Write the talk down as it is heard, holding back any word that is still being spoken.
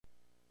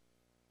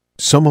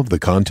Some of the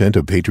content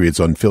of Patriots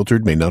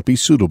Unfiltered may not be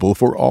suitable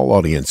for all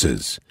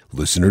audiences.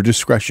 Listener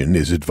discretion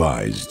is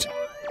advised.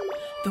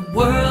 The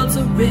world's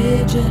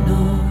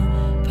original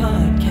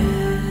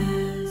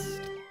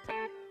podcast.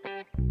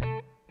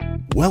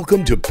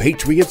 Welcome to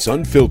Patriots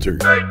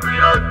Unfiltered.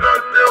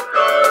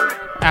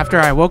 After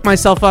I woke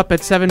myself up at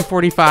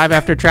 7:45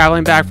 after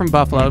traveling back from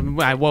Buffalo,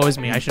 woe is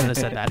me, I shouldn't have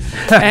said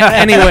that.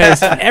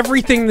 Anyways,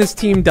 everything this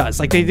team does,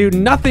 like they do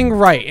nothing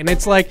right, and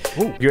it's like...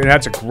 Ooh,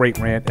 that's a great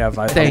rant, Ev.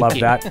 I love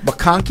that.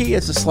 McConkey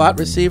as a slot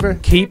receiver?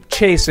 Keep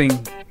chasing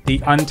the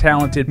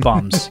untalented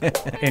bums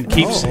and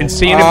keep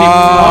seeing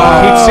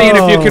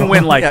if you can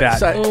win like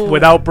that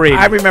without Brady.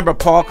 I remember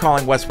Paul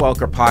calling Wes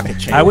Welker pocket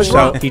change. I was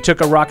wrong. He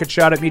took a rocket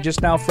shot at me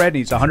just now, Fred.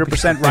 He's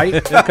 100% right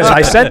because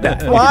I said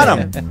that. You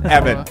want him,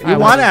 Evan. You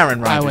want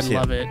Aaron Rodgers. I would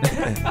love it.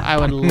 I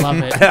would love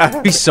it.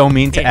 I'd be so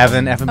mean to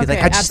Evan. Evan would be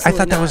Okay, like, I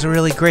thought that was a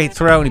really great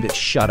throw. And he'd be like,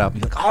 shut up.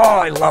 He'd be like, oh,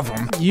 I love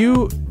him.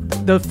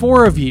 The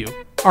four of you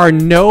are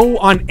no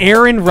on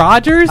Aaron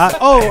Rodgers?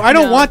 I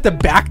don't want the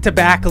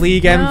back-to-back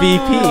league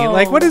MVP.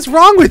 Like, what is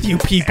wrong with you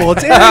people?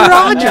 It's Aaron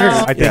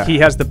Rodgers. I think he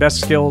has the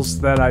best skills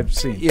that I've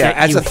seen. Yeah,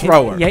 as a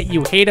thrower. Yet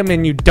you hate him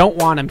and you don't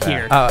want him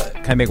here.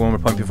 Can I make one more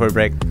point before we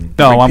break?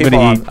 No, I'm going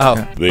to eat.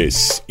 Oh.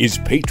 This is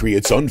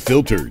Patriots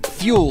Unfiltered.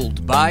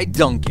 Fueled by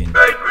Duncan.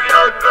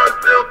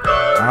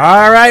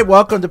 All right,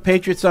 welcome to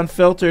Patriots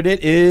Unfiltered.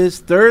 It is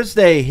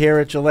Thursday here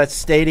at Gillette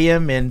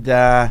Stadium, and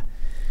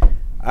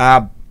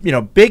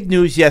big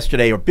news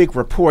yesterday, or big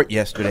report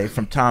yesterday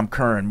from Tom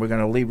Curran. We're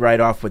going to lead right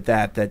off with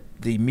that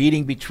the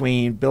meeting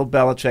between Bill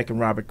Belichick and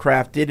Robert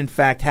Kraft did in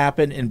fact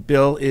happen, and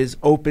Bill is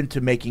open to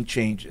making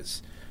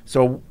changes.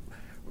 So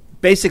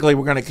basically,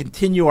 we're going to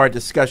continue our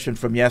discussion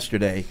from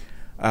yesterday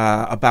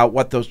about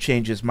what those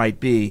changes might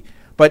be.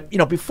 But,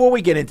 before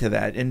we get into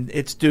that, and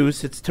it's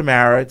Deuce, it's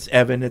Tamara, it's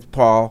Evan, it's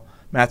Paul,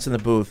 Matt's in the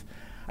booth,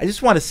 I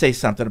just want to say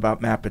something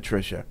about Matt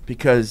Patricia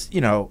because,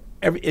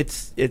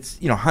 it's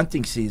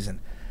hunting season.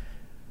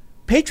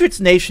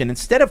 Patriots Nation,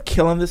 instead of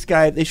killing this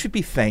guy, they should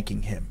be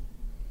thanking him,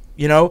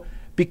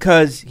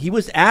 because he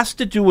was asked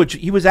to do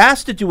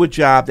a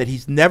job that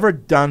he's never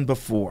done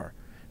before,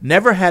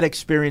 never had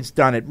experience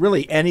done at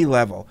really any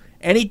level,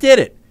 and he did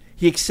it.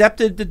 He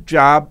accepted the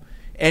job,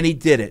 and he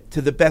did it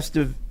to the best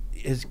of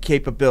his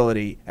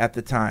capability at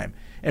the time.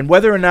 And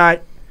whether or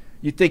not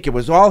you think it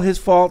was all his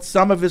fault,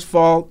 some of his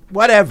fault,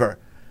 whatever,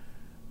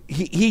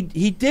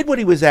 he did what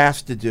he was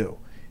asked to do.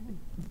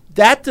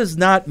 That does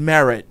not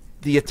merit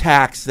the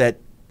attacks that,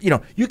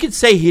 you could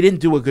say he didn't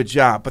do a good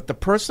job, but the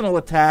personal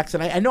attacks,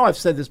 and I know I've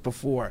said this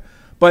before,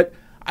 but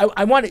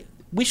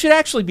we should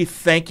actually be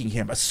thanking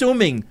him,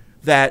 assuming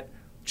that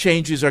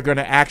changes are going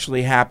to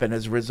actually happen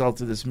as a result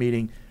of this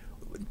meeting.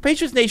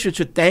 Patriots Nation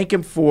should thank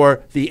him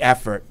for the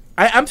effort.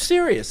 I'm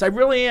serious. I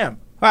really am.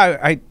 Well,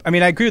 I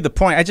agree with the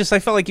point. I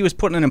felt like he was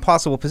put in an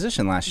impossible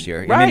position last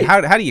year. Right. I mean,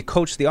 how do you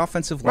coach the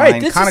offensive line?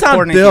 Right. This kind is of on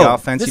coordinate Bill. the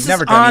offense. This You've is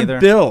never done on either.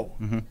 Bill.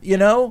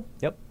 Mm-hmm.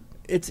 Yep.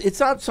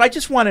 It's on. So I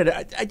just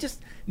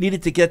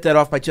needed to get that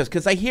off my chest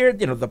because I hear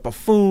the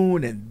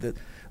buffoon and the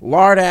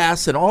lard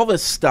ass and all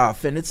this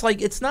stuff, and it's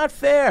like it's not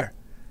fair.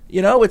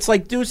 It's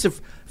like, Deuce,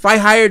 if I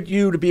hired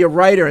you to be a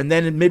writer and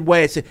then in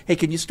midway I said, hey,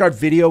 can you start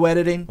video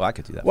editing? Well, I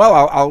could do that. Well,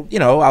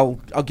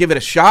 I'll give it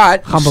a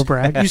shot. Humble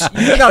brag. You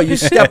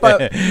step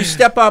up. You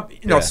step up.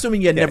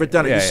 Assuming you had never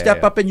done it, you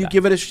step up and you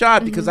give it a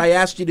shot because I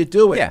asked you to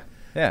do it.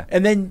 Yeah.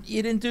 And then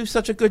you didn't do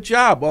such a good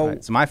job. Well,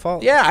 it's my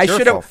fault. Yeah, I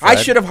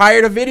should have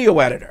hired a video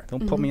editor.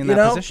 Don't put me in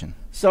that position.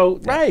 So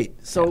right.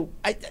 So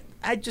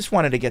I just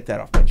wanted to get that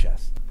off my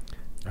chest.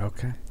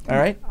 Okay. All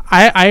right.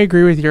 I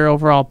agree with your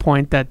overall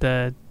point that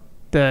the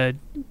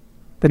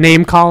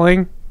name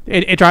calling,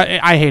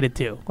 I hate it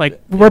too.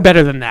 Like, we're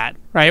better than that,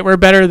 right? We're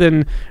better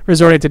than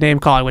resorting to name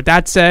calling. With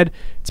that said,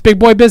 it's big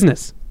boy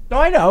business. No,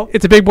 I know.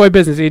 It's a big boy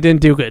business. He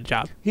didn't do a good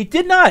job. He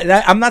did not.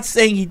 I'm not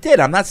saying he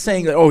did. I'm not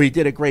saying that, he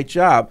did a great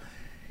job.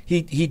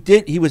 He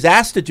did. He was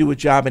asked to do a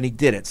job, and he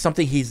did it.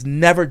 Something he's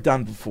never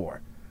done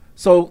before.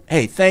 So,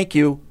 hey, thank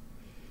you.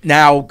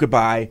 Now,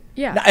 goodbye.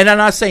 Yeah. And I'm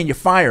not saying you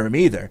fire him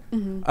either.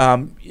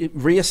 Mm-hmm.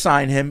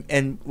 Reassign him,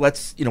 and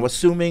let's,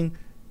 assuming,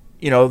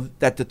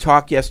 that the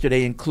talk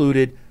yesterday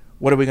included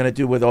what are we going to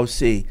do with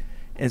OC.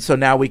 And so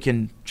now we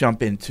can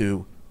jump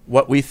into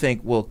what we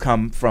think will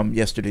come from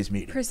yesterday's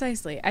meeting.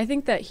 Precisely. I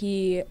think that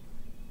he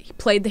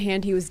played the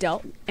hand he was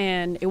dealt,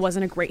 and it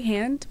wasn't a great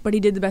hand, but he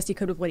did the best he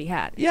could with what he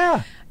had.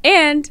 Yeah.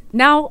 And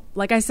now,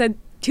 like I said,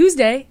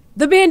 Tuesday,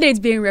 the Band-Aid's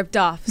being ripped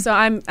off. So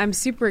I'm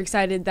super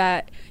excited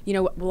that, a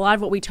lot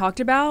of what we talked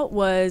about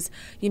was,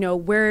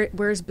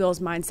 where's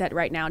Bill's mindset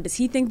right now? Does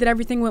he think that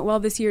everything went well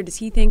this year? Does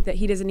he think that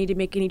he doesn't need to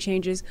make any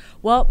changes?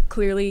 Well,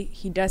 clearly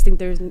he does think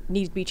there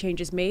needs to be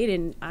changes made,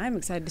 and I'm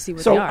excited to see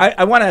what they are. So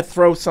I want to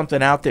throw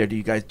something out there to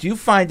you guys. Do you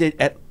find it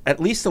at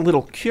least a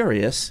little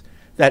curious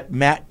that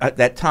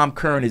that Tom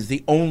Curran is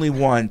the only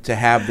one to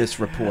have this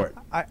report?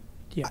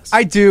 Yes.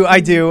 I do.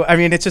 I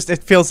mean,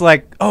 it feels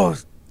like,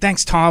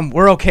 thanks, Tom.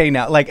 We're okay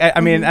now. Like, I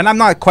mean, and I'm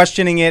not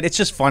questioning it. It's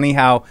just funny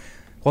how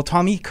Well,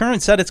 Tommy Curran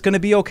said it's going to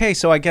be okay,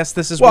 so I guess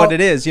this is what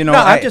it is. No,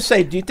 I'm just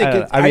saying. Do you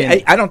think?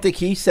 I don't think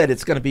he said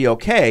it's going to be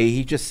okay.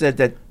 He just said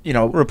that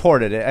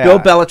reported it. Bill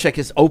Belichick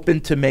is open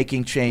to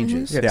making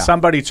changes. Mm-hmm. Yeah.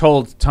 Somebody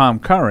told Tom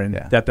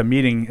Curran that the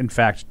meeting, in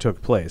fact,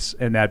 took place,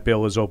 and that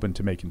Bill is open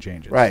to making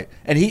changes. Right,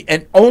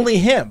 and only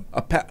him,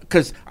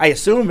 because I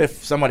assume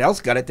if someone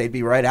else got it, they'd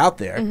be right out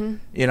there.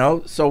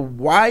 Mm-hmm. So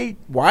why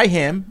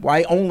him?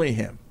 Why only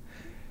him?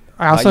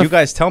 You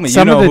guys tell me.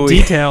 Some of the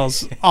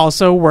details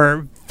also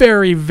were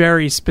very,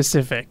 very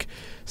specific.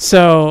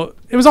 So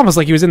it was almost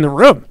like he was in the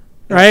room,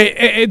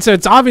 right? So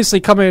it's obviously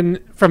coming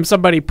from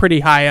somebody pretty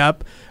high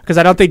up, because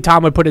I don't think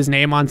Tom would put his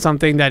name on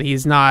something that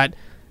he's not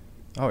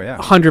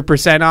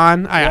 100%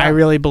 on. I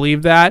really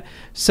believe that.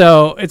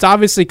 So it's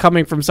obviously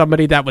coming from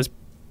somebody that was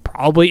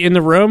probably in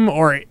the room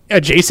or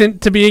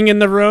adjacent to being in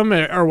the room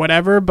or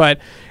whatever. But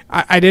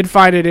I did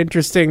find it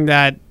interesting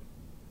that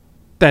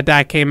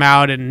came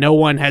out, and no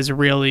one has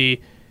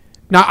really.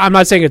 I'm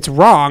not saying it's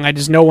wrong. I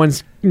just no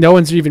one's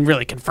even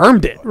really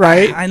confirmed it,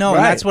 right? I know,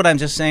 and that's what I'm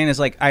just saying is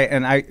like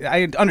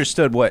I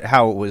understood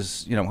how it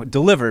was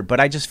delivered, but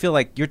I just feel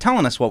like you're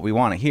telling us what we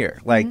want to hear,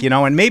 like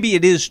and maybe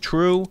it is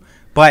true,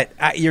 but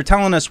you're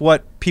telling us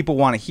what people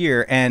want to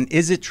hear, and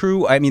is it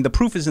true? I mean, the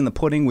proof is in the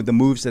pudding with the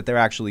moves that they're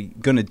actually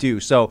going to do.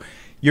 So.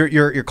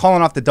 You're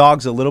calling off the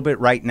dogs a little bit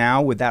right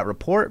now with that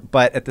report,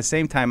 but at the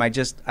same time,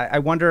 I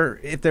wonder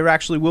if there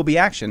actually will be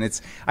action. I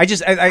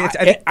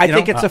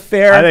think it's a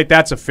fair. I think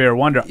that's a fair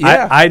wonder.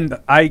 Yeah.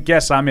 I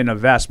guess I'm in a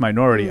vast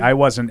minority. I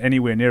wasn't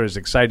anywhere near as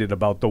excited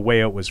about the way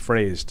it was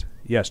phrased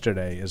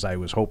yesterday as I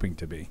was hoping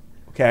to be.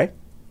 Okay,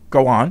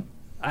 go on.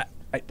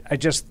 I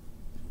just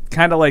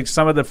kind of like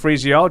some of the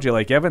phraseology,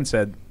 like Evan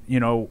said.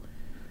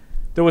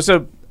 There was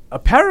a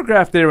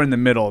paragraph there in the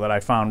middle that I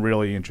found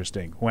really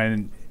interesting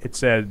when it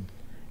said.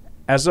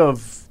 As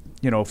of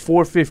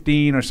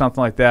 4:15 or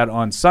something like that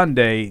on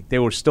Sunday, they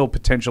were still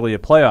potentially a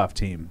playoff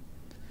team,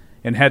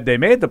 and had they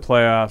made the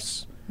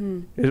playoffs,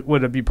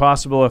 would it be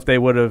possible if they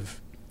would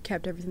have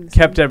kept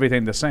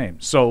everything the same?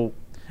 So,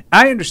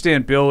 I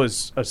understand Bill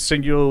is a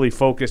singularly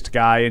focused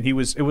guy, and it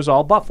was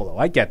all Buffalo.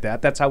 I get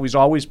that. That's how he's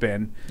always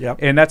been,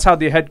 and that's how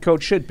the head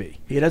coach should be.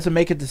 He doesn't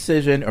make a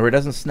decision, or he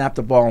doesn't snap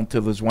the ball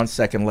until there's 1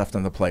 second left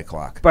on the play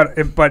clock. But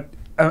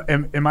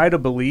am I to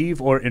believe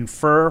or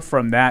infer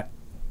from that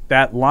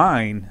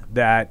line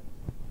that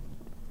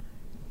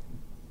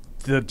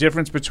the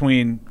difference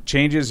between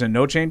changes and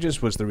no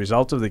changes was the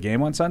result of the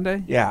game on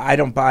Sunday? Yeah, I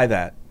don't buy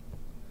that.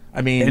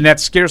 I mean, and that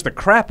scares the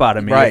crap out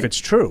of me if it's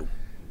true.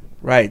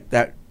 Right.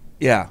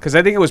 Because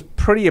I think it was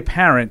pretty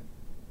apparent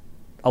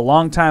a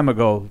long time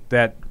ago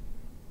that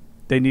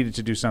they needed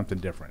to do something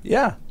different.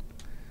 Yeah.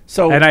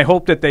 So, and I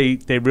hope that they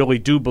really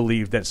do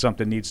believe that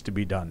something needs to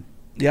be done.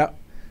 Yeah.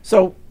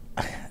 So,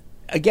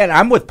 again,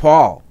 I'm with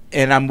Paul,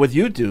 and I'm with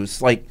you,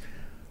 Deuce. Like,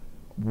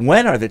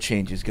 when are the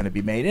changes going to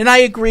be made? And I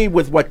agree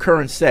with what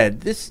Curran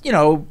said. This,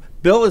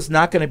 Bill is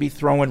not going to be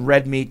throwing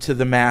red meat to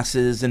the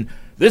masses and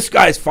this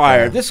guy's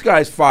fired, this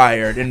guy's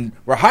fired, and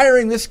we're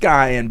hiring this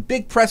guy and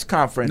big press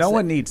conference. No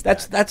one needs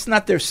that. That's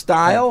not their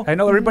style. I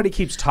know everybody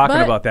keeps talking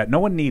about that. No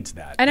one needs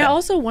that. And I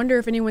also wonder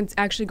if anyone's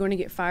actually going to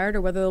get fired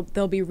or whether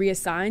they'll be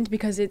reassigned,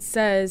 because it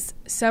says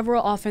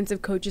several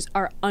offensive coaches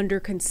are under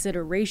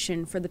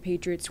consideration for the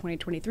Patriots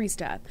 2023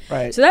 staff.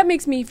 Right. So that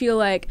makes me feel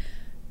like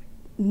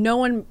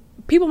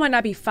people might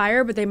not be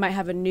fired, but they might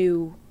have a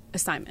new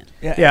assignment.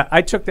 Yeah,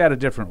 I took that a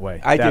different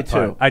way. I did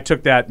too. I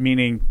took that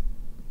meaning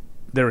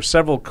there are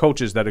several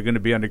coaches that are going to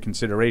be under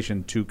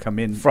consideration to come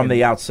in from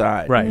the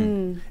outside, right?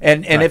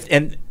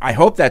 And I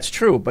hope that's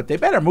true, but they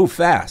better move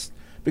fast,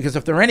 because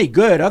if they're any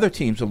good, other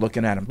teams are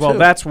looking at them too. Well,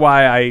 that's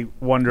why I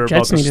wonder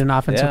Jets about need an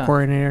offensive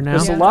coordinator now.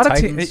 There's a lot of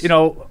teams,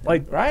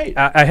 right.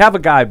 I have a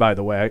guy, by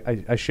the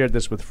way. I shared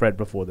this with Fred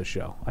before the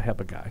show. I have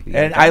a guy,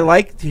 and I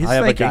like his I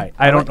have thinking. a guy.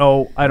 I don't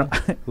know.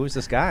 Who's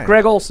this guy?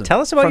 Greg Olson. Tell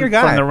us about your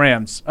guy from the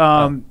Rams.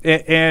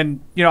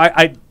 And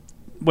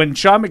when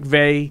Sean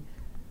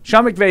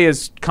McVay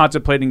is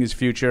contemplating his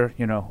future.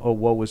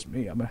 Woe was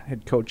me. I'm a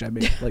head coach. I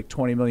make like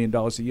 $20 million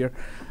a year.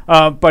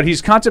 But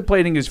he's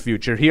contemplating his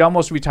future. He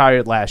almost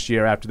retired last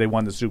year after they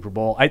won the Super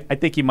Bowl. I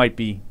think he might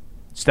be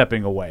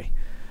stepping away.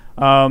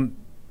 I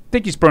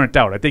think he's burnt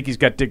out. I think he's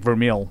got Dick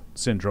Vermeil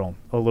syndrome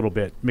a little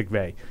bit,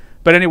 McVay.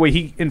 But anyway,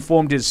 he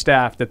informed his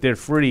staff that they're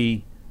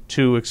free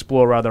to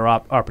explore other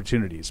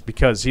opportunities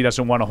because he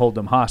doesn't want to hold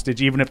them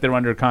hostage, even if they're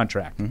under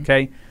contract. Mm-hmm.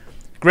 Okay?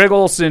 Greg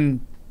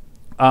Olson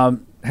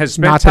has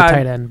spent not time. the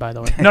tight end, by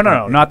the way. No,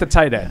 not the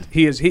tight end.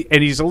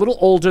 And he's a little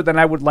older than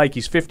I would like.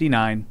 He's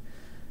 59.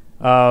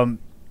 Not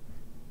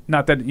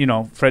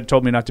that Fred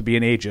told me not to be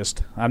an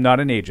ageist. I'm not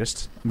an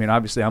ageist. I mean,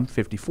 obviously, I'm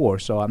 54,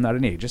 so I'm not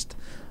an ageist.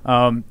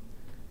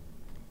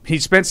 He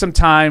spent some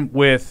time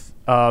with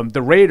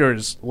the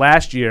Raiders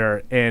last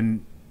year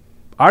and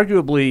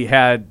arguably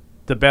had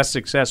the best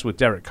success with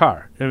Derek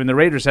Carr. I mean, the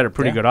Raiders had a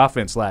pretty good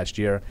offense last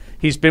year.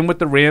 He's been with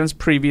the Rams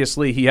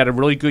previously. He had a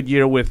really good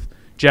year with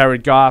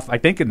Jared Goff, I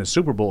think in the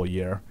Super Bowl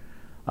year.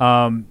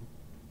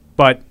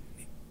 But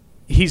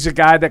he's a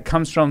guy that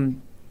comes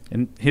from,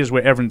 and here's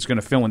where Evan's going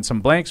to fill in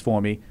some blanks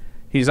for me,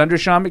 He's under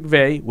Sean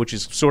McVay, which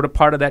is sort of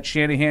part of that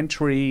Shanahan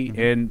tree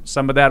and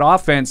some of that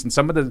offense and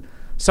some of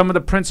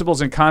the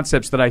principles and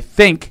concepts that I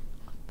think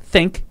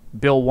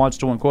Bill wants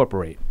to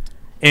incorporate,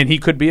 and he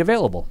could be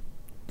available.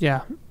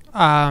 Yeah.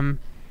 I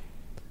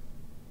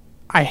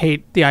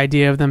hate the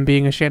idea of them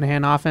being a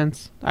Shanahan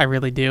offense. I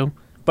really do.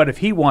 But if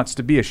he wants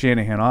to be a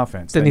Shanahan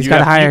offense, then he's got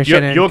to hire a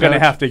Shanahan You're going to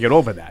coach. have to get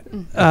over that.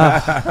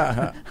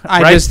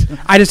 I just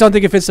don't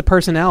think it fits the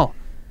personnel.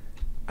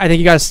 I think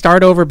you got to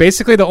start over.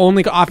 Basically, the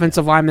only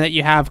offensive lineman that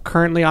you have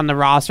currently on the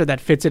roster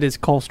that fits it is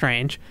Cole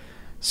Strange.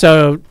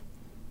 So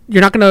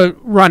you're not going to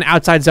run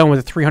outside zone with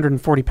a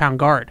 340-pound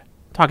guard.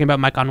 Talking about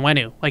Mike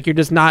Onwenu. Like, you're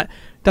just not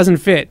 – doesn't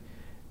fit.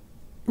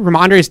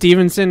 Ramondre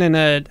Stevenson in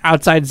an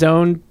outside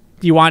zone,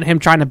 do you want him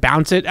trying to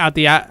bounce it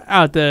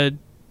around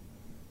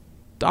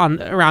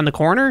the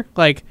corner?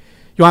 Like,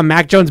 you want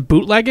Mac Jones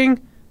bootlegging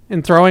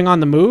and throwing on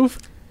the move?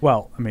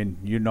 Well, I mean,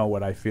 you know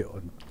what I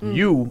feel.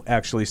 You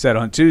actually said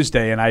on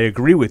Tuesday, and I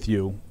agree with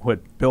you, what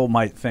Bill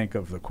might think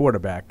of the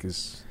quarterback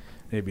is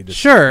maybe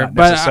not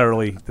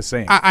necessarily the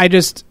same. I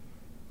just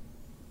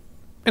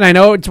 – and I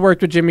know it's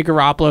worked with Jimmy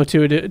Garoppolo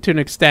to an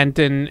extent,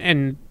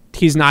 and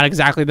he's not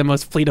exactly the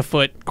most fleet of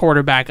foot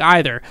quarterback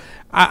either.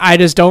 I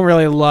just don't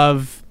really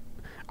love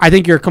 – I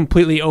think you're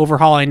completely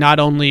overhauling not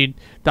only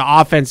the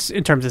offense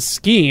in terms of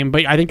scheme,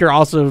 but I think you're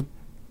also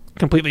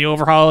completely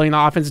overhauling the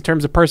offense in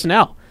terms of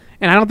personnel.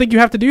 And I don't think you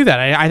have to do that.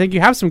 I think you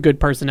have some good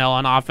personnel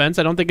on offense.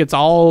 I don't think it's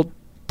all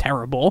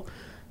terrible.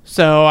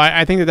 So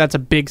I think that's a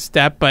big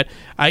step. But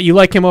you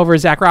like him over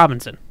Zach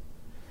Robinson.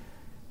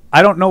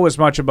 I don't know as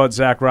much about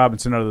Zach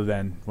Robinson other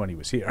than when he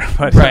was here.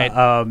 But right.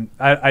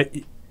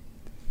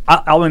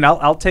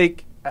 I'll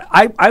take.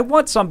 I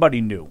want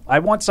somebody new. I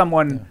want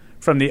someone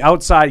from the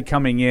outside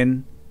coming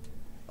in.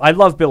 I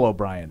love Bill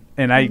O'Brien,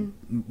 and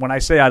when I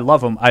say I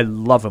love him, I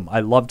love him. I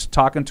loved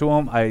talking to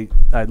him. I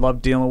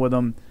love dealing with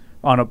him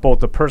on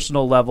both a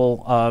personal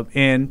level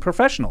and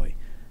professionally.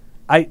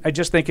 I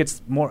just think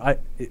it's more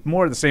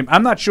of the same.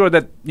 I'm not sure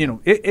that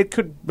it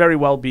could very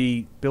well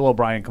be Bill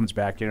O'Brien comes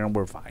back here and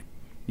we're fine,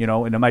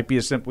 and it might be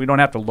a simple. We don't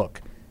have to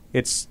look.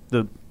 It's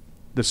the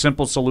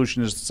simple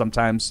solution is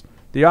sometimes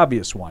the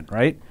obvious one,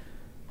 right?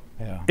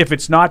 Yeah. If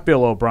it's not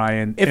Bill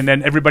O'Brien, and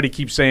then everybody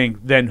keeps saying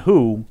then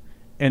who,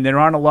 and there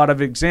aren't a lot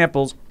of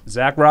examples.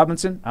 Zach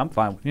Robinson, I'm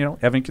fine.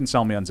 Evan can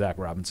sell me on Zach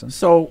Robinson.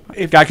 So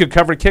if guy could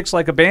cover kicks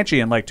like a banshee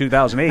in like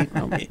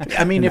 2008.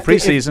 I mean, in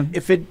preseason.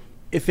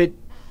 If it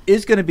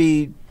is going to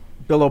be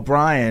Bill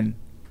O'Brien,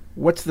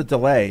 what's the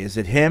delay? Is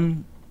it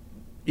him,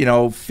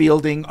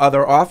 fielding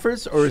other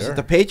offers, or is it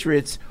the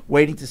Patriots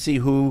waiting to see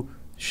who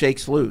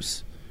shakes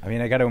loose? I mean,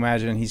 I got to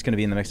imagine he's going to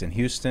be in the mix in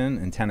Houston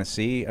and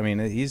Tennessee. I mean,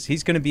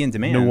 he's going to be in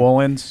demand. New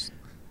Orleans,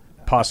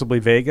 possibly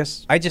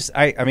Vegas. I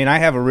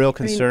have a real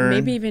concern.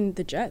 Maybe even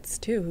the Jets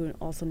too, who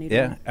also need.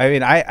 Yeah, I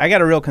mean, I got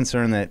a real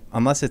concern that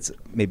unless it's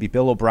maybe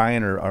Bill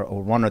O'Brien or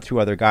one or two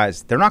other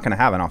guys, they're not going to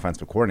have an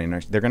offensive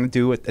coordinator. They're going to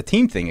do a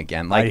team thing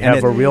again. I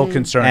have a real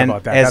concern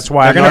about that. That's they're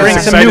why going to bring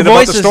some new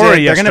voices.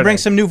 They're going to bring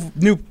yesterday.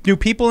 some new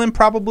people in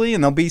probably,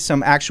 and there'll be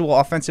some actual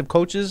offensive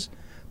coaches.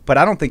 But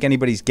I don't think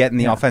anybody's getting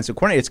the offensive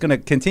coordinator. It's going to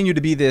continue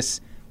to be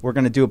this. We're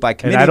going to do it by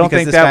committee. And I don't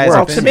think that works.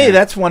 Well, to me,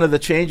 that's one of the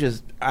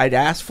changes I'd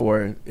ask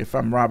for if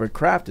I'm Robert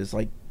Kraft is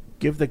like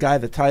give the guy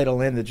the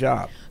title and the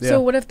job. So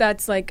what if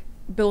that's like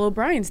Bill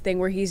O'Brien's thing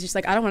where he's just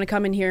like, I don't want to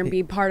come in here and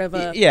be part of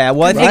a. Yeah,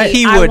 well, I think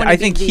he would. I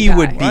think he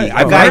would be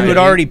a guy who had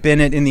already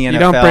been it in the NFL. You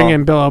don't bring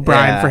in Bill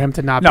O'Brien for him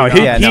to not. No, be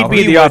he'd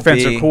be the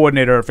offensive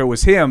coordinator if it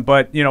was him.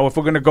 But if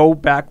we're going to go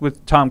back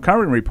with Tom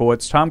Curran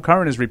reports, Tom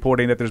Curran is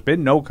reporting that there's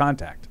been no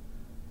contact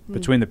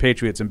between the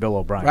Patriots and Bill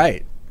O'Brien.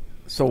 Right.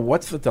 So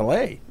what's the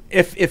delay?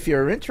 If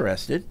you're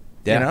interested,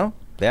 Yeah.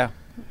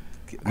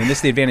 I mean, this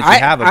is the advantage you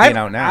have of being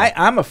out now.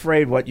 I'm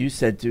afraid what you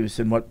said, Deuce,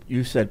 and what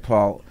you said,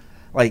 Paul.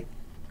 Like,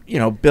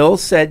 Bill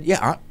said,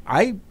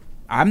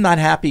 I'm not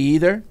happy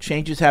either.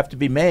 Changes have to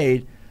be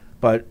made,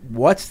 but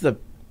what's the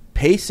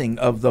pacing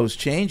of those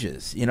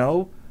changes?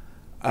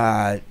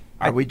 Are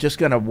we just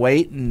going to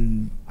wait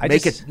and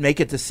make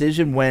a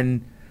decision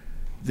when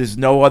there's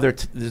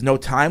no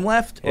time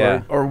left,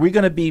 or are we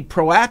going to be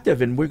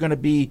proactive and we're going to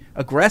be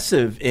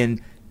aggressive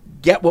and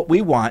get what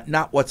we want,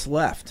 not what's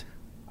left?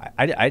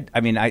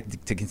 I mean,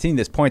 to continue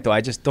this point, though,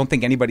 I just don't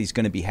think anybody's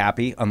going to be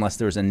happy unless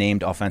there's a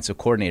named offensive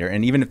coordinator.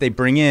 And even if they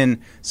bring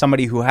in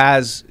somebody who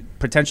has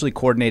potentially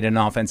coordinated an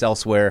offense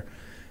elsewhere,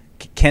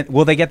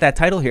 will they get that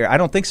title here? I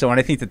don't think so. And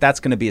I think that's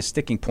going to be a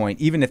sticking point,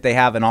 even if they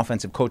have an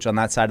offensive coach on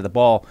that side of the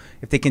ball.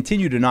 If they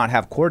continue to not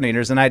have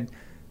coordinators, and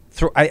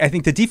I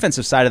think the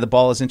defensive side of the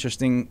ball is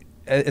interesting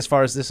as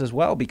far as this as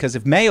well, because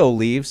if Mayo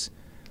leaves,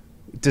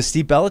 does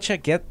Steve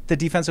Belichick get the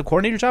defensive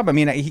coordinator job? I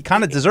mean, he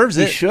kind of deserves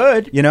it. He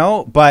should.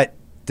 But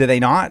do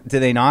they not? Do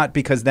they not?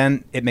 Because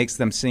then it makes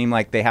them seem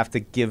like they have to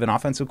give an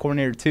offensive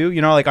coordinator too.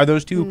 Are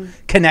those two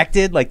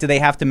connected? Like, do they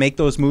have to make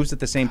those moves at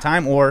the same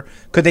time? Or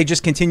could they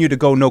just continue to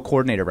go no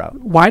coordinator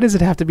route? Why does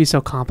it have to be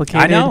so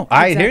complicated? I know.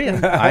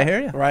 Exactly. I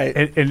hear you. Right.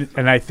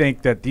 And I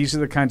think that these are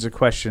the kinds of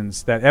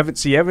questions that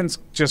Evan's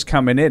just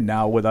coming in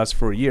now with us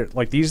for a year.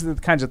 Like, these are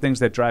the kinds of things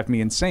that drive me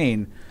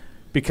insane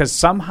because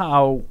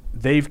somehow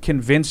they've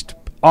convinced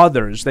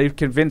others, they've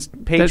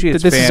convinced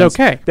Patriots this fans is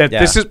okay. that Yeah.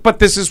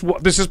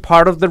 this is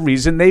part of the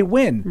reason they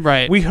win.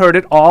 Right. We heard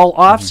it all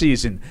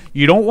offseason.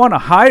 You don't want to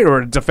hire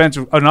an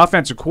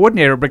offensive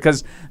coordinator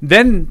because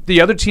then the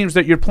other teams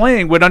that you're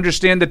playing would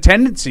understand the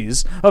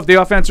tendencies of the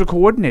offensive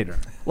coordinator.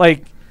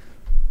 Like,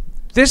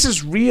 this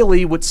is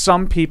really what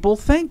some people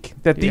think,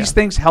 that these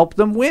things help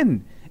them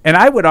win. And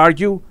I would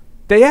argue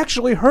they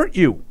actually hurt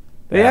you.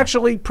 They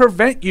actually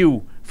prevent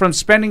you from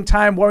spending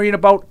time worrying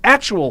about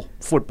actual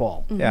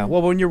football. Yeah,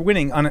 well, when you're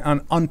winning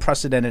an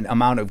unprecedented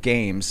amount of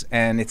games,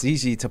 and it's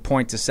easy to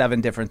point to 7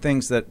 different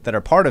things that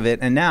are part of it,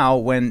 and now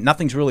when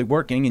nothing's really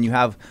working and you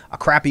have a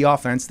crappy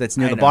offense that's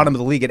near the bottom of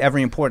the league at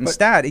every important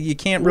stat, you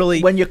can't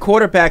really... When your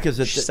quarterback is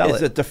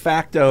a de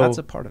facto That's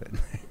a part of it.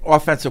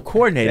 offensive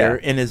coordinator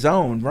in his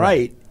own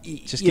right,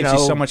 Just gives you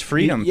so much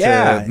freedom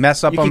to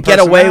mess up you on can get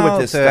away with personnel,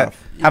 this to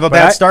stuff. have a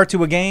bad start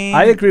to a game.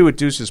 I agree with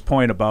Deuce's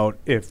point about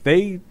if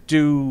they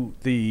do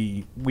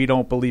the we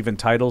don't believe in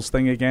titles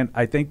thing again,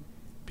 I think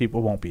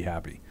people won't be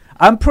happy.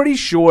 I'm pretty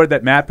sure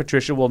that Matt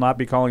Patricia will not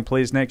be calling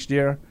plays next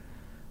year.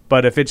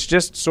 But if it's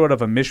just sort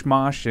of a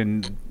mishmash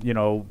and,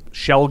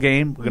 shell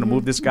game, we're going to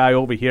move this guy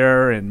over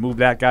here and move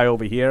that guy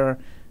over here,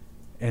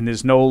 and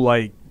there's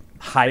no,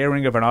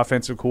 hiring of an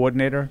offensive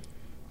coordinator,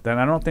 then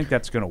I don't think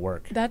that's going to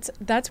work.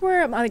 That's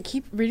where I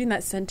keep reading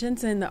that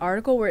sentence in the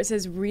article where it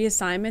says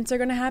reassignments are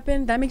going to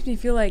happen. That makes me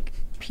feel like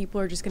people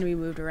are just going to be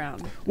moved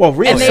around. Well,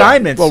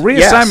 reassignments.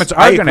 Reassignments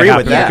are going to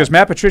happen that. because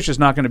Matt Patricia's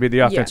not going to be the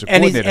offensive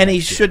coordinator. And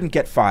he shouldn't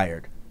get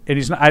fired. And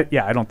he's not.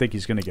 I don't think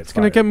he's going to get fired. He's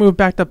going to get moved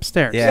back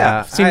upstairs.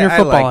 Yeah, Senior I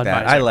football like that.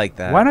 advisor. I like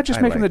that. Why not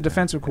just make him the that.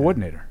 defensive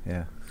coordinator?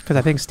 Yeah. Because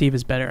I think Steve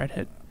is better at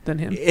it than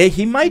him.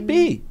 He might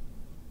be.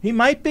 He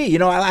might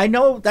be. I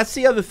know that's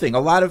the other thing.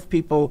 A lot of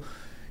people,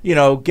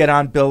 get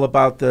on Bill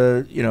about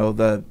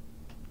the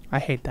I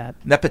hate that.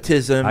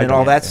 nepotism and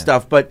all that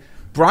stuff. But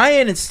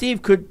Brian and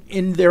Steve could,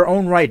 in their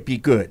own right, be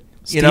good.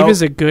 Steve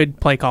is a good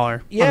play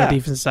caller on the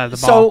defensive side of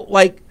the ball.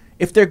 So,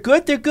 if they're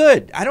good, they're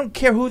good. I don't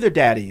care who their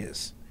daddy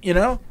is.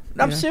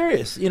 I'm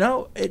serious.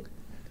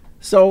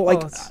 So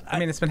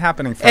it's been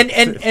happening. For and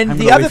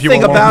the other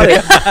thing about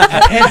it,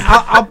 and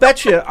I'll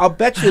bet you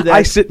that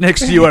I sit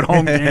next to you at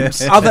home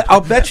games.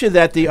 I'll bet you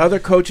that the other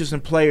coaches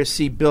and players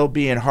see Bill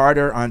being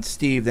harder on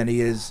Steve than he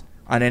is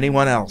on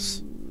anyone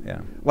else.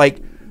 Yeah.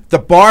 The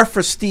bar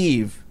for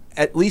Steve,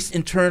 at least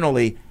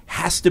internally,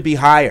 has to be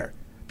higher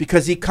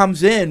because he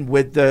comes in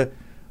with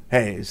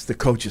it's the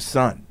coach's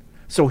son.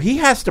 So he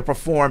has to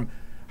perform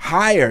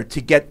higher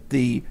to get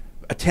the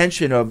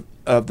attention of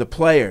the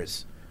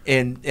players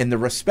and the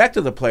respect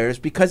of the players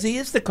because he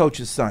is the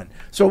coach's son.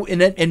 So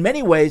in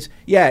many ways,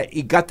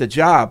 he got the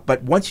job,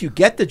 but once you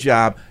get the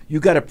job, you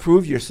got to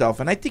prove yourself.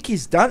 And I think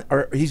he's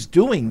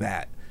doing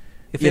that.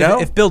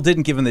 If Bill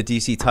didn't give him the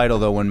DC title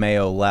though when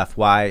Mayo left,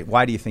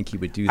 why do you think he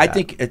would do that?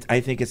 I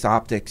think it's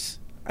optics.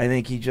 I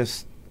think he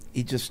just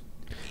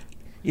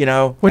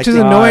which is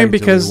annoying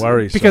because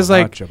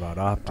much about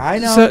optics. I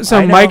know.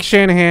 So Mike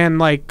Shanahan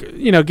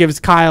gives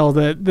Kyle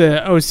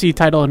the OC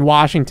title in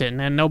Washington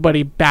and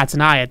nobody bats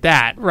an eye at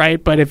that,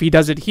 right? But if he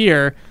does it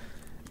here,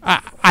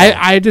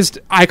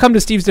 I come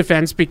to Steve's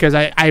defense because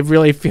I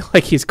really feel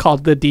like he's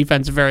called the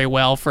defense very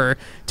well for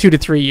 2 to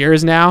 3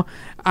 years now.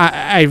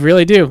 I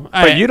really do.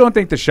 But you don't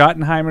think the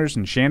Schottenheimers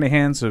and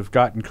Shanahans have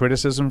gotten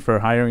criticism for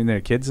hiring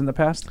their kids in the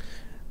past?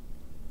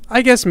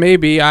 I guess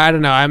maybe. I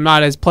don't know. I'm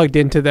not as plugged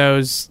into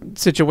those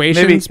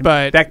situations,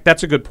 but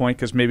that's a good point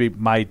because maybe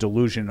my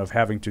delusion of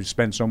having to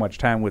spend so much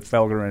time with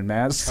Felger and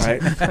Maz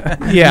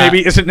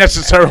maybe isn't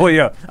necessarily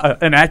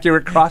an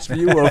accurate cross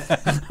view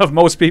of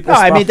most people's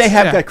thoughts. I mean, they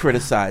have got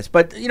criticized.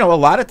 But, a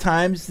lot of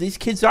times these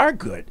kids are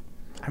good.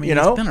 I mean,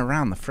 he's been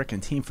around the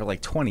frickin' team for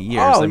 20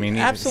 years. Oh, I mean,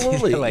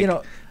 absolutely. I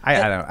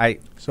don't know.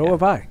 So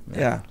have I.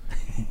 Yeah.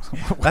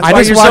 That's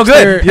why you're so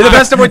good. You're the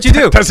best at what you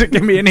do. Doesn't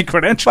give me any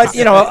credentials. But,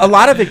 a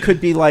lot of it could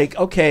be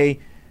okay,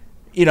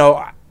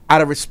 out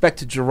of respect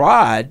to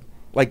Gerard,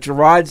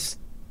 Gerard's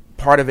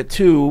part of it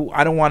too.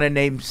 I don't want to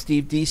name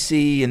Steve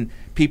DC and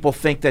people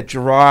think that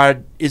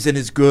Gerard isn't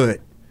as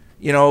good.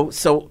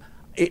 So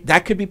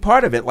that could be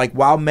part of it.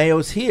 While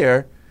Mayo's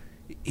here,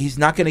 he's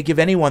not going to give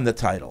anyone the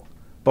title.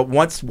 But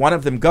once one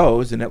of them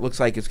goes, and it looks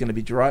like it's going to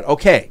be Gerard,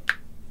 okay.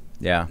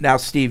 Yeah. Now,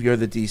 Steve, you're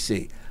the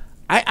DC.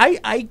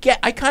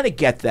 I kind of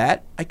get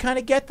that. I think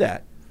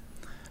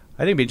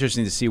it'd be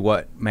interesting to see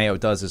what Mayo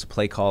does as a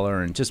play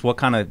caller and just what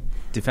kind of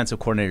defensive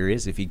coordinator he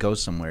is if he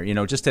goes somewhere.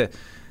 Just to,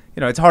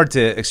 it's hard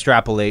to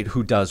extrapolate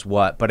who does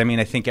what. But,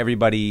 I think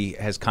everybody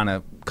has kind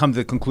of come to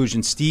the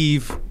conclusion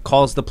Steve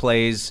calls the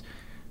plays,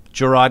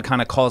 Gerard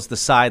kind of calls the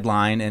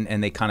sideline,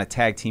 and they kind of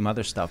tag team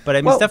other stuff. But,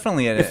 it's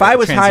definitely a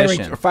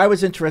transition. If I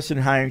was interested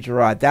in hiring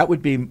Gerard, that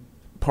would be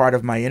part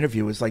of my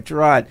interview. It's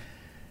Gerard,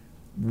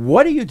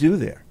 what do you do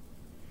there?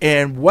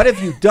 And what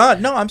have you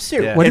done? No, I'm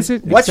serious. Yeah. What is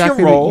it what's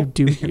exactly your role? that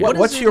you do here?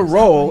 What's your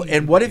role,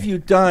 and what have you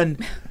done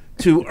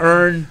to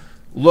earn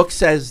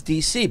looks as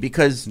DC?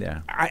 Because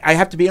I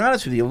have to be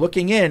honest with you.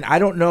 Looking in, I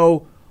don't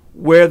know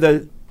where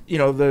the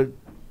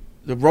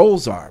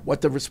roles are,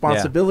 what the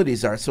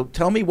responsibilities are. So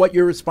tell me what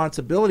your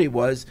responsibility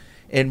was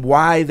and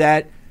why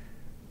that,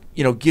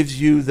 gives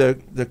you the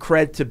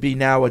cred to be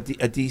now a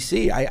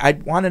DC.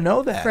 I'd want to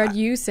know that. Fred,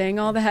 you saying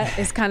all that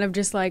is kind of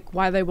just like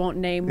why they won't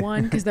name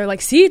one, because they're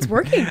like, see, it's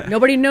working.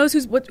 Nobody knows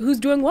who's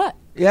doing what.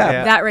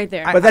 Yeah. That right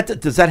there.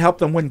 But does that help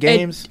them win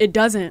games? It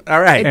doesn't. All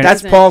right. It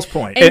That's doesn't. Paul's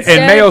point. And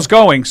Mayo's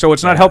going, so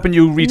it's not helping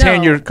you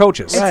retain your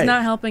coaches. It's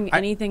not helping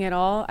anything at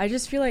all. I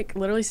just feel like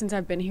literally since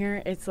I've been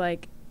here, it's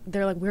like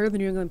they're like, we're the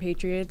New England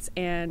Patriots,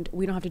 and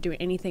we don't have to do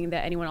anything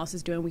that anyone else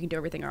is doing. We can do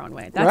everything our own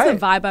way. That's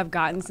the vibe I've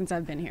gotten since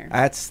I've been here.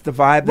 That's the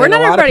vibe. We're that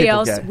not a lot everybody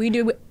of else. get. We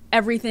do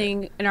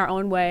everything in our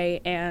own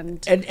way,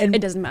 and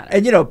it doesn't matter.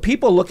 And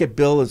people look at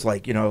Bill as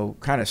like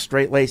kind of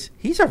straight laced.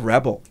 He's a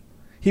rebel.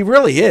 He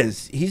really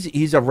is.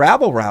 He's a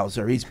rabble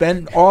rouser. He's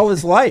been all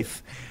his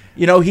life.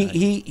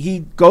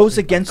 He goes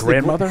against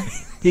grandmother.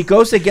 He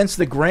goes against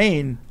the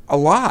grain a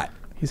lot.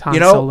 He's Han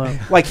Solo.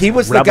 Like he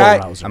was Rebel the guy.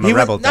 rouser. I'm a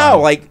rebel.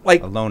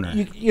 Like a loner.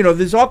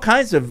 There's all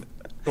kinds of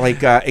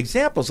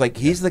examples. Like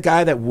he's the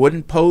guy that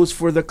wouldn't pose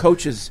for the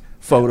coach's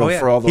photo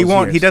for all those He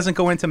won't. years. He doesn't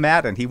go into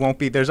Madden. He won't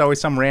be. There's always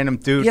some random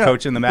dude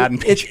coaching the Madden.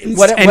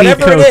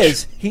 Whatever coach. it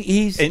is,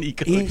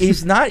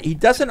 he's not. He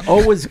doesn't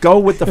always go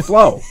with the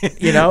flow.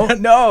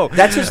 No,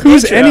 that's his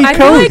Who's nature. any I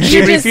feel coach? like He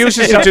you're just-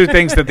 refuses to do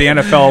things that the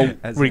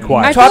NFL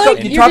requires. I feel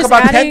like You you're talk just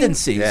about adding-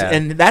 tendencies,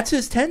 and that's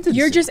his tendency.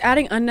 You're just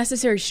adding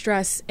unnecessary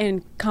stress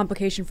and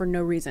complication for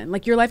no reason.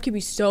 Like your life could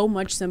be so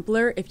much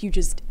simpler if you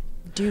just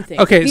do things.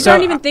 Okay, These so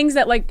aren't even things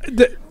that like.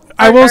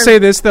 I will say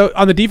this though: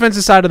 on the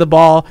defensive side of the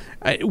ball,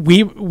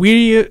 we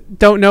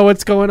don't know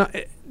what's going on.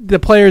 The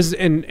players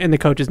and the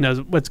coaches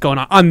knows what's going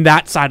on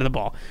that side of the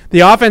ball.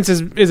 The offense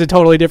is a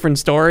totally different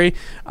story.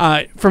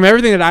 From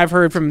everything that I've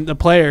heard from the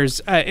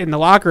players in the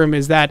locker room,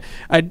 is that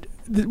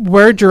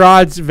where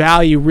Gerard's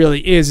value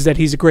really is that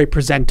he's a great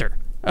presenter.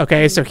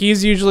 Okay, so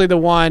he's usually the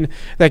one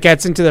that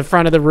gets into the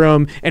front of the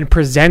room and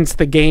presents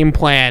the game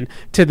plan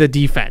to the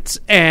defense.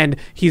 And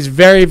he's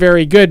very,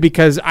 very good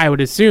because I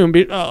would assume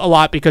a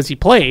lot because he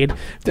played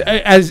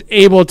as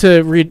able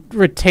to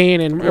retain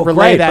and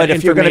relay that information. But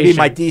if you're going to be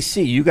my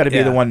DC, you got to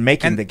be the one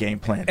making the game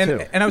plan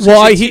too. And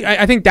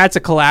I think that's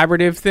a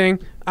collaborative thing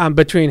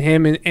between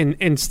him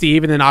and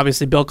Steve, and then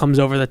obviously Bill comes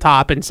over the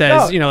top and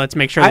says, let's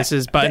make sure this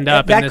is buttoned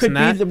up and this and that.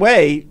 That could be the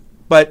way,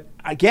 but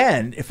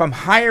again, if I'm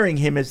hiring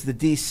him as the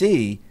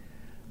DC,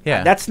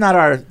 that's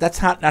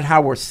not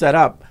how we're set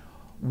up.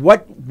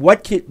 What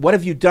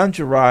have you done,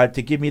 Gerard,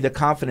 to give me the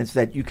confidence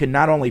that you can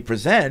not only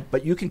present,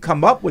 but you can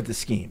come up with the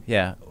scheme?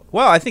 Yeah.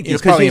 Well, I think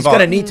because he's going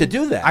to need to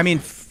do that. I mean,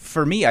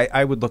 for me,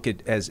 I would look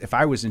at as if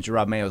I was in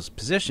Gerard Mayo's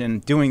position,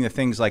 doing the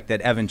things like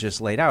that Evan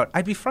just laid out,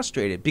 I'd be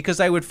frustrated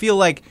because I would feel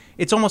like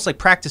it's almost like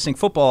practicing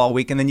football all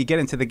week, and then you get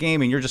into the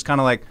game and you're just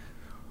kind of like,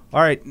 all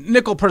right,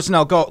 nickel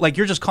personnel, go. Like,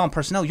 you're just calling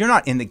personnel. You're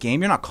not in the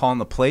game. You're not calling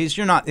the plays.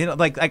 You're not,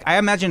 like I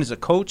imagine as a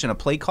coach and a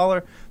play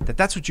caller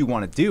that's what you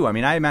want to do. I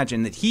mean, I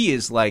imagine that he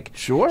is like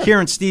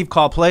hearing Steve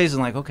call plays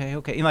and like, okay.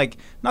 Like,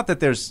 not that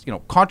there's,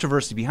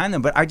 controversy behind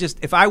them, but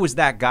if I was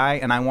that guy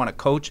and I want to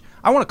coach,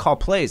 I want to call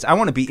plays. I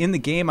want to be in the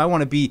game. I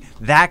want to be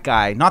that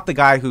guy, not the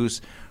guy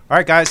who's, all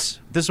right, guys,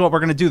 this is what we're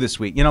going to do this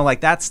week.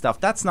 Like that stuff.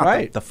 That's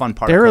not the fun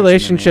part. Their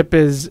relationship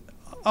is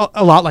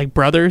a lot like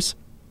brothers.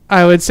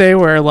 I would say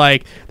where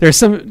like there's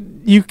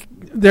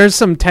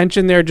some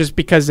tension there just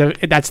because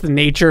that's the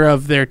nature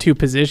of their two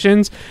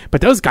positions,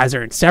 but those guys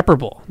are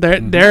inseparable.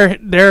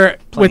 They're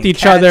with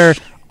each other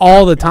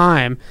all the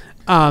time.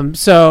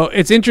 So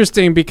it's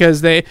interesting because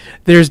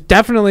there's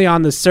definitely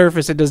on the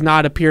surface it does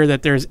not appear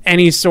that there's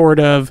any sort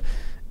of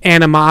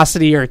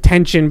animosity or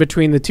tension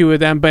between the two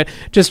of them, but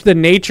just the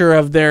nature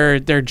of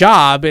their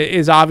job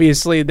is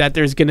obviously that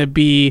there's going to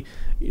be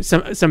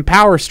some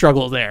power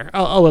struggle there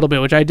a little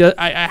bit, which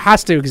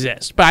has to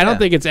exist, but I don't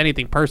think it's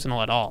anything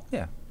personal at all.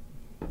 Yeah,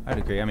 I'd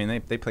agree. I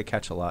mean, they play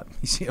catch a lot.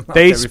 You see them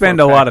they spend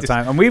a lot of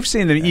time, and we've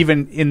seen them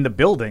even in the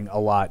building a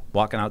lot,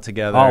 walking out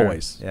together.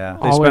 Always, yeah.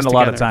 They spend a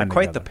lot of time.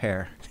 Quite the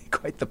pair.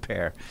 Quite the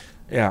pair.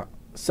 Yeah.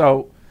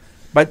 So,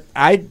 but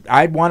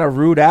I'd want to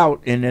root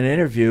out in an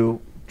interview,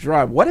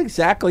 Gerard, what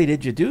exactly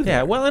did you do there?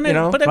 Yeah, well,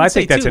 but I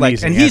think that's an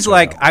easy and he's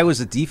like, I was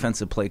a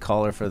defensive play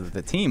caller for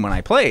the team when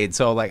I played.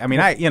 So, like, I mean,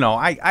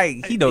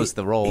 he knows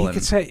the role. He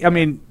could say, I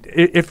mean,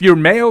 if you're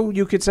Mayo,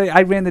 you could say,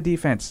 I ran the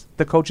defense.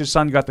 The coach's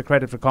son got the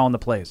credit for calling the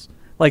plays.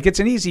 Like, it's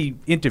an easy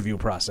interview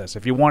process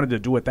if you wanted to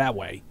do it that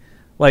way.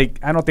 Like,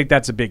 I don't think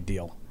that's a big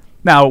deal.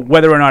 Now,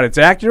 whether or not it's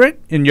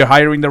accurate and you're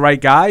hiring the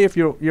right guy, if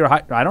you're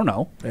I don't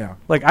know. Yeah.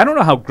 Like, I don't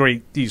know how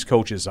great these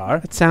coaches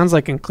are. It sounds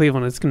like in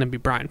Cleveland it's going to be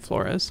Brian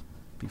Flores.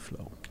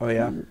 Oh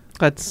yeah,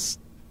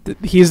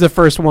 he's the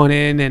first one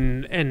in,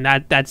 and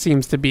that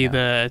seems to be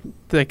the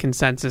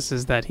consensus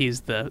is that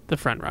he's the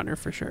front runner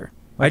for sure.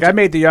 Like I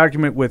made the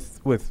argument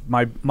with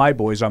my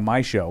boys on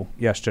my show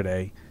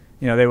yesterday.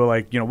 They were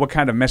like, what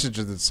kind of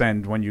messages does it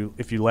send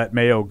if you let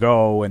Mayo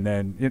go, and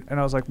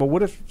I was like, well,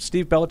 what if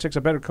Steve Belichick's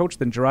a better coach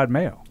than Gerard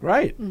Mayo?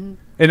 Right. Mm-hmm.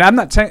 And I'm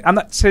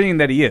not saying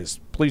that he is.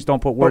 Please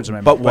don't put words in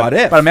my mouth. But what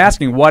if? But I'm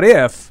asking, what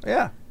if?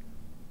 Yeah.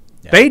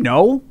 They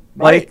know,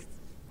 right. like.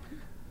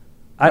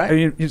 I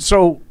mean,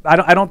 so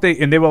I don't think,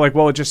 and they were like,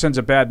 well, it just sends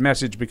a bad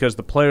message because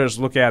the players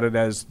look at it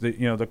as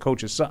the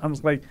coach's son. I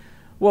was like,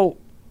 well,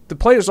 the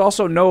players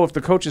also know if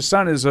the coach's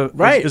son is a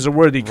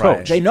worthy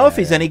coach. They know if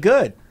he's any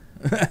good.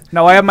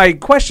 Now I have my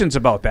questions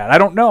about that. I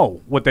don't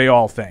know what they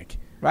all think.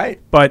 Right.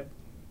 But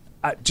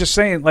just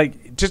saying,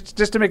 like, just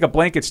to make a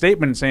blanket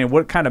statement and saying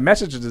what kind of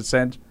message does it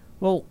send?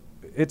 Well,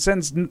 it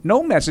sends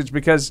no message,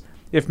 because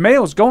if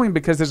Mayo's going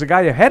because there's a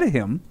guy ahead of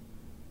him,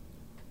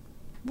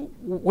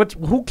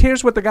 who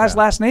cares what the guy's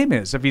last name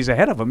is if he's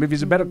ahead of him? If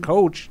he's a better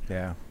coach,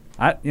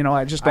 I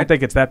just don't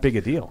think it's that big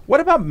a deal. What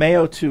about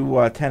Mayo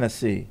to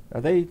Tennessee?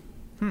 Are they?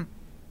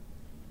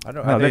 I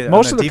don't.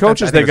 Most of the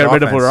coaches they got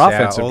rid of were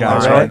offensive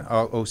guys, right?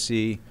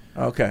 OC.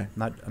 Okay.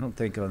 I don't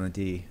think on the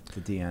D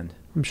end.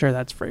 I'm sure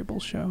that's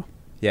Vrabel's show.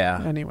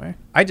 Yeah. Anyway,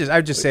 I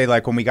would just say,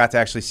 like, when we got to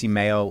actually see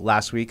Mayo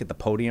last week at the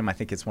podium, I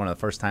think it's one of the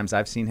first times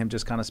I've seen him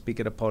just kind of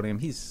speak at a podium.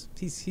 He's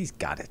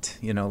got it,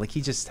 like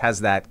he just has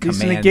that command.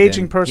 He's an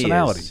engaging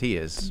personality. He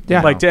is.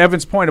 Yeah. Like to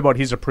Evan's point about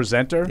he's a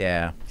presenter.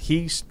 Yeah.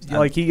 He's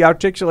like he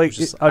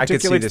articulates I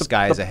could see this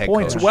guy as a head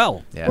points coach.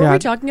 well. Yeah. Were we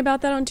talking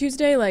about that on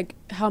Tuesday? Like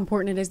how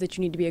important it is that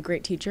you need to be a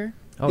great teacher?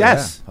 Oh,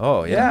 Yes. Yeah.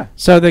 Oh yeah.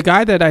 so the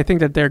guy that I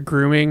think that they're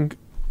grooming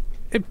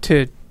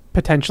to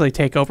potentially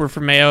take over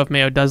for Mayo if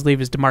Mayo does leave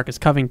is DeMarcus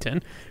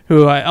Covington,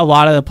 who a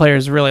lot of the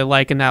players really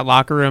like in that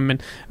locker room.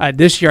 And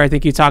this year, I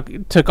think he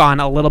took on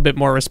a little bit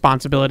more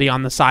responsibility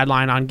on the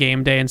sideline on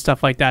game day and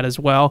stuff like that as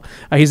well.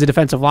 He's a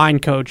defensive line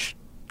coach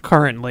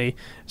currently,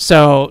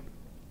 so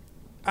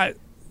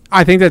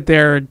I think that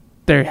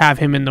they have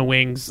him in the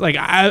wings. Like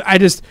I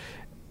just.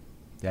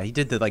 Yeah, he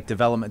did the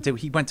development.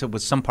 He went to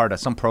some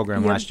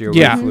program last year.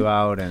 Yeah. Where he flew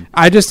out, and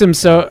I just am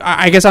so.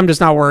 I guess I'm just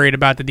not worried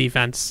about the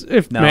defense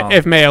if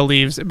Mayo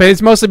leaves, but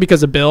it's mostly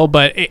because of Bill.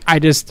 But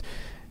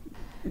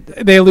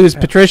they lose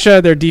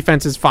Patricia, their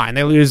defense is fine.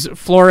 They lose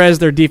Flores,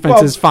 their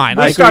defense is fine.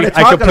 we I started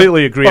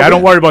completely agree. but I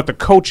don't worry about the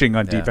coaching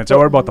on defense. I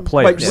worry about the But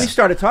players. we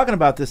started talking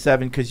about this,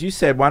 Evan, because you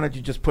said, why don't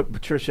you just put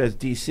Patricia as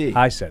DC?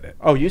 I said it.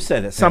 Oh, you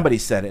said it. Somebody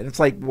said it. And it's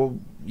like, well,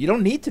 you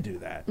don't need to do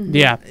that.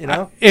 Yeah.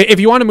 If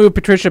you want to move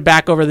Patricia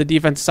back over the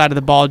defensive side of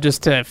the ball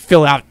just to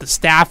fill out the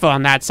staff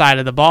on that side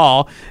of the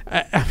ball,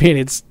 I mean,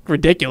 it's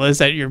ridiculous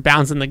that you're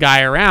bouncing the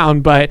guy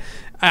around, but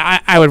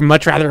I would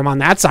much rather him on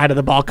that side of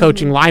the ball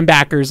coaching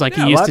linebackers like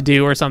he used to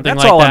do or something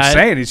like that. That's all I'm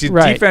saying. He's a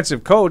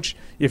defensive coach.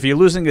 If you're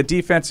losing a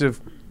defensive,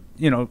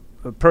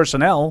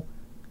 personnel,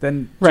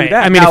 then do that.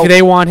 I mean, if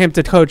they want him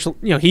to coach,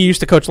 he used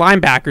to coach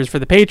linebackers for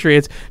the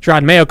Patriots.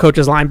 Gerard Mayo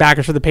coaches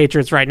linebackers for the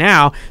Patriots right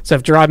now. So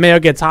if Gerard Mayo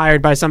gets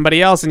hired by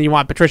somebody else and you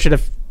want Patricia to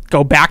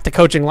go back to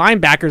coaching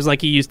linebackers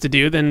like he used to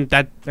do, then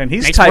that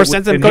makes more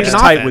sense than coaching offense.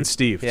 He's tight with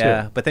Steve,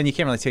 yeah, too. but then you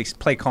can't really take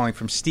play calling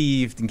from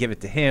Steve and give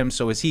it to him.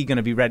 So is he going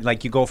to be ready?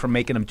 Like, you go from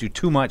making him do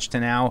too much to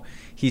now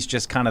he's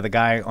just kind of the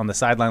guy on the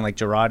sideline like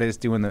Gerard is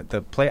doing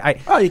the play.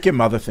 you give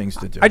him other things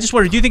to do. I just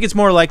wonder, do you think it's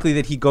more likely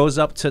that he goes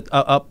up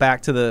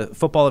back to the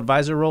football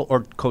advisor role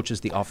or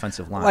coaches the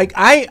offensive line?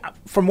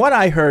 From what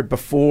I heard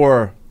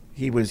before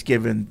he was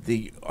given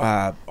the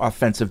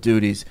offensive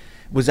duties,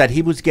 was that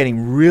he was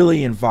getting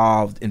really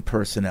involved in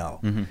personnel.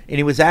 And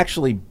he was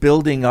actually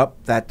building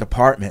up that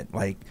department,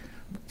 like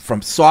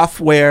from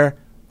software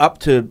up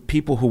to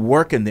people who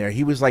work in there.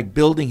 He was like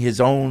building his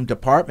own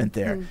department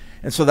there.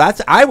 And so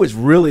I was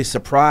really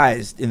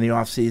surprised in the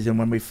offseason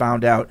when we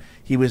found out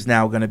he was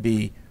now going to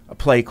be a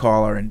play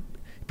caller, and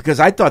because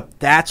I thought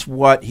that's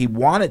what he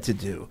wanted to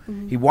do.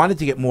 He wanted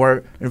to get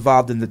more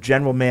involved in the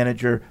general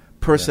manager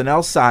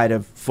personnel side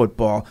of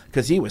football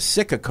because he was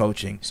sick of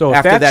coaching. So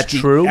if that's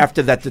true,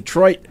 after that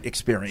Detroit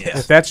experience,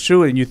 if that's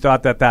true, and you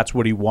thought that that's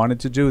what he wanted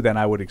to do, then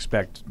I would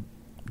expect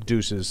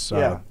Deuce's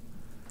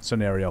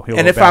scenario. He'll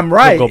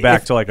go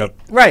back to like a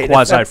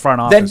quasi front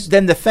office.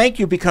 Then the thank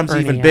you becomes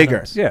even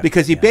bigger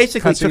because he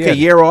basically took a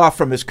year off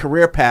from his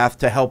career path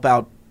to help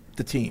out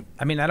the team.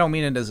 I mean, I don't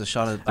mean it as a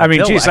shot at I mean,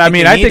 Bill. geez, I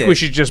think we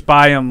should just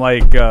buy him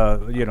like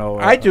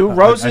I do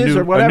roses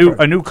or whatever,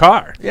 a new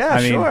car. Yeah,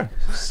 sure.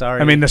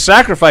 Sorry. I mean, the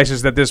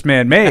sacrifices that this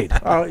man made.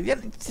 I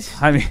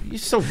mean, you're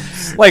so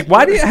like,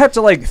 why do you have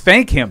to like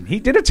thank him? He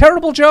did a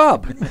terrible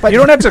job. But you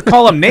don't have to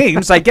call him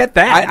names. I get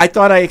that. I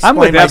thought I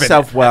explained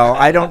myself well.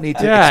 I don't need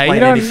to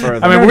explain any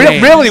further. I mean,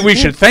 really, we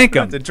should thank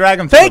him. To drag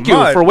him. Thank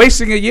you for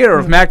wasting a year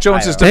of Mac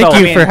Jones's development.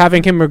 Thank you for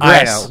having him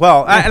regress.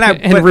 Well,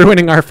 and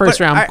ruining our first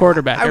round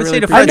quarterback. I would say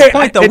to Fred's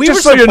point though, we were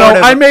just so you know,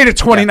 I made it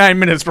 29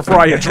 minutes before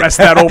I addressed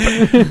that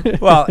open.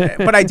 Well,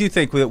 but I do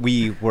think that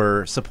we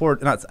were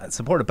not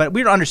supportive, but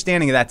we were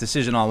understanding of that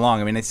decision all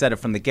along. I mean, they said it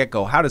from the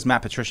get-go. How does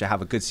Matt Patricia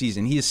have a good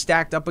season? He is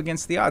stacked up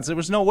against the odds. There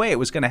was no way it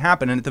was going to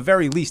happen, and at the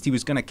very least, he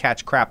was going to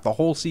catch crap the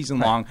whole season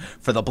long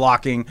for the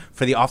blocking,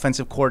 for the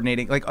offensive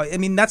coordinating. Like, I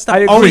mean, that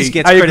stuff always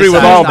gets criticized. I agree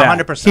with all that.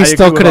 100%. He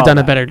still could have done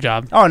a better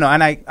job. Oh no,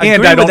 and I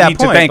agree with that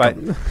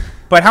point.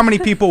 But how many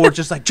people were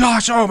just like,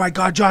 Josh, oh my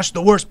God, Josh,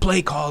 the worst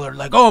play caller.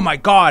 Like, oh my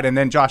God. And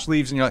then Josh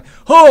leaves and you're like,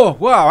 oh,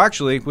 wow,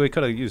 actually, we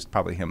could have used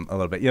probably him a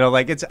little bit.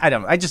 Like, I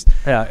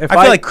feel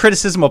like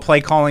criticism of play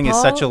calling is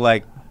such a,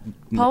 like,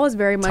 Paul was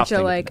very much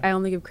thing. I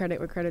only give credit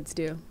where credit's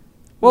due.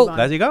 Well, move on.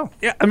 There you go.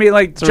 Yeah, I mean,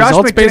 like It's a Josh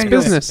results-based McDaniels,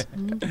 business.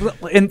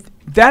 and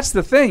that's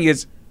the thing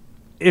is,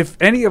 if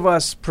any of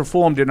us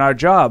performed in our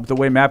job the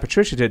way Matt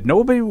Patricia did,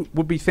 nobody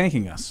would be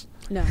thanking us.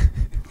 No.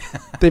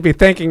 They'd be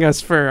thanking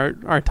us for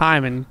our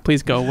time and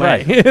please go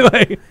away.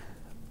 Like,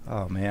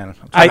 Oh man,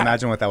 I'm trying to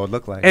imagine what that would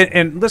look like.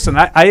 And listen,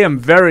 I am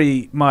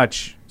very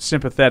much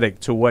sympathetic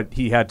to what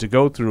he had to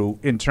go through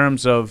in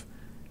terms of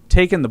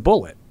taking the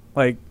bullet.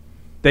 Like,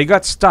 they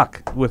got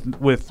stuck with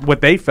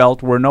what they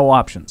felt were no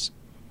options.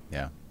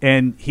 Yeah.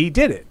 And he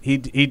did it. He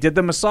did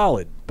them a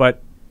solid,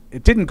 but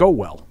it didn't go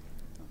well.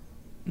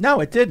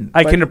 No, it didn't.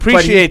 I can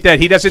appreciate that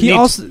he doesn't he need,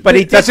 also- but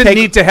he did doesn't take-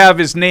 need to have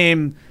his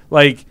name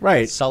like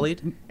Right.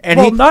 Sullied. And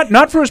well, he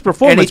not for his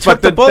performance, took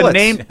but the the bullets.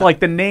 name, like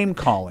the name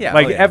calling, Yeah,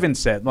 like oh, yeah. Evan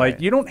said. Like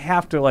Right. you don't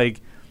have to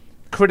like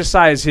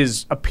criticize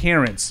his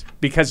appearance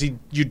because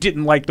you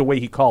didn't like the way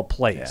he called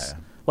plays. Yeah.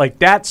 Like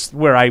that's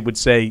where I would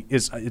say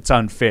it's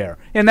unfair,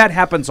 and that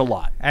happens a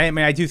lot. I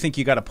mean, I do think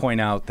you got to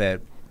point out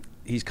that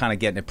he's kind of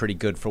getting it pretty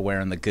good for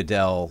wearing the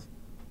Goodell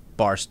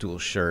Barstool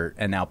shirt,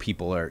 and now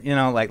people are,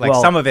 like Well,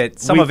 some of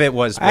it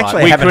was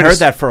actually brought- haven't critis- heard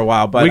that for a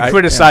while, but we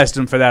criticized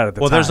him for that at the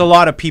well, time. there's a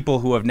lot of people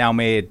who have now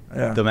made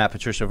Yeah. the Matt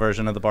Patricia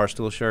version of the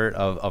Barstool shirt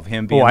of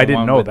him being. Oh, I the didn't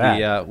one know with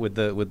that. with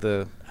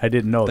the I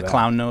didn't know the that.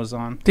 clown nose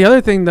on. the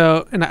other thing,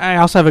 though, and I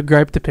also have a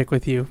gripe to pick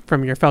with you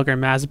from your Felger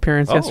and Maz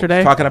appearance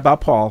yesterday. Talking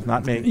about Paul,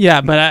 not me. Yeah,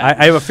 but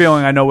I have a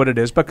feeling I know what it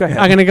is, but go ahead.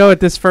 I'm going to go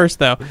with this first,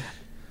 though.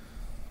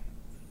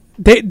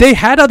 They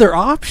had other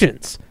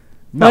options.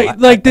 No,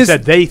 like I this.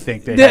 said they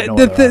think they had no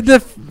other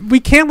option. We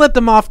can't let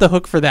them off the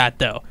hook for that,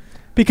 though,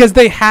 because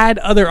they had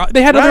other other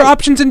Right.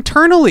 options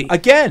internally.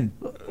 Again,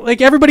 Like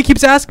everybody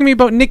keeps asking me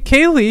about Nick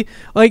Caley.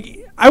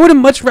 Like I would have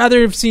much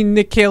rather have seen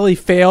Nick Caley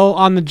fail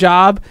on the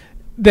job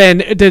than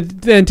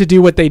to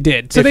do what they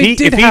did. So if they he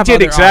did if he have did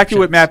other exactly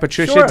what options. Matt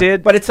Patricia Sure,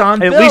 did, but it's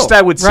on At Bill. least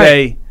I would Right.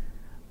 say,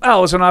 well,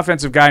 it was an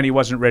offensive guy and he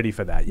wasn't ready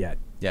for that yet.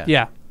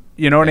 Yeah,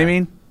 You know what I Yeah.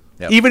 mean?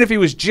 Yep. Even if he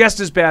was just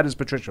as bad as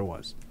Patricia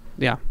was.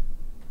 yeah.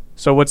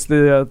 So what's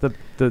the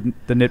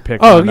nitpick?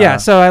 Oh on, yeah,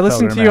 so I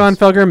listened Felger to you on Maz?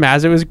 Felger and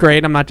Maz. It was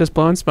great. I'm not just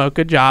blowing smoke.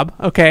 Good job.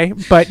 Okay,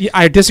 but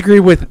I disagree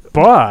with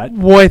But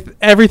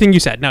everything you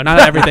said. No, not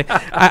everything.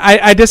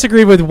 I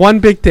disagree with one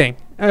big thing.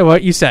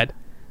 What you said.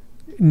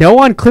 No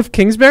on Cliff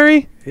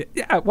Kingsbury.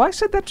 yeah, well, I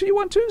said that to you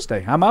on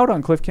Tuesday. I'm out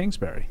on Cliff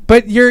Kingsbury.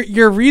 But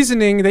your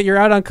reasoning that you're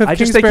out on Cliff I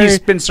just Kingsbury think he's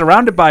been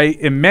surrounded by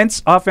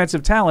immense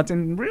offensive talent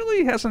and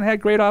really hasn't had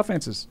great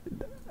offenses.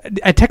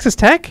 at Texas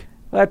Tech.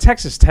 At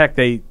Texas Tech,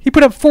 He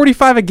put up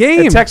 45 a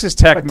game. at Texas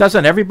Tech, but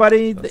doesn't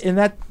everybody in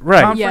that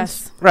Right. conference?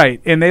 Yes.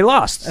 right, and they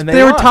lost. And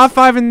They were lost. top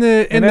 5 in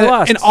the And they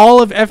lost. in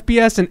all of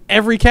FBS in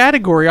every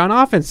category on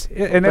offense.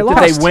 and they But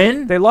lost. did they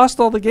win? They lost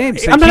all the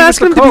games. I'm not He was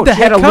asking him to be coach. the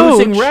He had head a coach.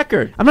 losing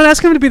record. I'm not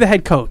asking him to be the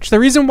head coach. The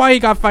reason why he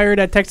got fired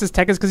at Texas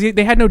Tech is because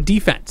they had no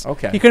defense.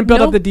 Okay. He couldn't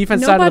build up the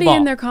defense side of the Nobody ball.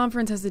 in their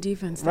conference has the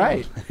defense. though.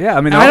 Right. Yeah,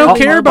 I mean, I don't all-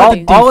 care all- about all,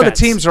 the all of the defense.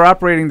 teams are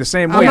operating the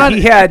same I'm way. not-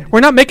 He had we're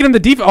not making him the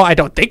defense. Oh, I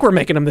don't think we're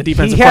making him the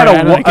defensive he had player.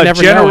 I a can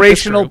never know with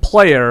this generational group.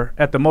 player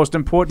at the most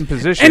important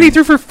position, And he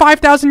threw for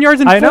 5,000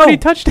 yards and I 40 know,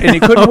 touchdowns. and he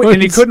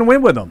couldn't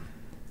win with them.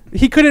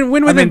 He couldn't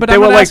win with I mean, him, but they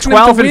I'm were not like asking him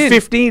to 12 and win.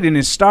 15 in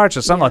his starts,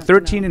 or something Yeah, like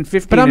 13 and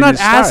 15. But I'm in not his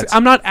starts.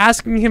 I'm not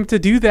asking him to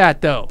do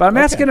that though. But I'm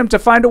asking him to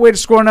find a way to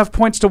score enough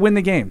points to win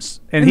the games,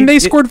 and they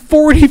scored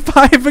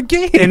 45 a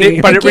game. but it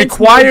Against no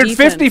required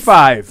defense.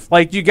 55.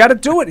 Like you got to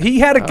do it. He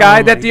had a guy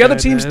Oh that my the other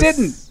teams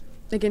goodness.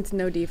 didn't. Against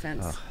no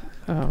defense.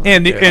 Oh,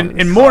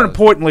 And more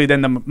importantly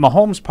than the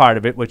Mahomes part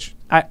of it, which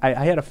I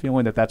had a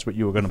feeling that's what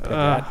you were going to pick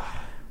at.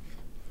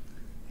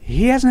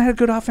 He hasn't had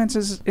good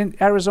offenses in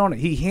Arizona.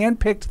 He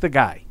handpicked the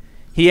guy.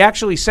 He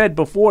actually said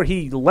before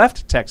he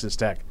left Texas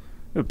Tech,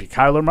 it would be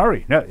Kyler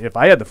Murray. No, if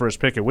I had the first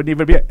pick, it wouldn't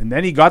even be it. And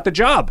then he got the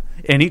job,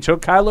 and he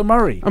took Kyler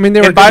Murray. I mean,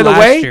 they were and by good the last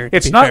way, year, to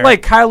it's be not fair.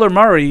 like Kyler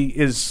Murray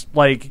is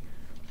like,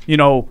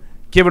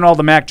 giving all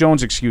the Mac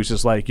Jones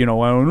excuses, like, I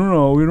don't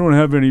know, we don't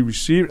have any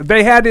receiver.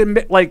 They had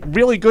like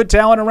really good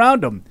talent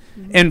around him,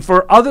 and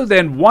for other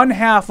than one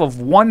half of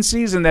one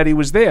season that he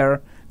was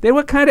there, they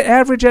were kind of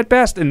average at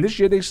best. And this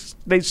year they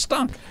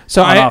stunk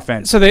on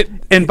offense. So they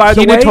and by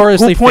the he way,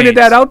 notoriously who pointed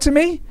fades. that out to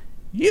me?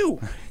 You.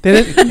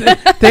 They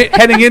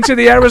Heading into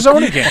the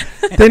Arizona game.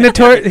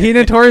 he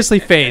notoriously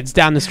fades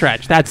down the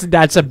stretch.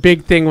 That's a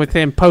big thing with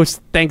him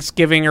post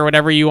Thanksgiving or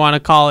whatever you want to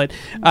call it.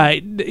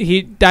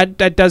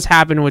 That does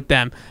happen with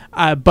them.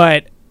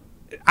 But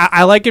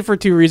I like it for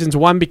two reasons.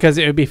 One, because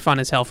it would be fun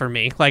as hell for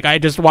me. Like I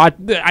just watch.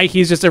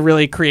 He's just a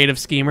really creative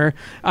schemer.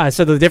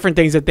 So the different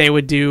things that they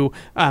would do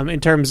in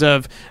terms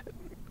of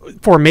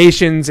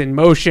formations and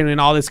motion and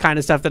all this kind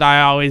of stuff that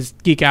I always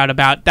geek out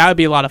about, that would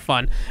be a lot of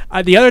fun.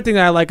 The other thing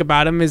that I like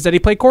about him is that he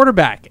played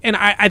quarterback, and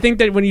I think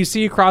that when you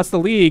see across the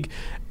league,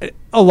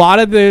 a lot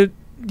of the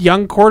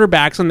young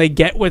quarterbacks, when they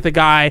get with a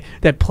guy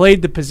that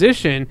played the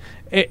position,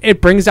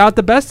 it brings out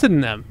the best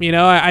in them.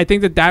 I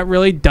think that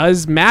really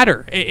does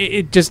matter.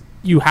 It just,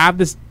 you have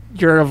this,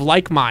 you're of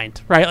like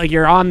mind, right? Like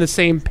you're on the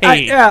same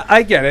page.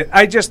 I get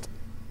it.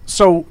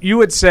 So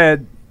you had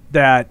said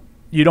that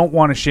you don't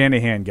want a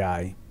Shanahan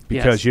guy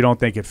because Yes. you don't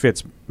think it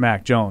fits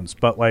Mac Jones,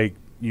 but like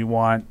you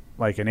want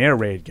like an air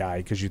raid guy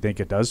because you think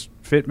it does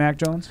fit Mac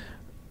Jones?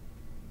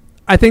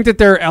 I think that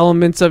there are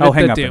elements of it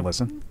hang that up do. and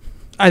listen.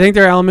 I think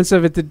there are elements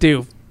of it that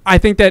do. I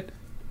think that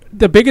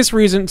the biggest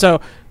reason,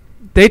 so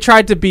they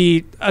tried to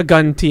be a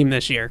gun team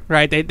this year,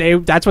 right? They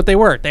that's what they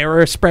were. They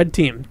were a spread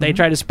team. They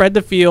tried to spread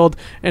the field,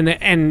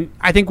 and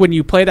I think when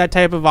you play that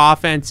type of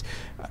offense,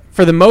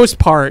 for the most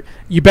part,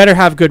 you better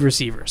have good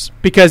receivers,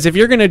 because if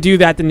you're going to do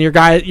that, then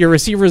your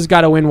receivers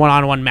got to win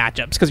one-on-one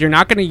matchups, because you're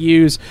not going to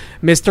use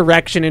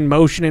misdirection and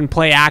motion and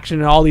play action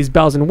and all these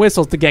bells and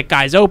whistles to get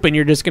guys open.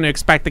 You're just going to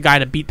expect the guy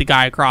to beat the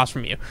guy across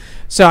from you.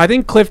 So I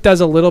think Cliff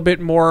does a little bit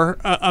more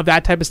of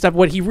that type of stuff.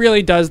 What he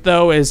really does,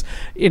 though, is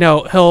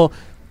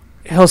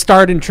he'll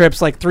start in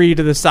trips like 3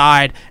 to the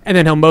side, and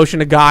then he'll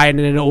motion a guy, and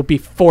then it will be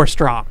 4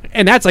 strong.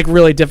 And that's like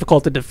really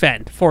difficult to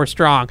defend, 4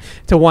 strong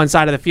to one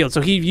side of the field.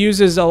 So he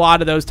uses a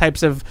lot of those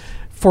types of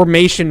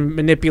formation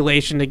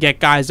manipulation to get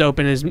guys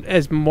open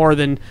as more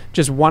than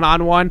just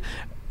one-on-one.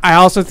 I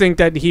also think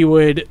that he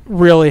would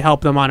really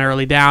help them on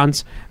early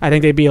downs. I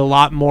think they'd be a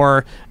lot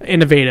more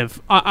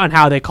innovative on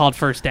how they called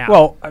first down.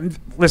 Well,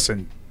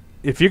 listen,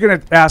 if you're going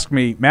to ask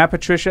me Matt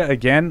Patricia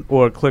again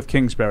or Cliff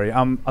Kingsbury,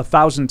 I'm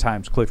 1,000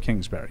 times Cliff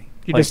Kingsbury.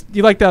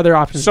 You like the other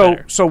options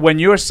better. So when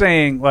you're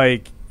saying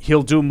like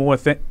he'll do more,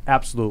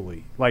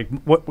 absolutely. Like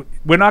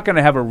we're not going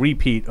to have a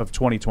repeat of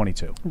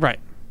 2022, right?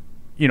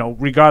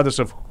 Regardless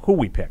of who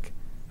we pick.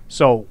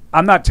 So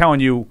I'm not telling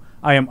you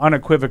I am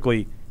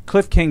unequivocally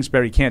Cliff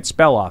Kingsbury can't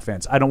spell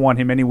offense. I don't want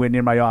him anywhere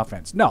near my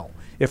offense. No,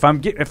 if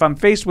I'm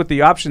faced with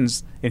the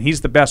options and he's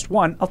the best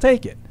one, I'll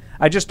take it.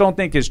 I just don't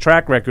think his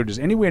track record is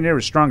anywhere near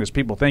as strong as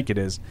people think it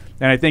is.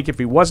 And I think if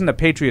he wasn't a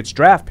Patriots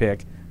draft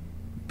pick,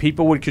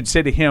 people would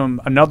consider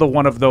him another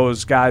one of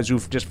those guys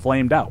who've just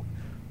flamed out.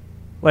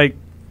 Like,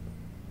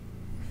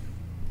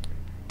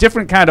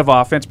 different kind of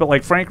offense, but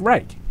like Frank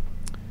Reich.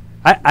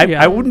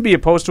 I wouldn't be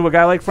opposed to a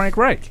guy like Frank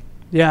Reich.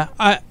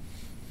 Yeah.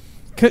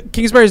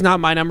 Kingsbury's not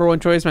my number one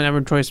choice. My number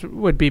one choice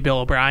would be Bill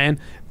O'Brien,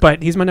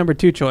 but he's my number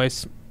 2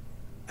 choice.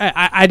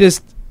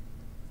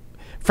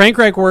 Frank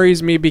Reich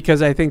worries me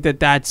because I think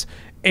that's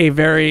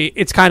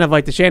it's kind of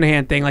like the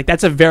Shanahan thing. Like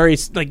that's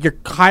you're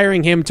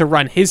hiring him to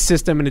run his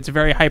system, and it's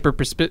very hyper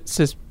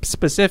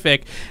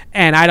specific,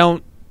 and I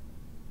don't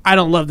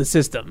love the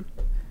system.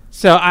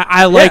 So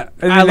I like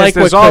there's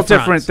what all Cliff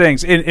different runs.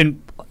 things.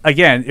 And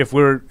again, if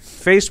we're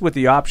faced with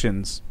the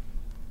options,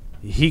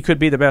 he could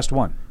be the best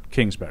one,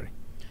 Kingsbury.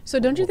 So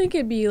don't you think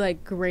it'd be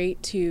like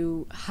great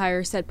to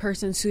hire said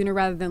person sooner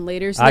rather than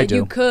later, so I that do.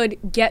 you could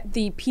get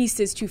the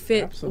pieces to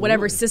fit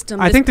whatever system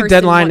I this think the person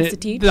deadline, wants to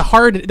teach? the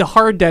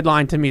hard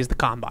deadline to me is the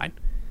combine.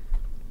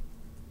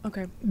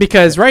 Okay.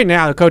 Because right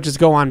now the coaches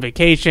go on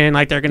vacation,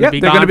 like they're going to be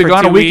they're gone going to be for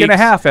gone 2 a week and a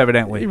weeks. half,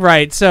 evidently.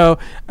 Right. So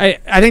I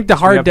think the have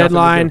hard nothing to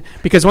deadline, do.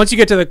 because once you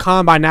get to the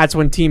combine, that's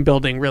when team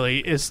building really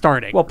is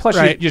starting. Well, plus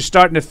right? you're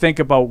starting to think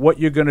about what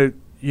you're going to,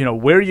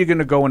 where you're going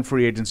to go in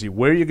free agency,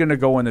 where you're going to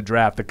go in the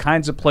draft, the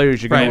kinds of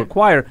players you're going to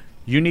require.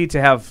 You need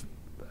to have,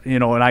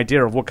 an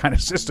idea of what kind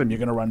of system you're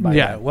going to run by.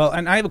 Yeah, well,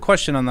 and I have a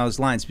question on those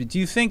lines. But do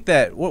you think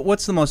that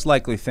what's the most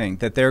likely thing,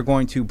 that they're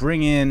going to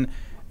bring in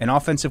an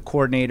offensive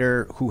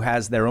coordinator who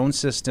has their own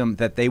system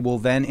that they will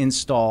then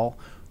install,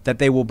 that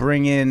they will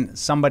bring in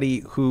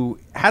somebody who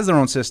has their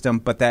own system,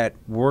 but that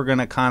we're going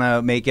to kind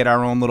of make it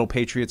our own little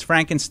Patriots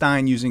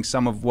Frankenstein using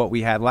some of what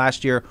we had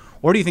last year?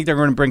 Or do you think they're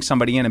going to bring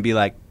somebody in and be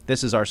like,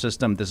 this is our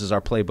system, this is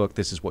our playbook,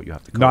 this is what you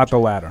have to coach? Not the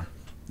latter.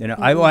 I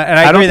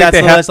don't agree think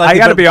they have. I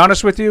got to but be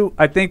honest with you.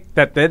 I think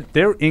that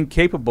they're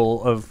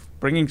incapable of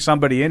bringing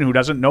somebody in who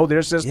doesn't know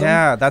their system.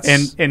 Yeah,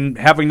 and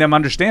having them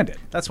understand it.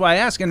 That's why I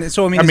ask. And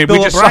so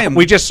Bill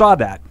we just saw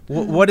that.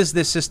 What is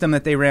this system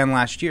that they ran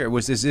last year?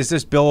 Is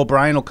this Bill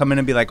O'Brien will come in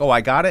and be like, oh,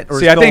 I got it?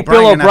 Or I think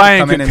Bill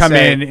O'Brien could come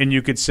in and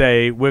you could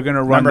say, we're going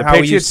to run the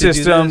Patriots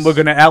system. We're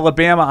going to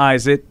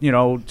Alabama-ize it,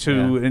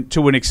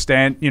 to an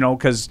extent,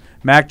 because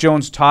Mac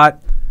Jones taught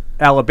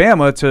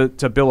Alabama to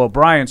Bill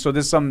O'Brien. So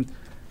there's some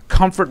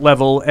comfort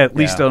level, at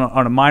least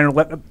on a minor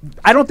level.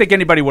 I don't think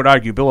anybody would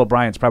argue Bill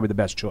O'Brien's probably the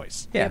best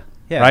choice. Yeah.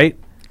 Right?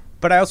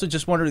 But I also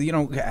just wonder,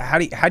 how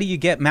do you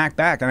get Mac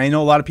back? And I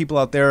know a lot of people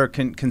out there are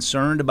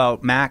concerned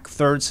about Mac,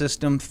 third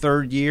system,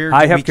 third year.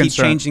 I have we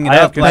concern. keep changing it I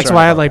have up. That's concern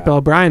why I about like that. Bill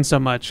O'Brien so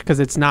much, because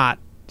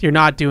you're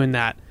not doing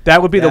that.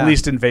 That would be the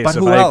least invasive. But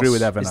who I else? agree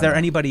with Evan. Is there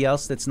anybody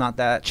else that's not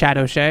that? Chad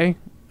O'Shea,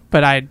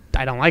 but I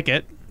don't like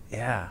it.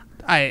 Yeah.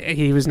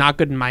 He was not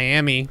good in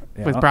Miami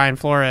with Brian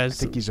Flores.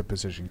 I think he's a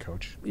position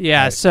coach.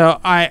 Yeah, Right. so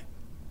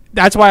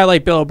that's why I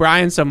like Bill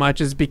O'Brien so much,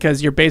 is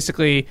because you're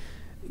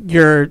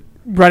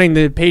running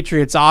the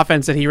Patriots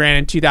offense that he ran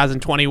in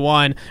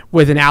 2021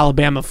 with an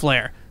Alabama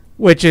flair,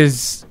 which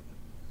is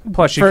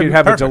Plus, you could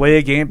have a delay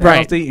a game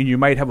penalty, and you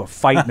might have a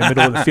fight in the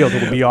middle of the field.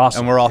 It would be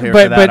awesome. And we're all here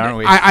for that, aren't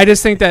we? I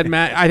just think that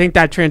I think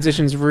that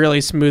transition's really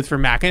smooth for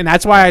Mac, and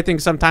that's why I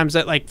think sometimes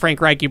that, like Frank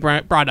Reich, you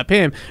brought up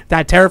him,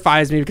 that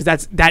terrifies me,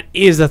 because that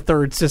is a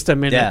third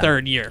system in the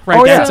third year, right?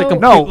 Oh, That's yeah. a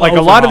complete No, like a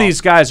lot of overhaul.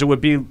 these guys, it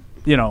would be,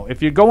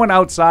 if you're going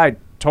outside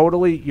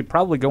totally, you're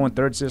probably going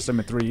third system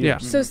in 3 years. Yeah.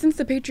 So since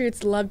the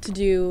Patriots love to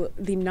do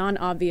the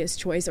non-obvious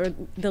choice, or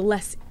the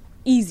less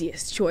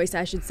easiest choice,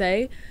 I should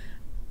say,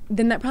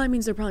 then that probably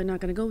means they're probably not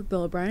going to go with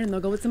Bill O'Brien, and they'll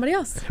go with somebody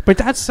else. But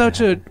that's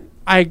such a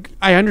I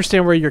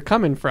understand where you're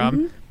coming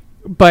from,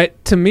 Mm-hmm.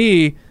 but to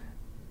me,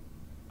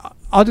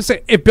 I'll just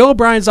say if Bill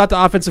O'Brien's not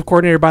the offensive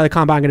coordinator by the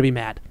combine, I'm going to be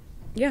mad.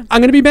 Yeah.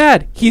 I'm going to be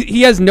mad.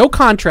 He has no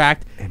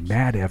contract. And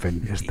Mad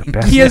Evan is the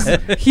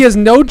best. He has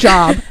no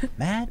job.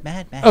 Mad.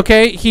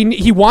 Okay,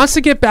 he wants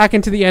to get back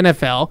into the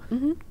NFL,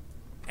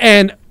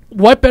 and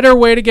what better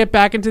way to get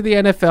back into the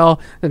NFL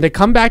than to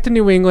come back to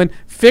New England,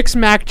 fix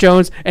Mac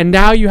Jones, and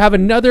now you have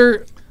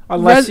another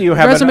Unless you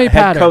have resume a head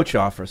pattern. coach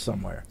offer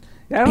somewhere.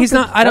 Yeah, He's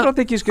not. I don't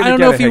think he's going to. I don't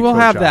know if he will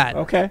have that.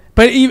 Okay.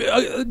 But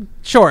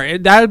sure,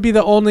 that would be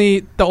the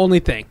only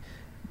thing.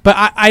 But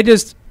I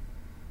just.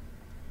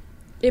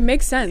 It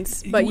makes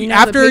sense, but you know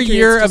after the a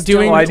year Patriots of just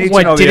doing don't- Well, I need to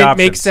what know the didn't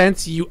make options.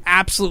 sense, you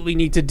absolutely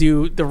need to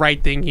do the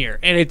right thing here.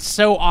 And it's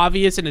so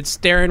obvious, and it's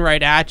staring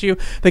right at you.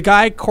 The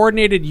guy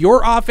coordinated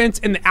your offense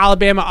and the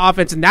Alabama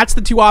offense, and that's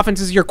the two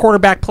offenses your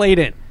quarterback played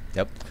in.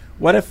 Yep.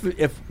 What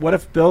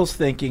if Bill's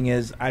thinking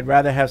is I'd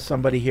rather have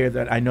somebody here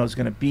that I know is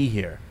going to be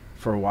here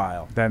for a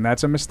while? Then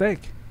that's a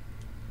mistake.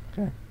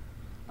 Okay.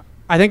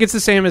 I think it's the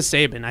same as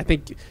Saban. I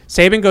think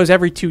Saban goes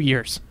every 2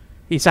 years.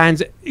 He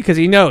signs because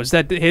he knows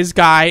that his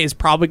guy is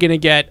probably going to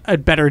get a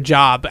better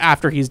job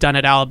after he's done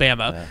at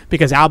Alabama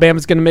because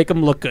Alabama's going to make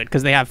him look good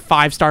because they have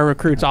 5-star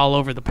recruits all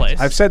over the place.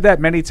 I've said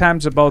that many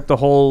times about the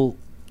whole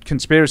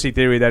conspiracy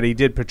theory that he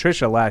did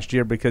Patricia last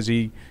year because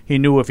he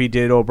knew if he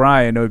did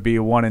O'Brien, it would be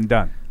a one and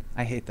done.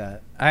 I hate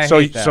that.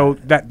 So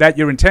that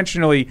you're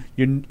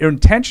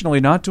intentionally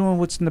not doing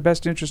what's in the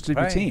best interest of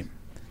your Right. team.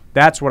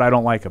 That's what I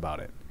don't like about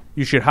it.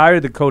 You should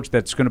hire the coach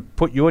that's going to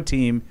put your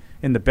team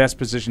in the best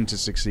position to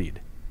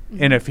succeed.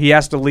 And if he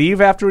has to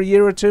leave after a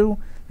year or two,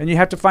 then you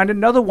have to find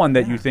another one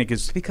that you think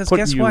is Because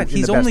putting guess you what? in the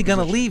He's best only going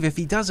to position. leave if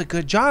he does a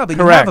good job and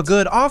Correct. you have a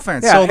good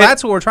offense. Yeah, so and-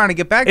 that's what we're trying to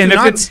get back to. and if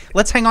Not, it's-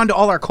 let's hang on to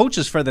all our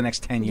coaches for the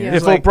next 10 years.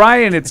 If Like,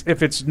 O'Brien,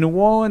 if it's New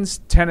Orleans,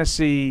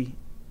 Tennessee,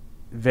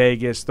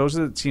 Vegas, those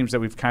are the teams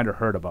that we've kind of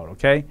heard about,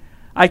 okay?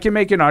 I can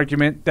make an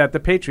argument that the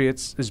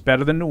Patriots is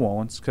better than New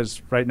Orleans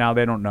because right now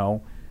they don't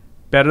know.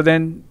 Better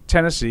than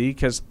Tennessee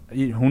because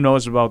who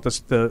knows about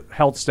the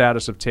health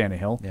status of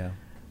Tannehill. yeah.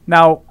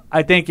 Now,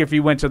 I think if he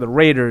went to the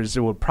Raiders,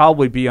 it would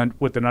probably be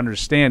with an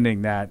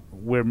understanding that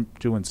we're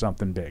doing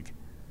something big.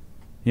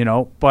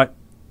 But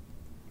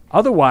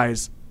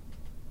otherwise,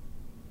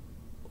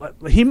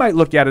 he might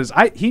look at it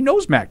as he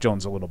knows Mac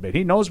Jones a little bit.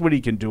 He knows what he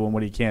can do and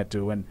what he can't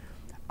do. And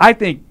I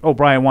think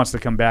O'Brien wants to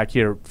come back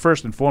here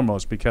first and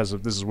foremost because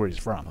this is where he's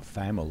from.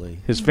 Family.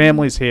 His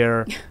family's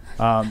here.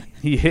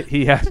 He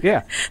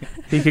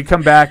could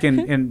come back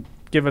and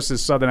give us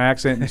his southern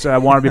accent and say, I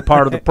want to be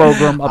part of the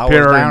program up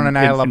here in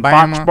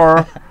Alabama.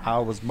 Foxborough. I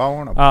was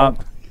born.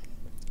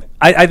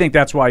 I think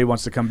that's why he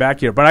wants to come back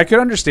here. But I could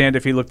understand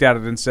if he looked at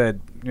it and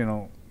said,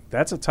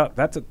 that's a tough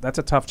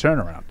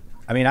turnaround.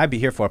 I mean, I'd be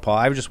here for it, Paul.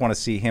 I would just want to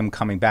see him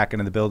coming back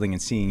into the building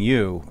and seeing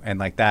you and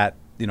like that,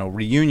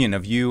 reunion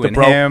of you and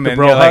him. The And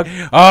bro you're like,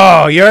 hug?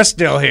 oh, you're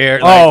still here.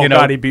 Like,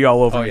 God, he'd be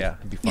all over Oh, me. yeah.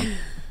 It'd be fun.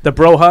 The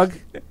bro hug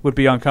would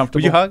be uncomfortable.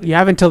 Would you hug? you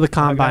have until the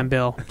combine,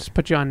 Bill. Just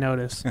put you on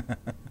notice.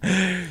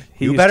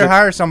 He You used better to-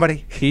 hire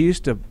somebody. He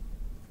used to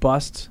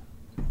bust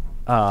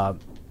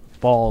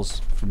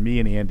balls for me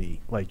and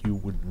Andy like you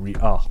would.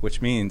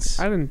 Which means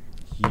I didn't.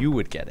 you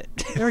would get it.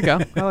 There we go.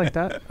 I like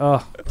that.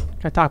 Can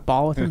I talk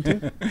ball with him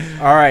too?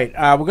 All right,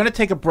 we're going to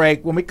take a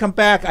break. When we come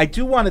back, I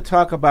do want to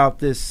talk about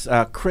this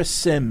Chris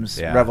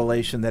Sims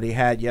revelation that he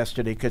had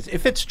yesterday, because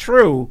if it's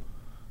true,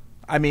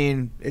 I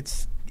mean,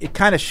 it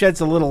kind of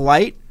sheds a little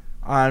light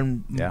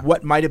on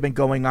what might have been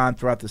going on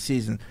throughout the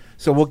season.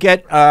 So we'll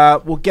get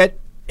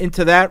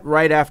into that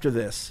right after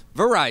this.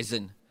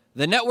 Verizon,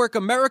 the network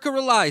America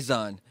relies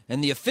on,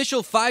 and the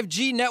official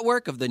 5G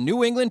network of the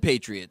New England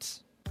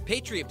Patriots.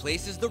 Patriot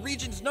Place is the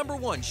region's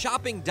 #1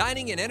 shopping,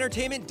 dining, and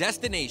entertainment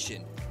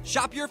destination.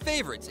 Shop your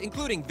favorites,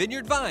 including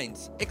Vineyard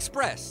Vines,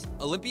 Express,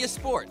 Olympia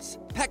Sports,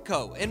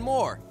 Petco, and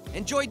more.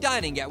 Enjoy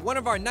dining at one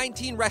of our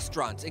 19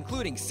 restaurants,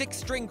 including 6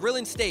 String Grill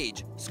and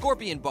Stage,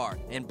 Scorpion Bar,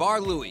 and Bar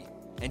Louie.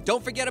 And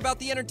don't forget about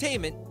the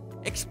entertainment.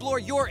 Explore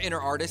your inner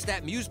artist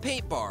at Muse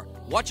Paint Bar,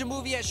 watch a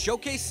movie at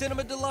Showcase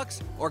Cinema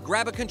Deluxe, or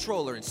grab a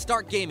controller and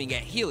start gaming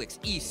at Helix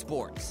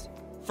Esports.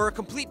 For a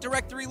complete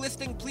directory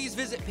listing, please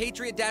visit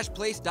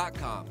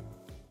patriot-place.com.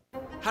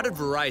 How did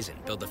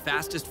Verizon build the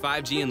fastest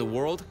 5G in the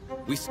world?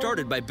 We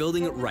started by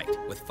building it right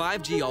with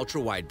 5G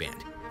Ultra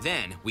Wideband.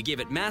 Then we gave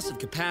it massive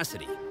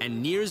capacity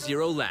and near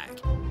zero lag.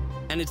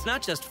 And it's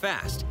not just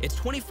fast, it's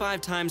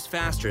 25 times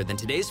faster than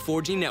today's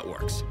 4G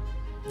networks.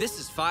 This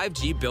is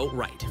 5G built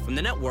right from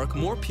the network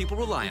more people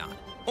rely on,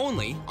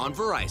 only on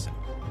Verizon.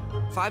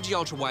 5G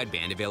Ultra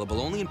Wideband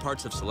available only in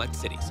parts of select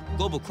cities.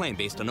 Global claim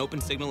based on open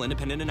signal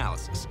independent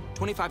analysis.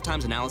 25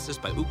 times analysis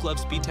by Ookla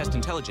Speed Test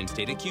Intelligence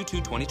data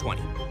Q2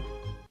 2020.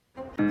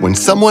 When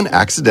someone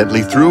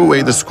accidentally threw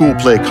away the school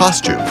play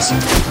costumes,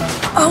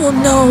 Oh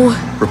no!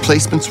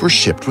 replacements were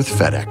shipped with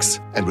FedEx.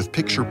 And with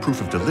picture proof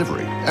of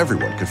delivery,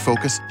 everyone could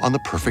focus on the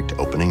perfect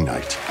opening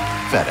night.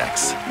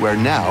 FedEx, where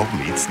now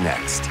meets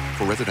next.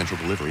 For residential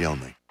delivery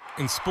only.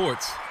 In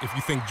sports, if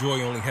you think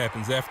joy only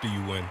happens after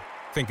you win,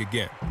 Think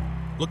again.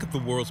 Look at the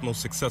world's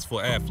most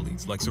successful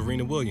athletes like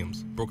Serena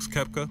Williams, Brooks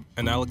Koepka,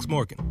 and Alex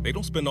Morgan. They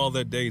don't spend all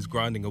their days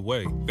grinding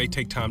away. They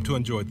take time to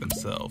enjoy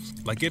themselves,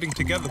 like getting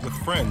together with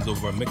friends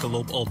over a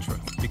Michelob Ultra,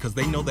 because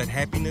they know that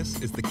happiness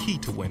is the key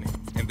to winning,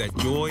 and that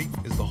joy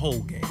is the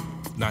whole game,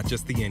 not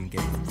just the end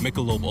game.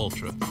 Michelob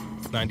Ultra.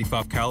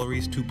 95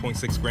 calories,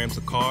 2.6 grams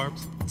of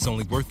carbs. It's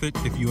only worth it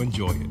if you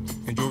enjoy it.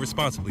 Enjoy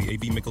responsibly.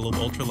 AB Michelob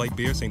Ultra Light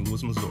Beer, St.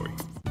 Louis, Missouri.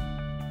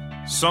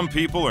 Some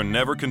people are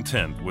never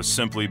content with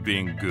simply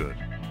being good.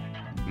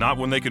 Not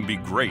when they can be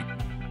great.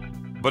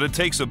 But it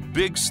takes a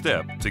big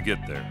step to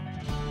get there.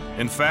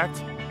 In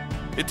fact,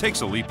 it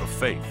takes a leap of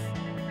faith,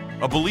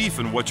 a belief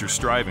in what you're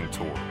striving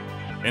toward,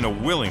 and a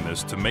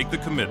willingness to make the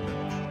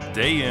commitment,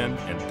 day in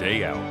and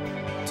day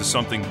out, to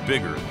something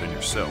bigger than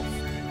yourself.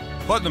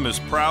 Putnam is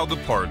proud to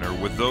partner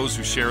with those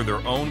who share their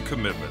own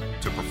commitment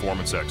to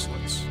performance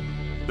excellence.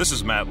 This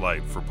is Matt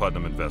Light for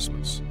Putnam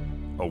Investments,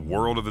 a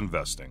world of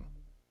investing.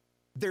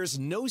 There's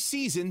no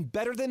season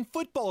better than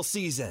football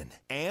season,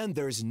 and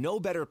there's no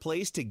better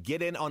place to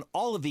get in on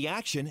all of the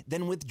action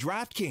than with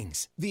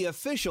DraftKings, the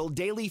official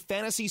daily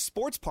fantasy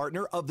sports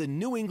partner of the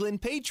New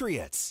England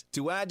Patriots.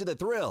 To add to the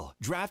thrill,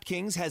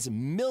 DraftKings has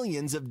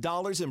millions of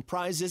dollars in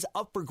prizes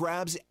up for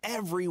grabs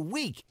every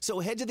week,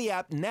 so head to the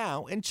app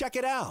now and check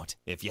it out.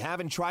 If you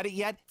haven't tried it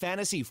yet,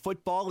 fantasy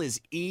football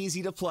is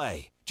easy to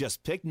play.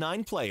 Just pick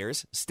 9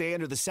 players, stay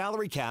under the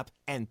salary cap,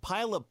 and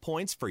pile up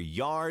points for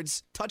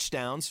yards,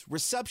 touchdowns,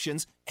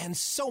 receptions, and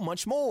so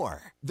much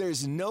more.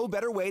 There's no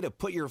better way to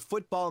put your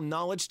football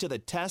knowledge to the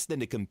test than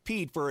to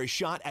compete for a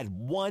shot at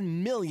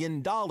 $1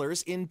 million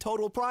in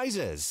total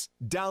prizes.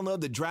 Download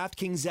the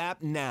DraftKings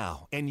app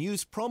now and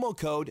use promo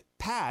code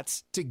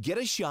PATS to get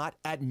a shot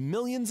at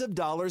millions of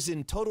dollars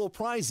in total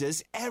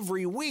prizes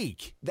every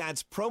week.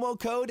 That's promo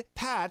code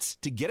PATS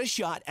to get a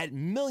shot at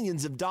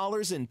millions of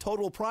dollars in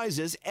total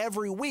prizes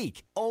every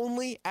week,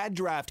 only at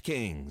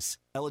DraftKings.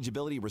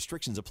 Eligibility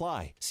restrictions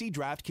apply. See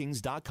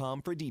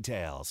DraftKings.com for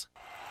details.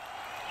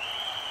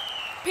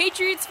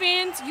 Patriots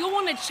fans, you'll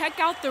want to check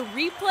out the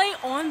replay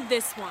on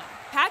this one.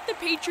 Pat the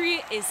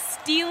Patriot is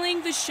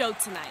stealing the show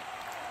tonight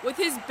with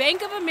his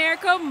Bank of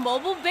America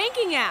mobile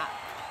banking app.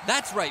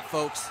 That's right,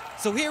 folks.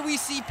 So here we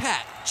see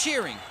Pat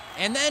cheering,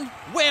 and then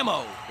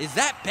whammo! Is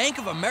that Bank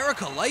of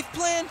America life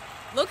plan?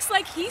 Looks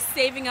like he's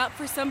saving up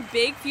for some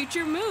big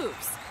future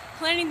moves.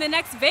 Planning the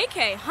next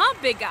vacay, huh,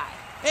 big guy?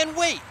 And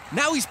wait,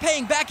 now he's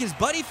paying back his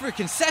buddy for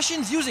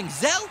concessions using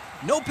Zelle?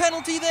 No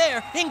penalty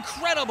there.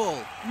 Incredible.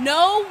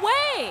 No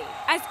way.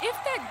 As if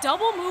that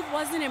double move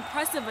wasn't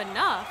impressive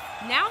enough,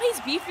 now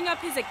he's beefing up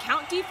his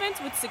account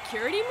defense with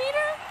security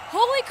meter?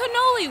 Holy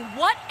cannoli,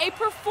 what a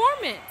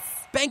performance.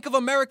 Bank of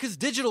America's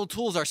digital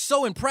tools are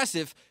so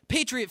impressive,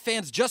 Patriot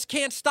fans just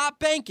can't stop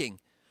banking.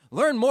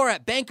 Learn more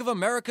at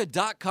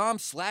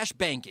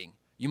bankofamerica.com/banking.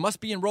 You must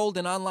be enrolled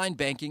in online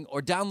banking or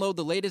download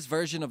the latest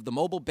version of the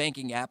mobile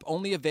banking app,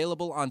 only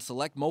available on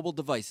select mobile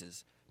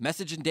devices.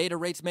 Message and data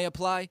rates may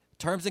apply.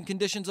 Terms and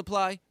conditions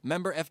apply.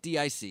 Member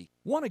FDIC.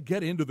 Want to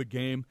get into the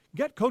game?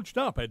 Get coached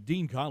up at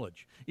Dean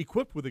College.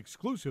 Equipped with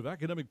exclusive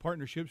academic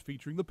partnerships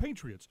featuring the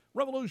Patriots,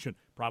 Revolution,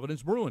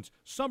 Providence Bruins,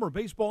 summer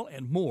baseball,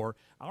 and more,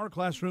 our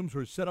classrooms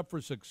are set up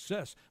for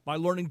success by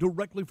learning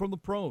directly from the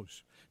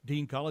pros.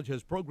 Dean College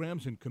has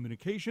programs in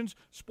communications,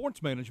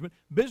 sports management,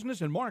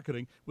 business, and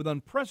marketing with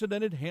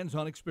unprecedented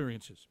hands-on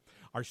experiences.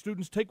 Our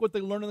students take what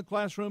they learn in the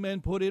classroom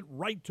and put it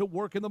right to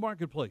work in the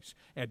marketplace.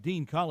 At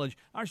Dean College,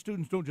 our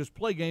students don't just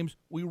play games,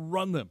 we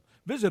run them.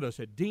 Visit us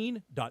at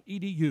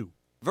dean.edu.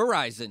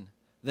 Verizon,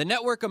 the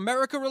network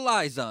America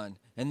relies on,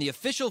 and the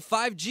official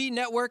 5G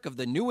network of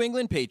the New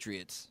England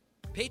Patriots.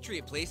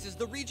 Patriot Place is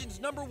the region's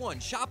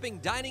 #1 shopping,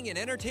 dining, and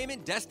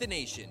entertainment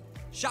destination.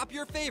 Shop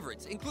your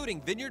favorites,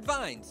 including Vineyard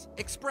Vines,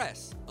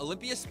 Express,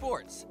 Olympia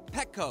Sports,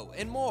 Petco,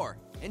 and more.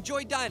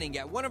 Enjoy dining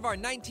at one of our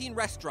 19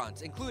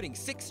 restaurants, including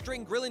 6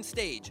 String Grill and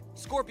Stage,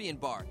 Scorpion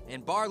Bar,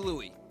 and Bar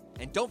Louie.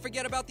 And don't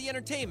forget about the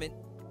entertainment.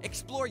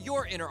 Explore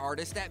your inner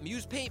artist at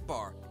Muse Paint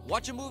Bar,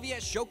 watch a movie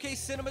at Showcase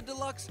Cinema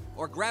Deluxe,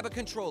 or grab a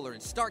controller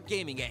and start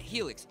gaming at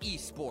Helix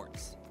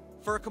Esports.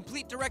 For a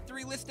complete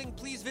directory listing,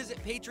 please visit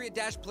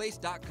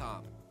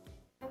patriot-place.com.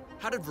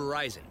 How did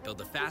Verizon build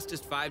the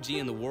fastest 5G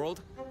in the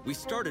world? We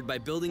started by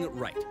building it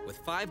right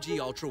with 5G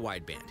Ultra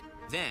Wideband.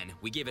 Then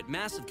we gave it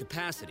massive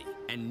capacity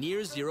and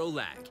near zero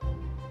lag.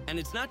 And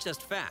it's not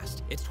just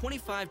fast, it's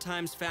 25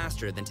 times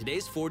faster than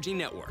today's 4G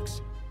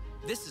networks.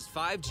 This is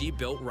 5G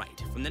built right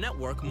from the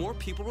network more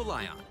people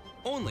rely on,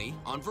 only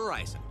on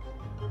Verizon.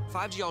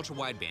 5G Ultra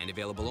Wideband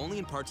available only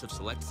in parts of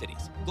select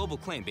cities. Global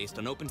claim based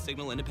on open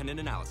signal independent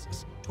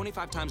analysis.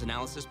 25 times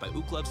analysis by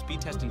Ookla Speed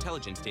Test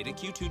Intelligence data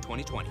Q2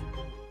 2020.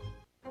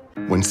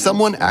 When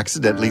someone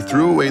accidentally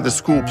threw away the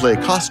school play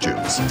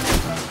costumes,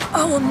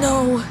 Oh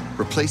no!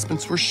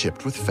 replacements were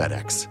shipped with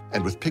FedEx.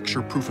 And with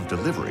picture proof of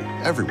delivery,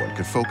 everyone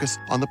could focus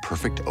on the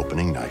perfect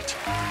opening night.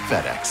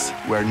 FedEx,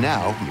 where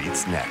now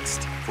meets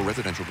next. For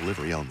residential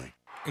delivery only.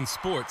 In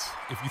sports,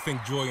 if you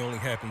think joy only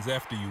happens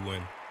after you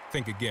win,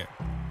 think again.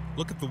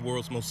 Look at the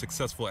world's most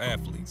successful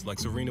athletes like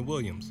Serena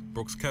Williams,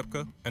 Brooks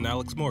Koepka, and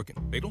Alex Morgan.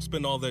 They don't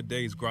spend all their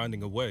days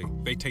grinding away.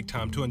 They take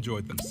time to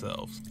enjoy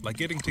themselves, like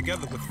getting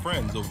together with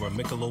friends over a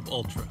Michelob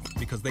Ultra,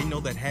 because they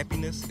know that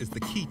happiness is the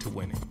key to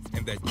winning,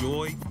 and that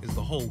joy is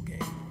the whole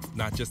game,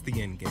 not just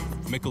the end game.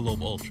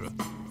 Michelob Ultra.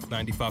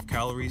 95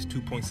 calories,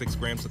 2.6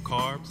 grams of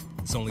carbs.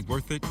 It's only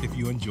worth it if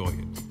you enjoy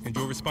it.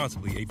 Enjoy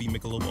responsibly. AB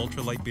Michelob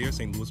Ultra Light Beer,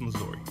 St. Louis,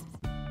 Missouri.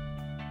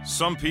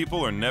 Some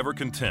people are never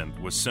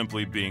content with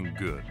simply being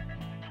good.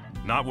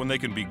 Not when they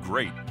can be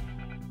great.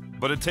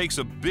 But it takes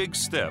a big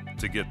step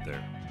to get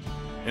there.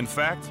 In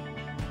fact,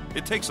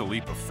 it takes a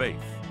leap of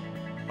faith,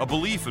 a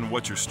belief in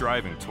what you're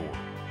striving toward,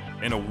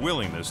 and a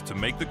willingness to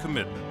make the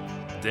commitment,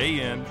 day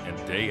in and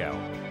day out,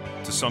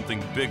 to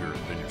something bigger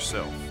than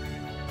yourself.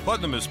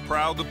 Putnam is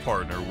proud to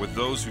partner with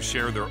those who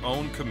share their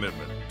own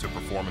commitment to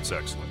performance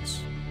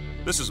excellence.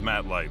 This is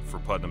Matt Light for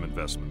Putnam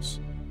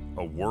Investments,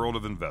 a world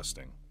of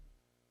investing.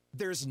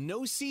 There's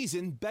no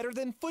season better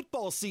than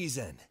football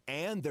season,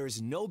 and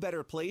there's no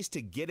better place to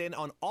get in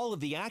on all of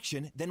the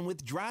action than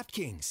with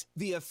DraftKings,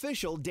 the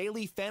official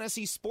daily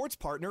fantasy sports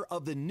partner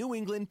of the New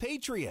England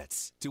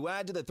Patriots. To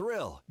add to the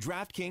thrill,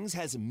 DraftKings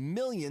has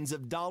millions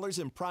of dollars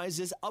in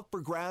prizes up for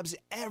grabs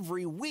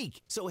every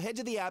week, so head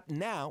to the app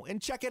now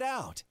and check it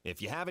out.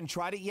 If you haven't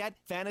tried it yet,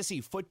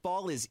 fantasy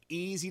football is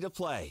easy to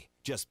play.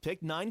 Just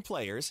pick 9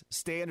 players,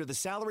 stay under the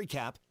salary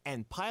cap,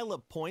 and pile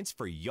up points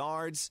for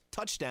yards,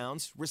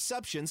 touchdowns,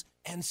 receptions,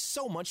 and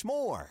so much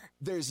more.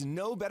 There's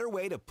no better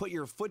way to put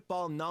your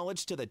football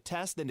knowledge to the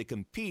test than to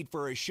compete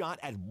for a shot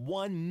at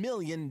 $1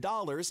 million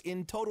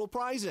in total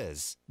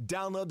prizes.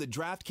 Download the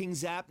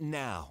DraftKings app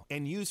now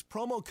and use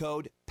promo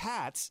code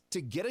PATS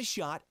to get a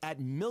shot at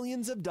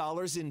millions of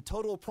dollars in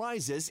total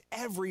prizes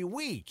every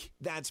week.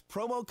 That's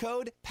promo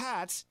code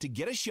PATS to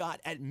get a shot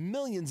at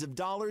millions of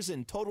dollars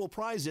in total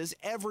prizes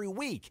every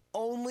week,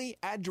 only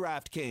at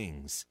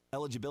DraftKings.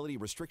 Eligibility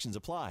restrictions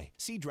apply.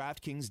 See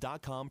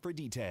DraftKings.com for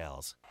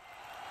details.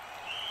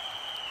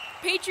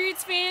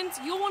 Patriots fans,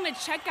 you'll want to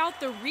check out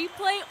the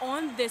replay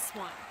on this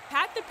one.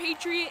 Pat the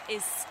Patriot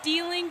is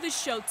stealing the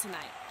show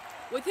tonight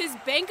with his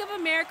Bank of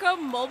America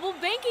mobile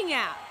banking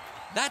app.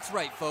 That's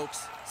right,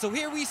 folks. So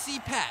here we see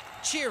Pat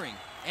cheering,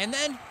 and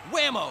then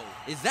whammo!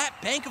 Is that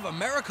Bank of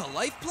America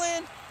life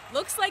plan?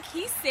 Looks like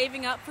he's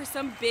saving up for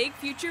some big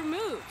future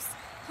moves.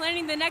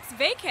 Planning the next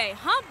vacay,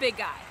 huh, big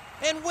guy?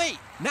 And wait,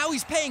 now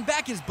he's paying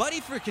back his buddy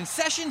for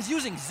concessions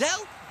using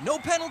Zelle? No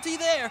penalty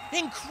there.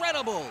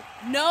 Incredible.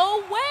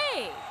 No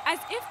way. As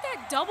if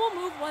that double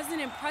move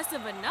wasn't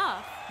impressive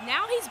enough,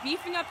 now he's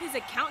beefing up his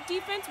account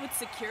defense with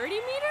security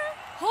meter?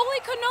 Holy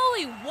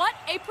cannoli, what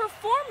a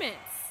performance.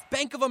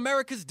 Bank of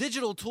America's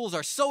digital tools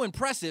are so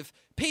impressive,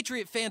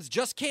 Patriot fans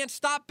just can't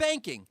stop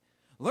banking.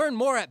 Learn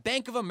more at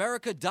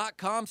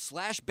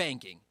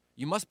bankofamerica.com/banking.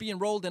 You must be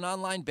enrolled in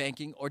online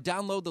banking or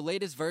download the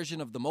latest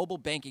version of the mobile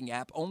banking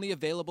app, only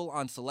available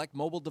on select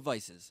mobile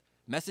devices.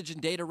 Message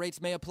and data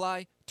rates may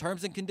apply.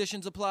 Terms and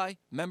conditions apply.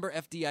 Member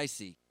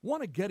FDIC.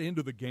 Want to get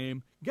into the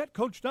game? Get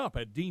coached up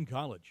at Dean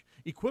College.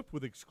 Equipped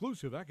with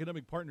exclusive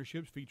academic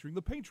partnerships featuring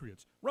the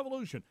Patriots,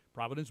 Revolution,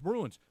 Providence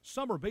Bruins,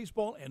 summer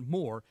baseball, and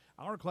more,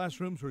 our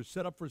classrooms are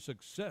set up for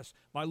success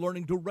by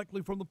learning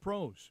directly from the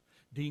pros.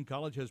 Dean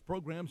College has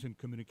programs in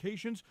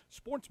communications,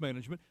 sports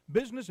management,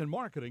 business, and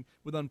marketing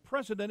with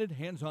unprecedented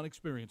hands-on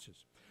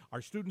experiences.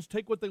 Our students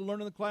take what they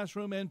learn in the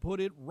classroom and put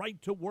it right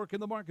to work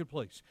in the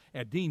marketplace.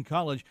 At Dean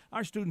College,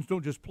 our students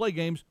don't just play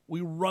games,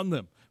 we run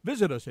them.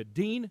 Visit us at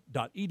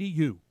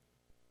dean.edu.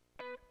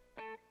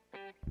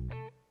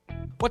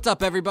 What's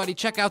up, everybody?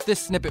 Check out this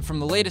snippet from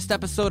the latest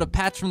episode of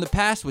Pats from the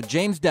Past with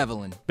James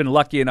Devlin. Been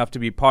lucky enough to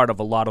be part of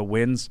a lot of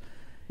wins.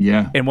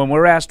 Yeah. And when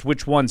we're asked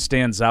which one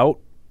stands out,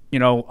 you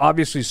know,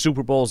 obviously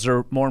Super Bowls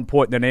are more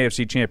important than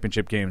AFC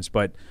Championship games,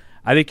 but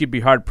I think you'd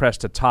be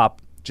hard-pressed to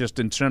top, just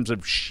in terms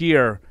of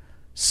sheer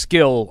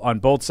skill on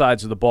both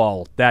sides of the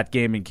ball, that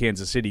game in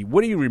Kansas City.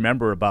 What do you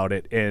remember about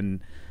it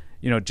and,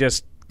 you know,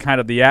 just kind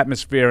of the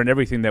atmosphere and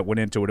everything that went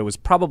into it? It was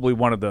probably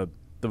one of the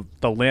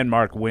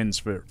landmark wins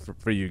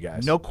for you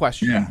guys. No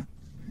question.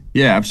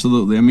 Yeah,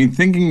 absolutely. I mean,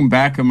 thinking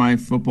back on my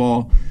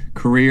football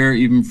career,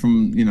 even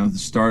from, you know, the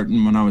start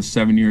and when I was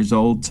 7 years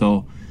old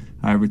till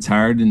I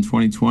retired in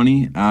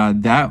 2020,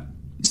 that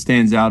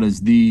stands out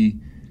as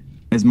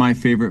my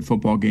favorite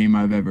football game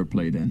I've ever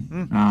played in.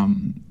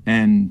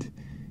 And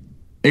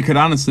it could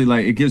honestly,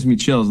 like, it gives me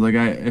chills. Like,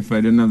 if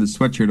I didn't have the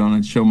sweatshirt on,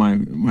 I'd show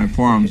my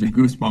forearms a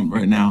goosebump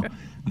right now.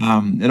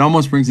 It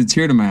almost brings a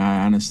tear to my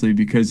eye, honestly,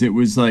 because it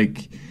was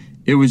like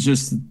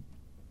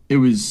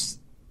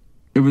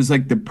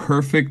the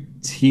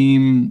perfect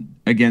team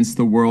against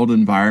the world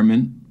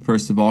environment.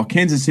 First of all,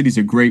 Kansas City's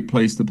a great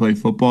place to play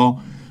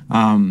football.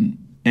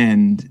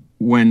 And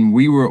when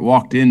we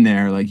walked in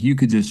there, like, you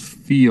could just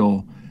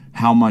feel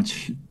how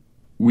much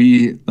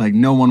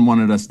no one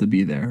wanted us to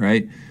be there,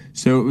 right?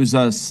 So it was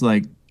us,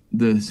 like,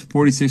 the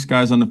 46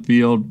 guys on the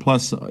field,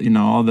 plus, you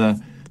know, all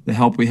the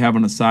help we have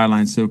on the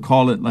sideline. So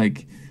call it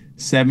like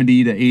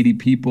 70 to 80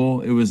 people.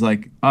 It was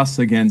like us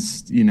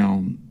against, you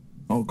know,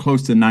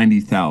 close to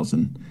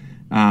 90,000.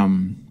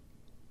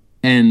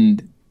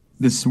 And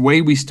this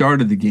way we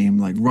started the game,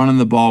 like running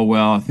the ball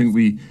well. I think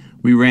we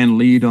ran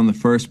lead on the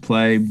first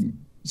play.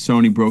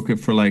 Sony broke it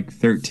for like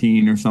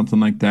 13 or something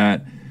like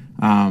that.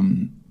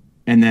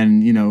 And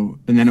then,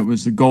 it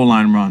was the goal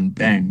line run,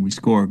 bang, we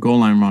score. Goal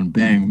line run,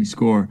 bang, we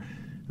score.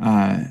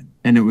 And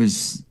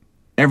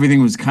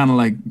everything was kind of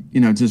like,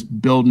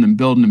 just building and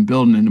building and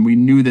building. And we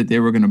knew that they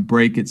were going to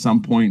break at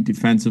some point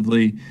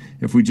defensively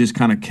if we just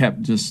kind of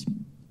kept the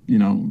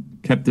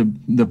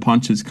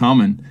punches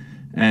coming.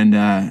 And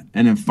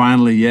then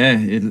finally,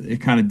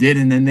 it kind of did.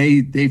 And then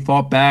they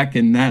fought back,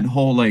 and that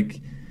whole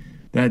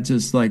that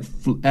just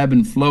ebb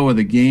and flow of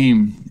the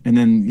game. And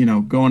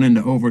then, going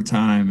into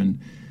overtime and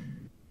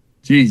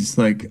geez,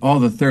 all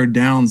the third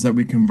downs that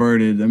we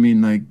converted. I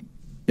mean,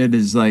 it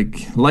is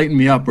lighting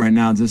me up right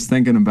now just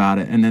thinking about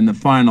it. And then the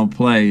final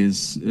play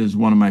is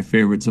one of my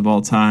favorites of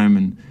all time.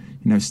 And,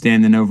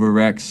 standing over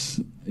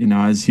Rex,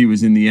 as he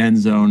was in the end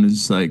zone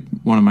is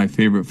one of my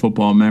favorite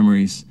football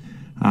memories.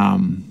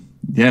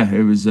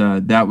 It was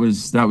that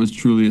was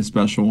truly a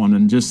special one.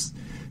 And just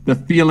the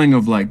feeling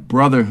of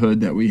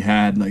brotherhood that we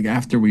had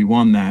after we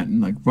won that,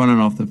 and running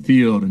off the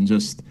field, and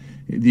just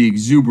the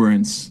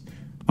exuberance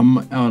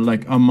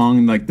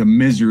among the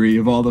misery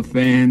of all the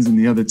fans and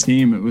the other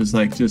team. It was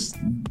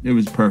it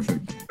was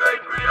perfect.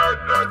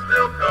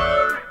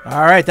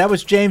 All right, that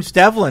was James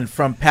Devlin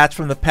from Pats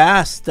from the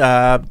Past.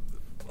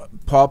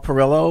 Paul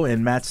Perillo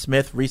and Matt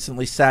Smith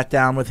recently sat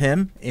down with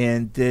him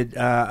and did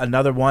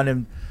another one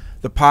in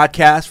the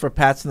podcast for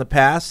Pats in the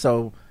Past.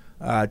 So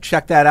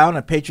check that out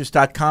on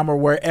Patriots.com or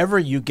wherever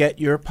you get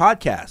your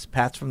podcasts,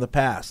 Pats from the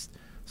Past.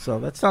 So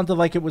that sounded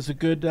like it was a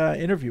good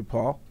interview,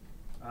 Paul.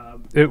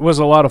 It was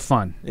a lot of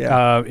fun.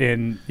 Yeah.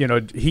 And,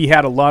 he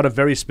had a lot of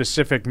very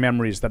specific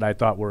memories that I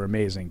thought were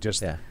amazing.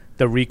 Just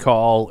the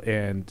recall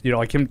and,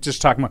 like him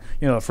just talking about,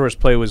 the first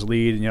play was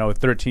lead, and,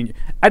 13.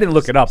 I didn't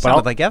look it up.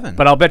 Sounded like Evan.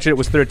 But I'll bet you it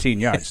was 13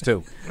 yards,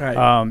 too.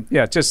 Right.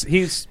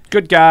 He's a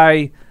good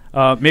guy.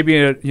 Maybe,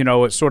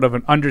 it's sort of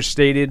an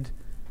understated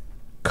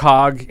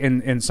cog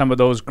in some of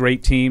those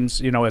great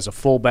teams, as a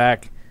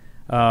fullback.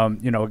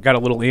 Got a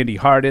little Andy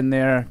Hart in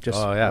there.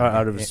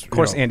 Out of his, of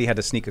course, Andy had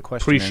to sneak a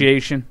question.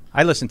 Appreciation.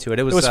 I listened to it.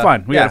 It was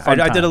fun. We had a fun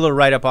time. I did a little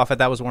write up off it.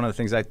 That was one of the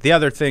things. The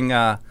other thing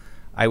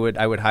I would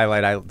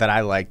highlight that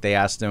I liked. They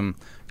asked him,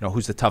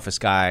 who's the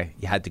toughest guy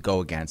you had to go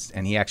against,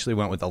 and he actually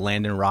went with the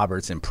Landon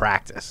Roberts in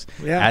practice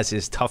as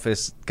his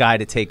toughest guy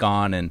to take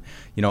on. And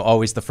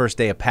always the first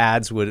day of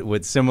pads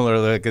would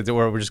similar,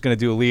 where we're just going to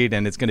do a lead,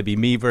 and it's going to be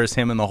me versus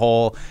him in the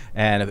hole,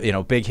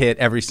 and big hit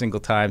every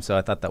single time. So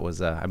I thought that was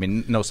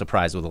no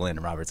surprise with the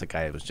Landon Roberts. The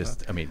guy was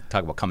just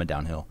talk about coming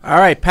downhill. All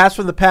right, Pass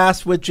from the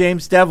Past with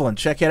James Devlin.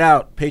 Check it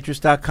out,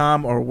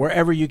 Patriots.com or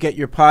wherever you get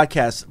your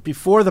podcasts.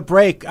 Before the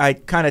break, I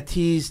kind of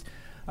teased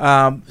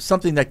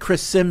something that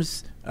Chris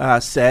Sims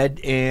said,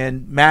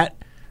 and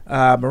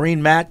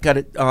Marine Matt got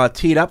it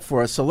teed up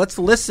for us. So let's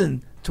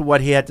listen to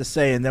what he had to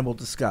say, and then we'll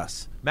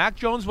discuss. Mac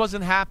Jones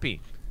wasn't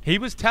happy. He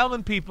was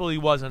telling people he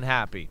wasn't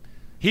happy.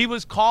 He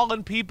was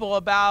calling people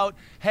about,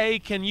 hey,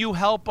 can you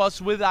help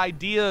us with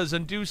ideas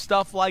and do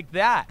stuff like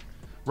that,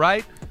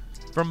 right?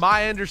 From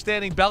my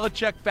understanding,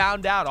 Belichick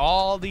found out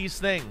all these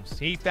things.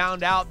 He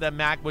found out that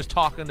Mac was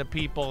talking to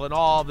people and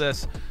all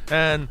this,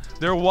 and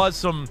there was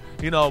some,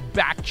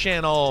 back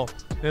channel,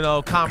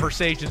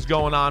 conversations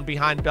going on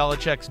behind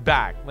Belichick's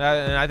back.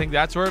 And I think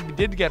that's where it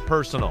did get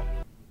personal.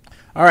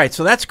 All right,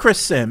 so that's Chris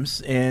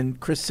Sims, and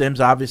Chris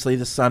Sims, obviously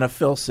the son of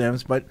Phil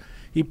Sims, but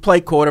he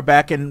played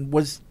quarterback and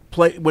was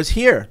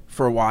here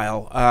for a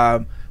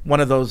while. One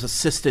of those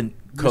assistant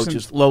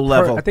coaches, low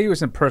level. I think he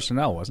was in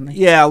personnel, wasn't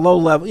he? Yeah, low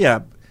level.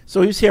 Yeah.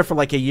 So he was here for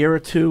a year or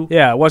two.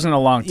 Yeah, it wasn't a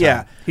long time.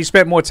 Yeah. He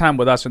spent more time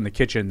with us in the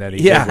kitchen than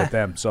he did with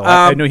them. So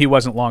I knew he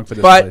wasn't long for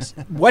this place.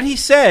 But what he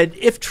said,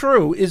 if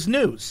true, is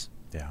news.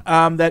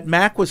 Yeah. That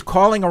Mac was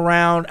calling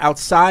around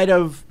outside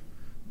of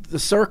the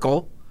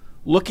circle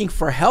looking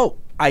for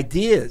help,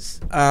 ideas,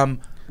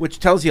 which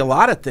tells you a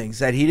lot of things,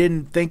 that he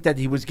didn't think that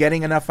he was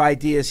getting enough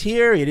ideas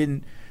here. He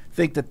didn't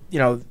think that,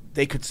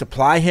 they could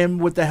supply him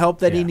with the help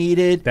that he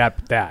needed.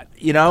 That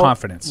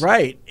confidence.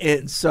 Right.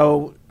 And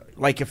so,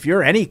 if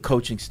you're any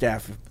coaching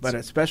staff, but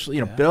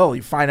especially, Bill,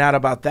 you find out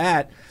about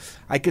that,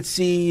 I could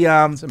see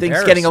things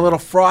getting a little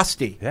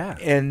frosty. Yeah.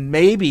 And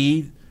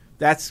maybe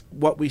that's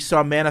what we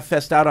saw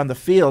manifest out on the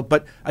field.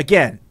 But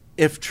again,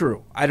 if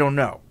true, I don't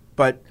know.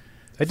 But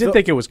I did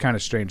think it was kind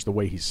of strange the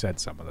way he said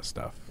some of the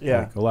stuff.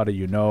 Yeah. A lot of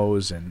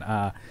and,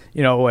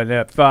 and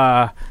if,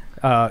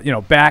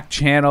 back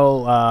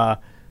channel,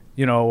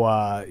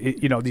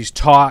 these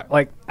talk,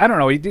 I don't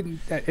know. It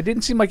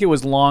didn't seem like it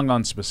was long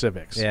on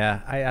specifics.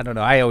 Yeah, I don't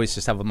know. I always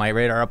just have my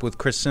radar up with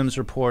Chris Sims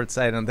reports.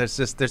 There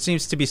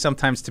seems to be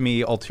sometimes to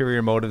me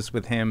ulterior motives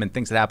with him and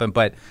things that happen.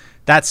 But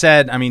that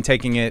said,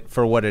 taking it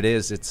for what it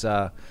is, it's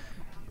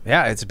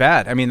it's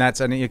bad. And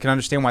you can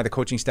understand why the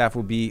coaching staff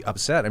would be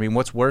upset.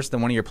 What's worse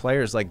than one of your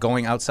players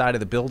going outside of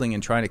the building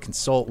and trying to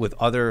consult with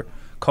other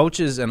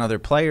coaches and other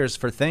players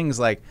for things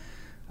like.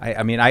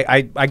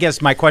 I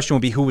guess my question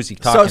would be, who was he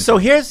talking to? So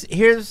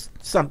here's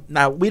some.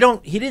 Now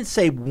he didn't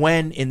say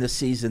when in the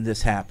season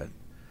this happened,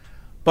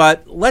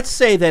 But let's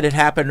say that it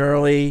happened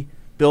early.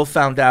 Bill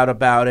found out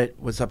about it,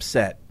 was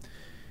upset.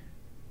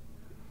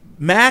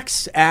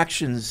 Mac's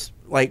actions,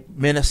 like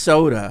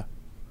Minnesota,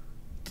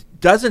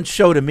 doesn't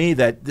show to me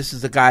that this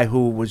is a guy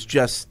who was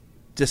just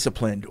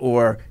disciplined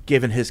or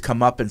given his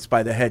comeuppance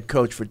by the head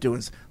coach for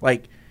doing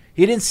like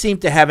he didn't seem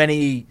to have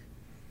any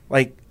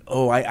like,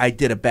 oh, I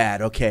did a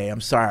bad, okay,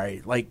 I'm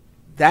sorry, like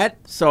that.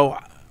 So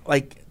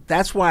like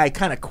that's why I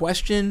kind of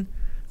question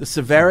the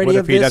severity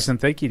of this. What if he doesn't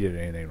think he did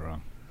anything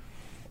wrong?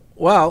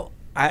 Well,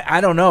 I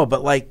don't know,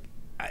 but like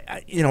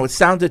it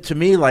sounded to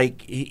me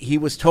like he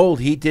was told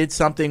he did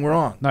something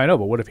wrong. No, I know,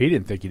 but what if he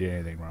didn't think he did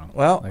anything wrong?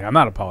 Well, like, I'm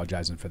not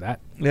apologizing for that.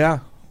 Yeah.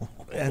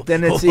 And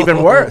then it's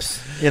even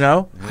worse,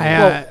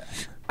 I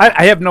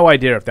have no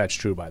idea if that's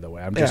true, by the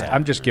way. I'm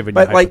just giving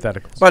you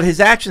hypotheticals. But his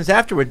actions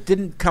afterward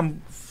didn't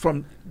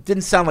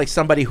sound like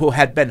somebody who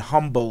had been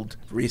humbled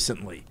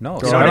recently. No,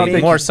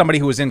 more somebody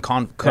who was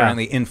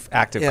currently in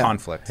active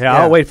conflict. Yeah,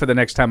 I'll wait for the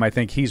next time I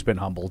think he's been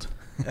humbled.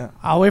 Yeah.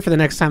 I'll wait for the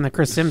next time that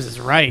Chris Sims is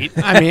right.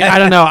 I mean, I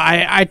don't know.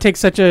 I take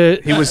such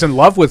a... He was in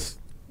love with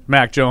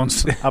Mac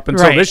Jones up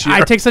until this year.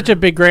 I take such a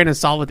big grain of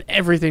salt with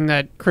everything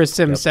that Chris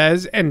Sims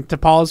says. And to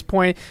Paul's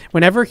point,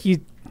 whenever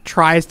he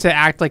tries to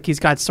act like he's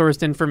got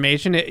sourced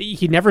information,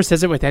 he never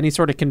says it with any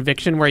sort of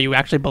conviction where you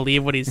actually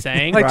believe what he's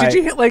saying. Like, did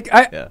you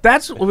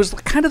that's was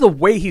kind of the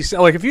way he said.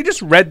 Like, if you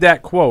just read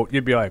that quote,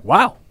 you'd be like,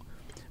 wow.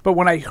 But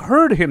when I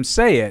heard him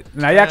say it,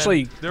 and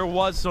there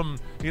was some,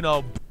 there's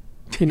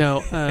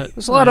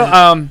a lot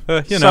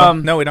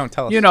of no, we don't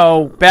tell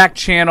us. Back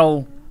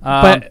channel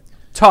but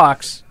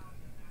talks.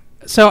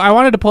 So I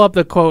wanted to pull up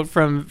the quote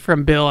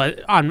from Bill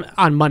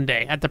on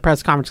Monday at the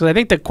press conference, because I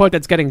think the quote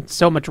that's getting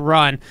so much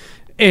run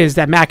is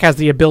that Mac has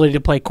the ability to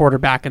play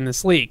quarterback in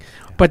this league.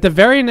 But the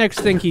very next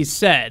thing he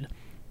said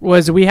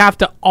was, we have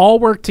to all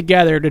work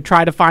together to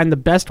try to find the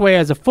best way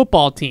as a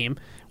football team,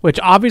 which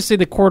obviously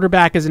the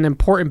quarterback is an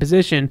important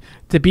position,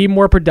 to be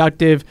more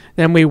productive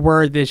than we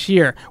were this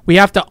year. We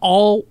have to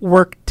all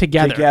work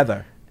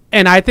together.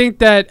 And I think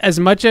that as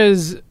much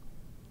as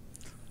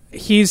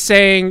he's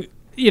saying,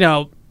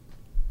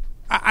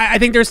 I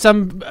think there's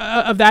some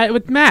of that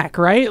with Mac,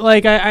 right?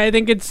 Like, I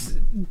think it's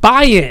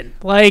buy-in.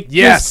 Like,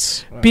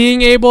 yes,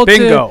 being able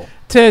Bingo.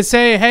 to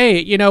say,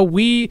 hey,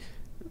 we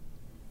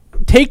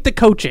take the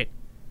coaching.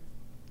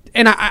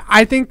 And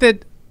I think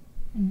that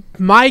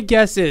my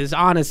guess is,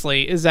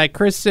 honestly, is that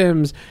Chris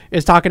Sims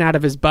is talking out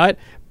of his butt,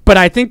 but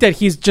I think that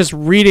he's just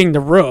reading the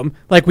room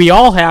like we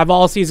all have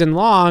all season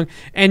long,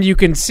 and you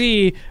can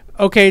see,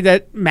 okay,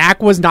 that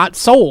Mac was not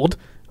sold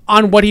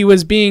on what he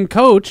was being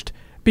coached,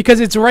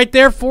 because it's right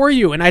there for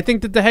you. And I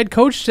think that the head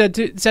coach said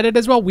it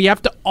as well. We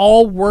have to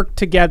all work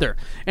together.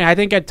 And I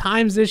think at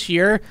times this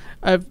year,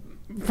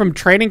 from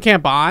training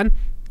camp on,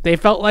 they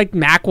felt like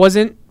Mac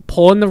wasn't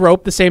pulling the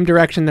rope the same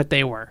direction that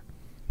they were.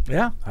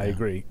 Yeah, I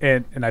agree.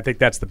 And I think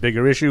that's the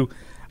bigger issue.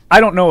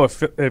 I don't know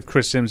if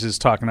Chris Sims is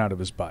talking out of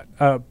his butt,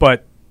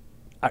 but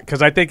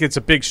because I think it's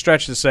a big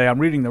stretch to say I'm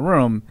reading the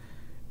room,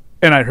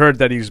 and I heard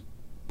that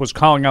was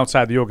calling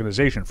outside the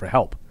organization for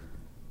help,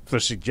 for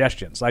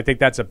suggestions. I think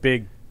that's a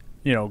big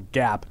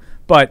gap.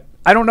 But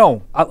I don't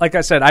know. Like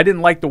I said, I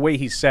didn't like the way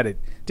he said it.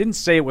 Didn't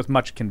say it with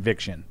much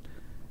conviction,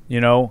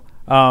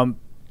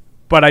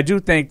 But I do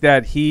think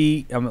that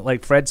he,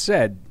 like Fred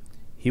said,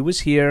 he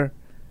was here.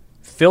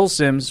 Phil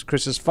Sims,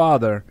 Chris's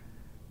father,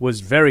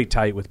 was very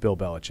tight with Bill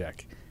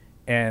Belichick.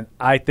 And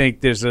I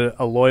think there's a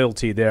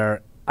loyalty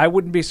there. I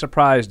wouldn't be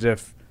surprised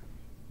if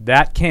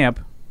that camp,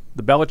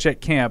 the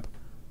Belichick camp,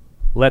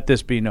 let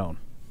this be known.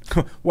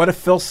 What if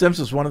Phil Sims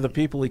was one of the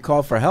people he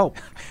called for help?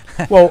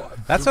 Well,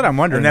 that's what I'm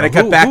wondering. And then it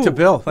got back to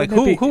Bill. Like,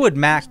 who would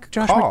Mac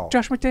call?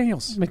 Josh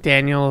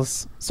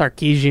McDaniels.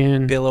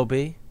 Sarkisian. Bill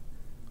O.B.?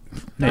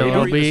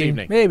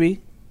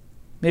 Maybe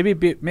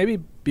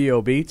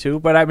B.O.B. too.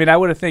 But I mean, I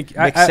would have think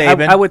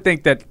I would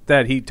think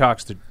that he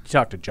talked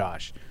to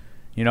Josh.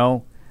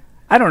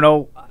 I don't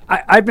know.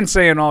 I've been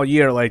saying all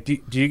year, like, do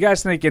you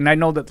guys think? And I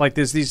know that like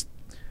there's these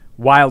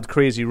wild,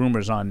 crazy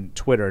rumors on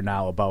Twitter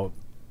now about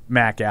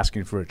Mac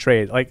asking for a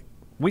trade. Like,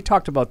 we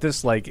talked about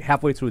this like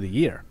halfway through the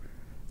year,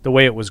 the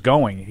way it was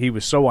going. He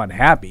was so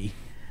unhappy.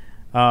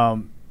 I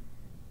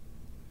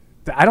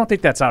don't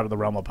think that's out of the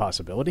realm of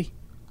possibility.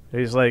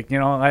 He's like,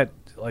 I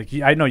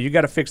know you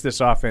got to fix this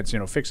offense.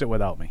 Fix it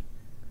without me.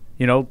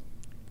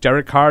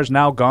 Derek Carr's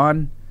now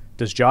gone.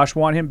 Does Josh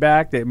want him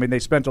back? They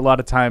spent a lot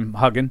of time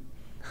hugging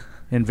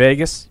in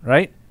Vegas,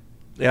 right?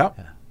 Yeah.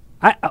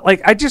 I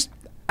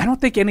don't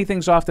think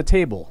anything's off the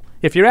table.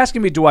 If you're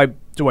asking me, do I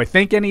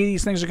think any of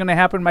these things are going to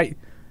happen? I'm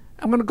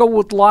going to go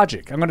with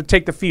logic. I'm going to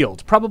take the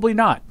field. Probably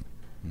not.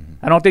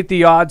 Mm-hmm. I don't think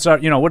the odds are.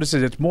 What is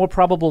it? It's more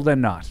probable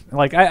than not.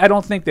 Like, I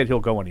don't think that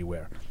he'll go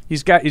anywhere.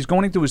 He's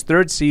going into his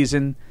third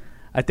season.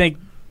 I think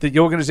the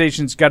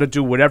organization's got to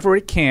do whatever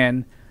it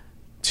can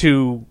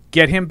to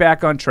get him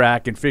back on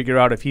track and figure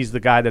out if he's the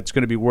guy that's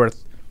going to be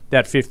worth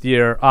that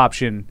fifth-year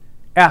option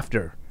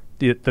after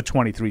the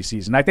 23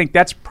 season. I think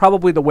that's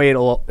probably the way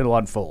it'll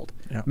unfold.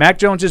 Yeah. Mac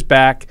Jones is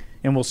back,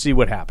 and we'll see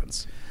what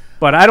happens.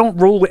 But I don't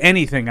rule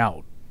anything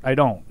out. I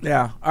don't.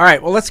 Yeah. All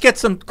right. Well, let's get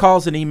some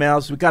calls and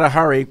emails. We got to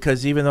hurry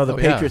because even though the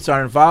Patriots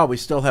aren't involved, we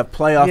still have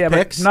playoff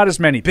picks. But not as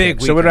many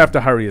picks, so we don't have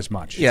to hurry as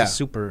much. Yeah. It's a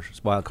super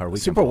wild card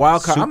weekend. Super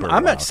wild card.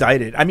 I'm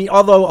excited. I mean,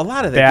 although a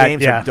lot of the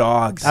games are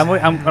dogs.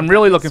 I'm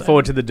really looking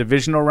forward to the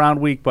divisional round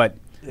week, but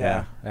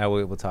yeah,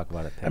 we'll talk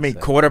about it. I mean,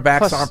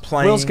 quarterbacks aren't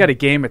playing. Will's got a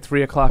game at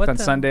 3:00 on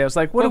Sunday. I was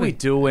like, what are we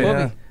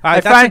doing?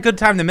 That's a good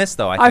time to miss,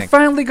 though. I think.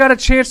 finally got a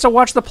chance to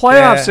watch the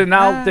playoffs, and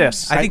now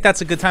this. I think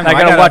that's a good time. I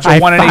got to watch a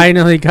 1-8.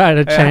 Finally got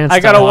a chance. I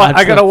got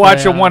to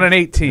watch a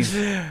 1-8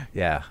 team.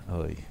 Yeah.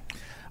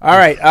 All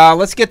right.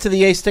 Let's get to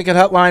the Ace Ticket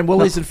Hotline.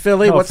 Willie's in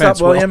Philly. No What's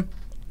offense, up, William?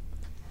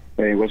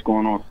 Hey, what's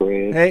going on,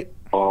 Fred? Hey.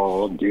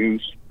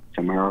 Deuce,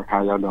 Tamara,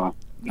 how y'all doing?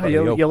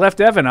 You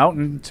left Evan out,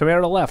 and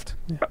Tamara left.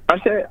 I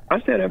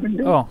said Evan.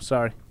 Dude. Oh,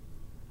 sorry.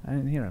 I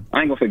didn't hear him.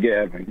 I ain't gonna forget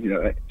Evan. You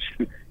know,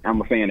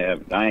 I'm a fan of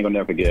Evan. I ain't gonna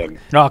never forget Evan.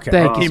 Okay,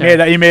 thank you.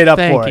 He made up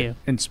Thank for you.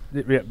 it.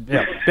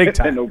 Yeah, big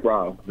time. No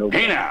problem.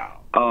 Hey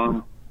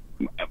now.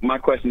 My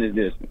question is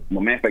this: well,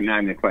 matter of fact,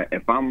 not even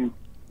if I'm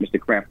Mr.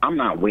 Kraft, I'm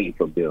not waiting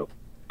for Bill.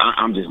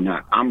 I'm just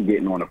not. I'm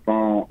getting on the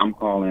phone. I'm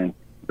calling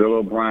Bill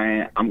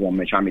O'Brien. I'm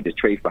gonna try to make this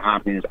trade for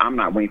Hopkins. I'm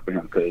not waiting for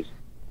him because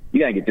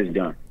you gotta get this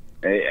done.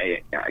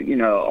 You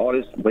know, all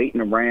this waiting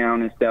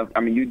around and stuff.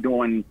 I mean, you're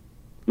doing.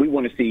 We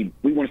want to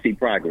see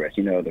progress.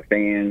 You know, the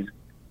fans,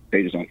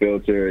 Patriots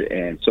Unfiltered,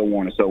 and so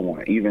on and so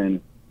on. Even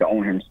the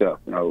owner himself.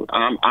 You know,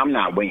 I'm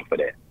not waiting for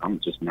that. I'm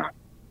just not.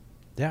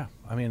 Yeah,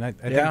 I mean, I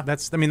think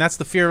that's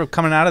the fear of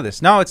coming out of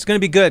this. No, it's going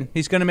to be good.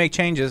 He's going to make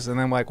changes, and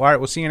then all right,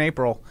 we'll see you in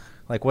April.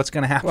 Like, what's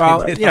going to happen?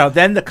 Well,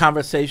 then the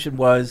conversation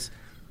was,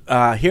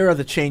 here are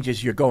the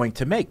changes you're going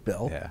to make,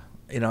 Bill. Yeah.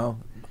 You know,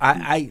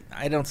 I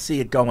don't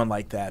see it going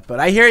like that, but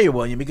I hear you,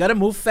 William. You got to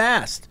move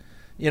fast.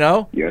 You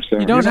know. Yes, sir.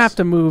 You don't have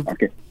to move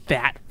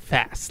that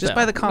fast. Just though.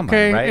 by the combine,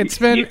 okay? right? It's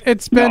been.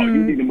 No,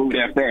 you need to move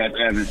that fast,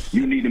 Evan.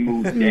 You need to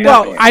move that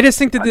Well, fast. I just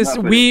think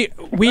that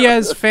we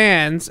as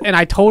fans, and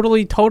I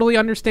totally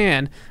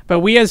understand, but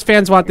we as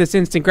fans want this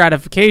instant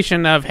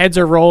gratification of heads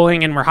are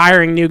rolling and we're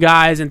hiring new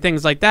guys and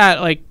things like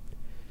that. Like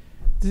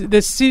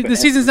the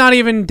season's not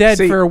even dead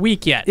for a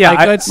week yet. Yeah,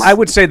 like, I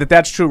would say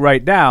that's true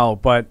right now,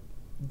 but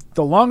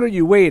the longer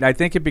you wait, I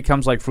think it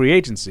becomes like free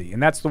agency,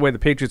 and that's the way the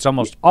Patriots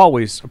almost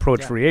always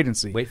approach free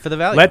agency. Wait for the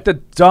value. Let the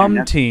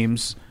dumb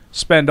teams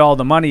spend all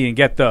the money and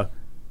get the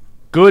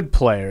good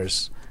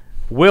players.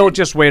 We'll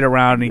just wait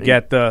around and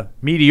get the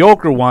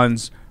mediocre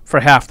ones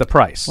for half the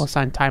price. We'll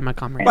sign Ty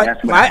Montgomery. But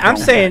I'm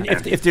saying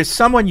if there's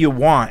someone you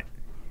want,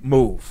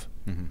 move.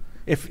 Mm-hmm.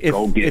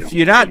 If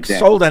you're not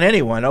sold on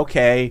anyone,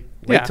 okay,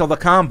 wait till the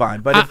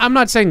combine. But I'm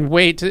not saying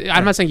wait.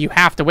 I'm not saying you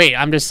have to wait.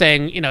 I'm just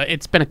saying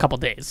it's been a couple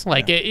days.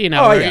 Like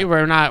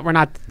we're not. We're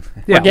not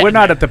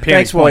at the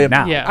panic point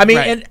now. Yeah, I mean,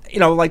 and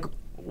like,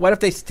 what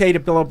if they say to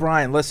Bill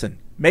O'Brien, listen,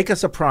 make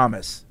us a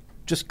promise.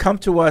 Just come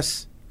to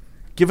us,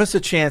 give us a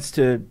chance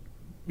to,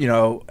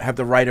 have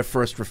the right of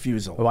first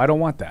refusal. Oh, I don't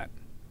want that.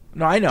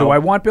 No, I know. Do I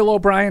want Bill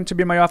O'Brien to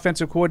be my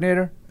offensive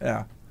coordinator?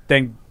 Yeah.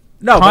 Then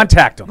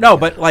contact him. No,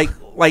 but like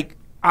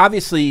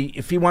obviously,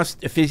 if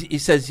he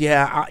says,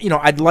 yeah,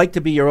 I'd like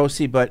to be your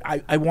OC, but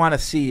I want to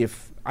see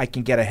if I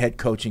can get a head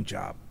coaching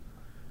job.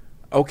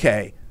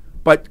 Okay.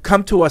 But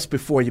come to us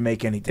before you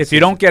make any decisions. If you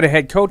don't get a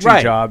head coaching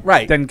job,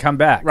 then come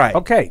back. Right.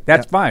 Okay,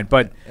 that's fine.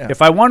 But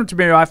if I want him to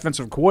be an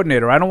offensive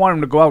coordinator, I don't want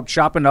him to go out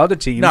shopping to other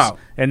teams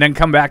and then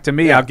come back to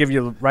me. I'll give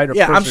you the right of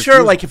first I'm sure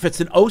refusal. like if it's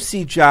an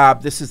OC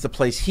job, this is the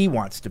place he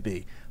wants to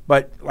be.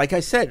 But like I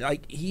said,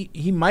 like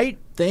he might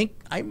think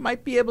I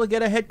might be able to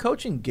get a head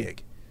coaching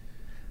gig.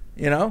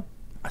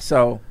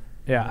 So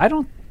yeah, I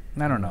don't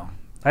know.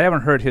 I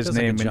haven't heard his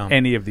name in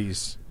any of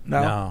these.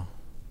 No.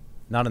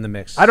 Not in the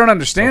mix. I don't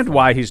understand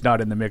why he's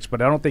not in the mix,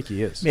 but I don't think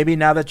he is. Maybe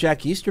now that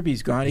Jack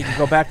Easterby's gone, he can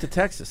go back to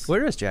Texas.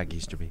 Where is Jack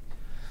Easterby?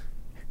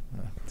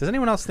 Does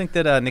anyone else think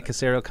that Nick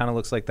Caserio kind of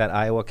looks like that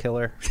Iowa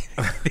killer?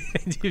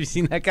 Have you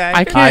seen that guy?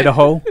 I can't.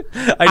 Idaho?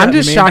 I'm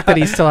just shocked that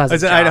he still has a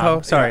Is it job.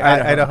 Idaho? Sorry,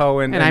 Idaho.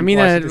 And I mean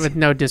that with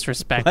no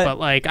disrespect, but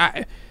like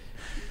I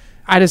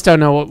just don't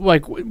know.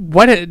 Like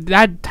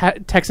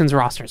that Texans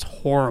roster is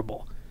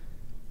horrible.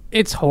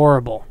 It's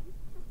horrible.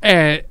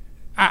 I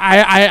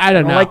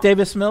don't know. Like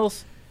Davis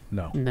Mills?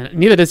 No.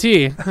 Neither does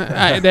he.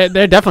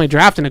 They're definitely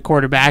drafting a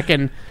quarterback,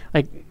 and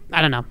like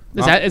I don't know.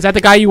 Is that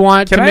the guy you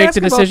want to make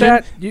the decision?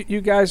 About that?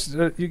 You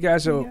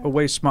guys are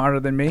way smarter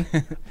than me.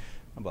 How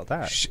about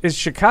that? Is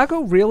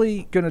Chicago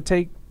really going to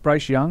take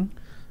Bryce Young?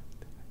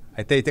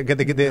 I think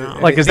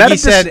he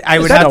said I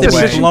would have to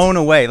be blown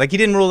away. Like he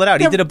didn't rule it out.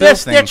 He did a Bill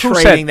thing. They're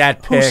trading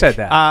that pick. Who said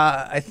that?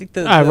 I think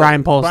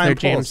Ryan Poles,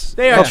 James.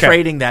 They are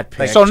trading that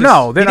pick. So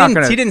no, they're not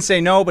going to. He didn't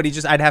say no, but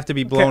I'd have to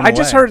be blown away. I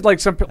just heard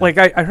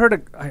I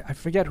heard I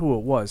forget who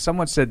it was.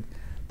 Someone said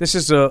this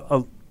is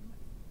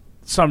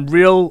some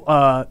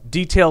real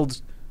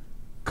detailed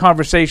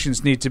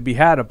conversations need to be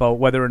had about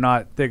whether or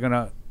not they're going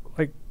to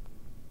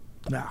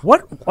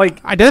what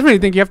I definitely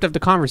think you have to have the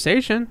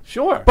conversation.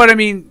 Sure, but I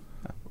mean.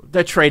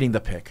 They're trading the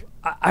pick.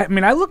 I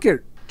mean, I look at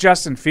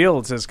Justin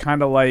Fields as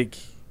kind of like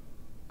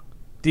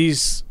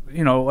these,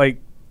 like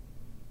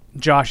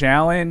Josh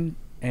Allen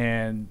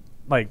and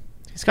like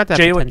He's got that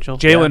potential.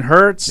 Jalen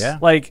Hurts, Yeah.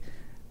 like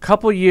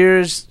couple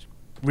years,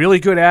 really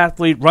good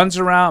athlete, runs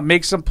around,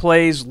 makes some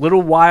plays,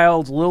 little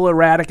wild, little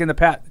erratic in the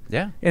pass.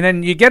 Yeah. And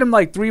then you get him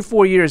like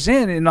 3-4 years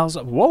in, and I was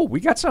like, whoa, we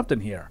got something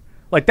here.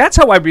 Like, that's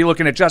how I'd be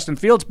looking at Justin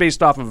Fields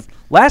based off of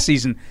last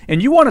season.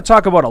 And you want to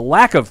talk about a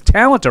lack of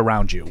talent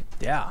around you.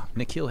 Yeah.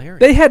 Nikhil Harry.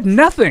 They had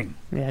nothing.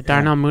 Yeah,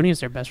 Darnell Mooney is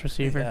their best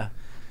receiver. Yeah.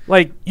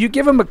 Like, you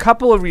give him a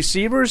couple of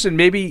receivers and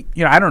maybe,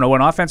 I don't know,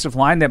 an offensive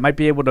line that might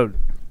be able to,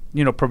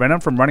 prevent him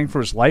from running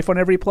for his life on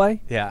every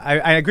play. Yeah,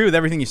 I agree with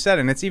everything you said,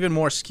 and it's even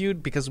more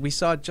skewed because we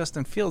saw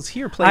Justin Fields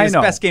here play his I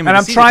know. best game And of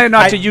I'm the season. trying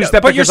not to use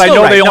that but because you're I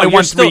still know they right. only you're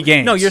won still- 3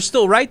 games. No, you're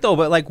still right, though,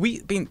 but like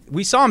we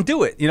saw him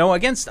do it,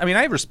 against, I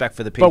have respect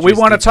for the Patriots. But we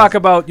want to defense. talk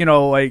about,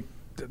 like,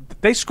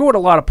 they scored a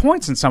lot of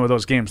points in some of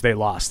those games they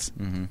lost.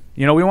 Mm-hmm.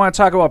 We want to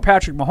talk about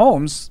Patrick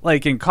Mahomes,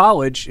 like in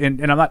college, and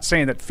I'm not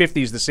saying that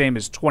 50 is the same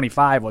as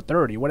 25 or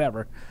 30,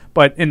 whatever.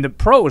 But in the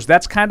pros,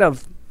 that's kind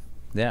of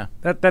that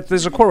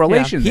there's a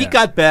correlation. He there.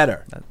 got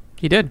better.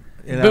 He did.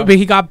 But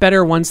he got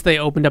better once they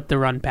opened up the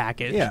run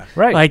package. Yeah.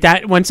 Right. Like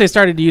that, once they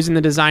started using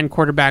the design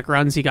quarterback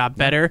runs, he got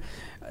better.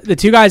 The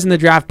two guys in the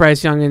draft,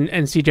 Bryce Young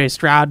and C.J.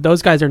 Stroud,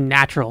 those guys are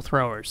natural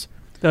throwers.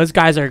 Those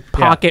guys are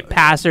pocket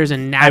passers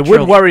and I natural.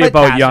 would worry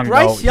about passers. Young, though.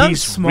 Bryce Young's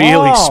He's small.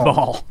 really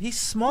small. He's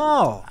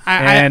small.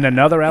 And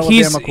another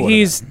Alabama quarterback.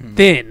 He's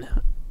thin.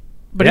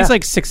 But Yeah. he's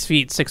like 6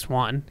 feet,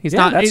 6'1". He's Yeah,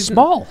 not. that's he's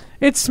small.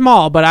 It's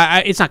small,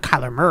 but it's not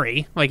Kyler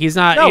Murray. Like he's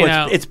not.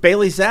 No, it's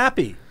Bailey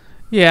Zappi.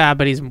 Yeah,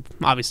 but he's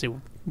obviously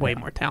way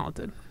more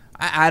talented.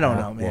 I don't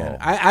know, man.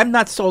 I'm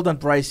not sold on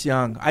Bryce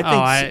Young.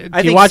 I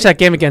think. You watch that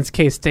game against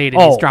K-State,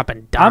 and he's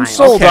dropping dimes.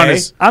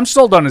 I'm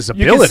sold on his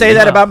ability. You can say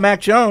that about Mac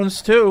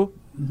Jones too.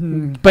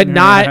 But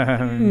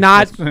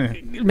not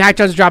Mac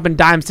Jones dropping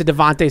dimes to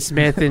Devontae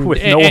Smith and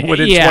With no one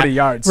within 20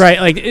 yards.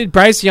 Right, like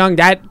Bryce Young,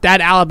 that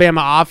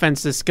Alabama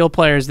offense, the skill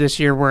players this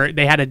year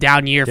they had a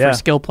down year for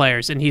skill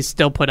players, and he's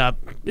still put up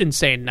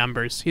insane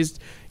numbers. He's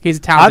a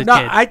talented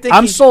kid.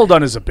 I'm sold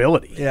on his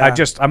ability. Yeah.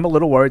 I'm a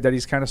little worried that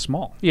he's kind of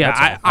small.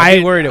 Yeah, I'd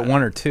be worried at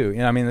 1 or 2.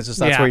 That's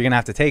Yeah. where you're gonna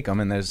have to take him,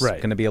 and there's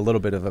going to be a little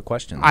bit of a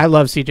question. I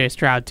love C.J.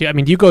 Stroud too. I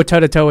mean, you go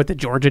toe to toe with the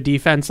Georgia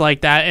defense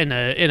like that in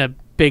a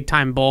big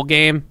time bowl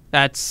game.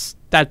 That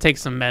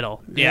takes some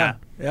mettle. Yeah.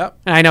 Yep.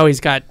 And I know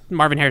he's got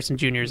Marvin Harrison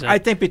Jr.'s I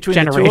think between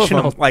the two of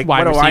generational them, like wide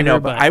what do receiver, I know?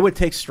 But I would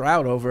take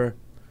Stroud over.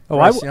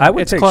 Bryce Young. I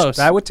would It's take close.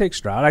 I would take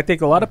Stroud. I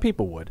think a lot of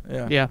people would.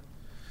 Yeah.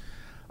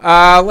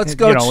 Let's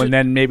go. And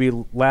then maybe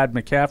Lad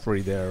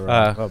McCaffrey there,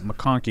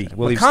 McConkey.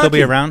 Will he still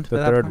be around? The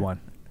third one.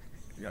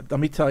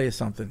 Let me tell you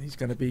something. He's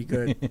going to be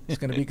good. He's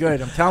going to be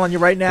good. I'm telling you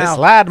right now. This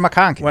lad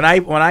McConkey. When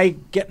I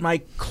get my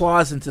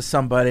claws into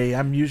somebody,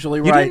 I'm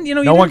usually right.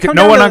 No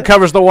one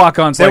uncovers the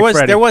walk-ons like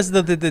Freddie. There was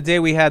the day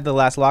we had the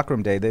last locker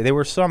room day. There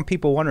were some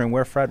people wondering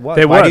where Fred was.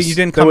 There Why was. you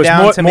didn't There come was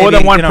down to more maybe,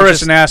 than one just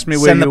person asked me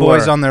where send the you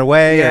boys were. on their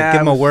way, Yeah, or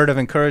give them I a was- word of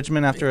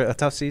encouragement after a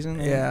tough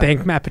season. Yeah.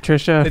 Thank Matt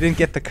Patricia. They didn't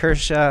get the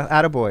Kirsch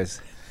attaboys.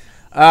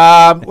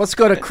 Let's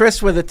go to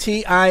Chris with a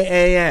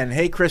TIAN.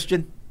 Hey,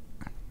 Christian.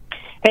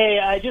 Hey,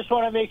 I just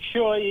want to make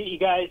sure you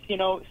guys,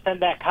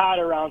 send that card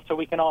around so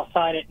we can all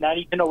sign it. And I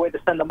need to know where to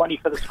send the money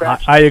for the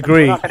scratch. I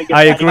agree. We're not gonna get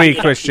I that agree,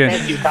 thank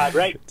Christian. you card,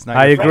 right? It's not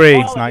I your fault. agree.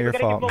 Paul, It's not you're your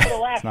gonna fault. give them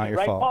a little It's not your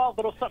right, fault. Paul? A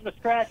little something to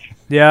scratch.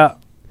 Yeah.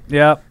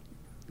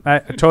 I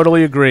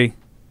totally agree.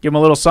 Give him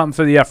a little something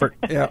for the effort.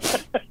 Yeah.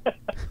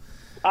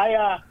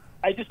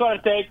 I just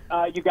want to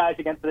thank you guys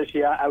again for this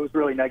year. I was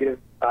really negative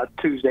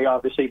Tuesday,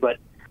 obviously, but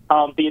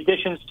the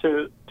additions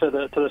to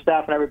the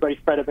staff and everybody,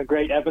 Fred, have been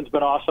great. Evan's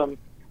been awesome.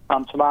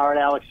 Tamara and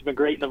Alex have been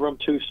great in the room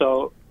too.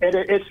 So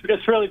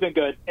it's really been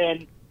good.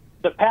 And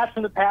the Pats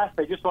from the past,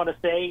 I just want to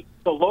say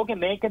the Logan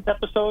Mankins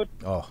episode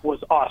was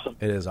awesome.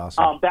 It is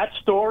awesome. That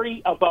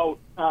story about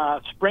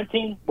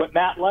sprinting with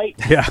Matt Light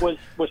Yeah. was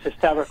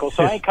hysterical.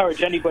 So I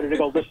encourage anybody to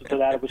go listen to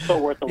that. It was so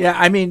worth the Yeah,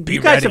 listen. I mean,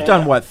 you guys have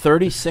done what,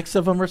 36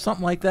 of them or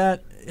something like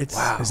that? It's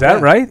Is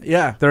that right?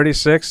 Yeah.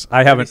 36?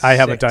 I haven't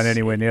 36. done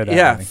anywhere near that.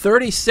 Yeah, many.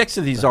 36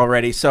 of these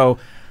already. So,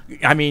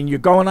 I mean, you're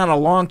going on a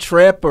long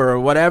trip or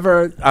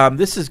whatever.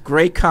 This is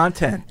great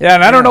content. Yeah,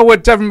 and I don't know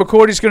what Devin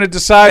McCourty's going to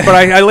decide, but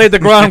I laid the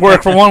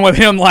groundwork for one with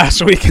him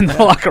last week in the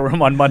locker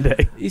room on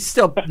Monday. He's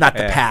still not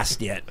the past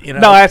yet. No,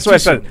 that's what I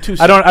said.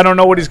 I don't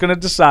know what he's going to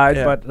decide,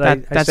 but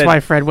That's said, why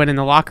Fred went in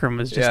the locker room,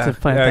 was just to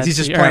plant. He's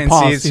just or planting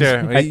pause. seeds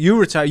here. You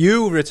retire.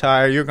 You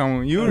retire. You're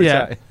going. You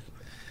retire.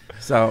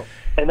 So,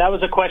 And that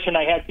was a question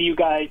I had for you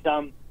guys.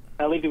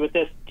 I'll leave you with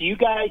this. Do you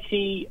guys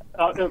see,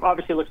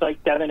 obviously it looks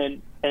like Devin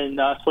and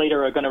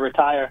Slater are going to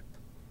retire.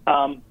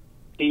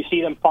 Do you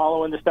see them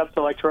following the steps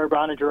of like Troy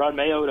Brown and Gerard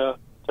Mayo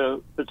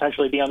to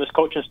potentially be on this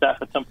coaching staff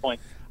at some point?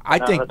 I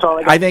think that's all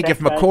I got. if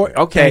Thanks, guys. McCourty.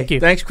 Okay, Thank you.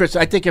 thanks, Chris.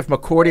 I think if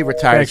McCourty retires,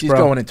 Thanks, he's bro.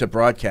 going into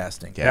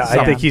broadcasting. Yeah,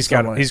 I think he's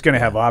going to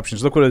have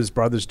options. Look what his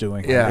brother's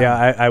doing.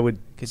 Yeah. I would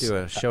Could do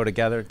a show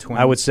together. Twins.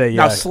 I would say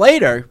Now yeah.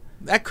 Slater,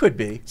 that could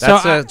be.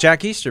 That's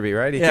Jack Easterby,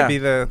 right? He Yeah. could be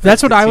the.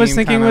 That's what the I was team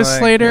thinking kinda with like-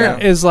 Slater. yeah.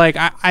 Is like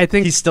I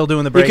think He's still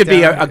doing the He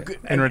breakdown.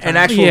 could be an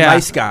actual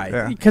nice guy.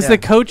 Yeah. because the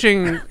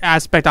coaching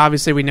aspect,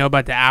 obviously, we know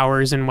about the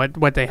hours and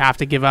what they have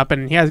to give up,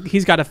 and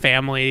he's got a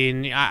family,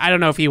 and I don't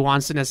know if he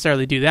wants to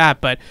necessarily do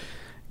that, but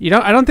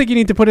I don't think you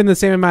need to put in the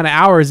same amount of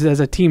hours as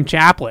a team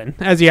chaplain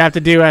as you have to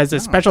do as a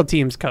special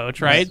teams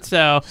coach, right? Yes.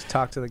 So Just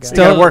talk to the guy. You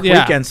gotta work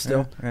weekends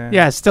still.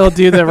 Yeah, still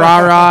do the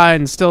rah-rah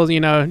and still,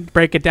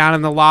 break it down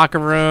in the locker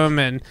room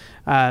and,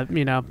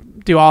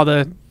 do all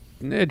the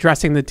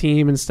addressing the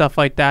team and stuff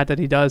like that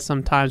he does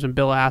sometimes when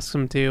Bill asks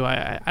him to.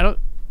 I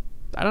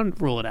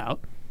don't rule it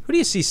out. Who do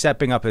you see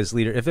stepping up as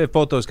leader? If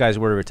both those guys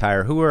were to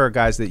retire, who are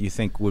guys that you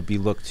think would be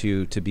looked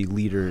to be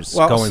leaders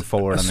going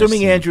forward?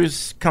 Assuming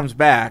Andrews comes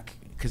back,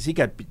 because he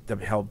got the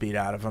hell beat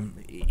out of him,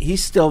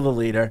 he's still the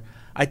leader.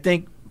 I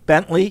think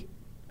Bentley.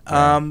 He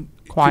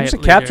was a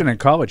captain in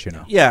college,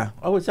 Yeah.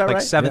 Oh, is that like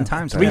right? 7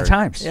 times. 3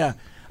 times. Yeah.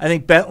 I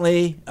think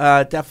Bentley,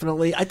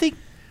 definitely. I think.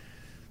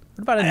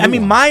 What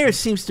about Myers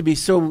seems to be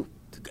so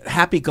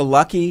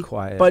happy-go-lucky,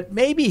 quiet, but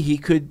maybe he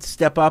could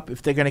step up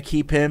if they're going to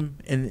keep him,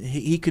 and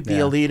he could be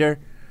a leader.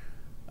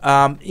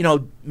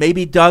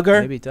 Maybe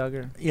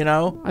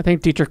Duggar. I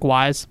think Dietrich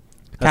Wise,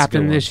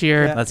 captain this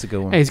year. Yeah. That's a good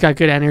one. He's got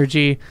good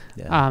energy.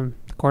 Yeah.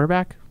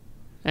 Quarterback?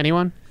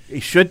 Anyone? He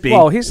should be.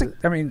 Well,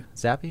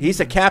 Zappy? He's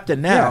a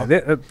captain now.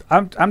 Yeah,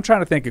 I'm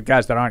trying to think of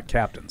guys that aren't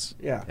captains.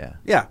 Yeah.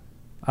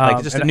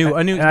 Like just a new.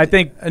 And I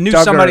think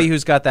Duggar, somebody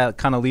who's got that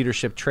kind of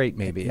leadership trait.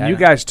 Maybe you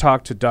guys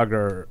talk to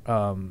Duggar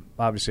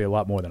obviously a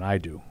lot more than I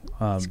do.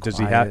 Does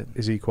he have?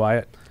 Is he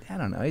quiet? I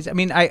don't know.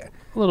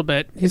 A little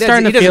bit. He's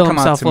starting to feel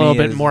himself a little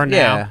bit more now.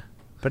 Yeah,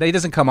 but he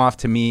doesn't come off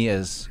to me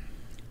as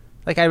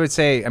like I would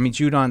say. I mean,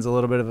 Judon's a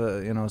little bit of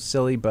a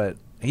silly, but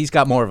he's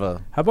got more of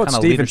a how about kind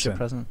of leadership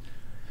presence.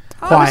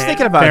 Quiet. I was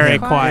thinking about very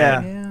him.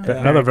 quiet. Yeah.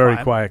 Another very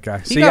quiet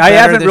guy. See, got I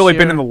better haven't this really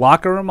year. been in the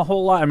locker room a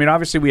whole lot. I mean,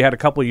 obviously we had a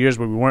couple of years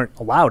where we weren't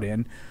allowed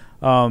in,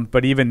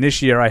 but even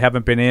this year I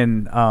haven't been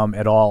in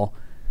at all.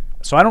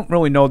 So I don't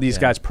really know these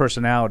guys'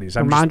 personalities.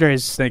 I'm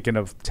just thinking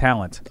of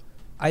talent.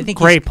 I think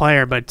great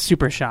player, but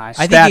super shy.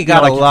 I think he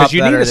got a lot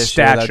you better need a this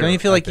year. Though. stature, Don't you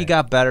feel like he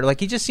got better? Like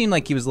he just seemed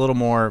like he was a little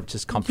more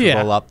just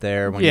comfortable up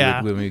there when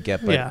we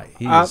get. But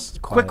he was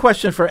quick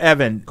question for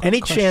Evan: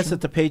 any chance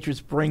that the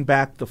Patriots bring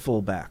back the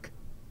fullback?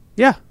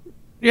 Yeah,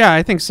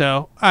 I think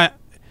so. I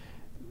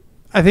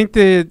think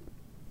to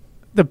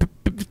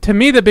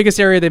me the biggest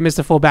area they missed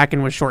the fullback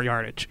in was short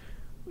yardage.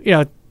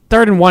 3rd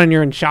and 1 and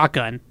you're in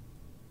shotgun.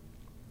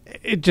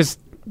 It just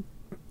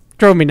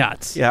drove me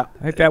nuts. Yeah,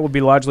 I think that would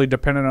be largely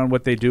dependent on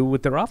what they do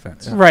with their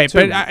offense. Right,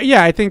 but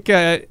I think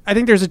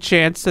there's a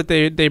chance that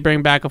they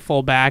bring back a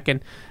fullback,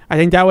 and I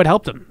think that would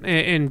help them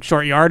in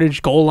short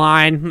yardage, goal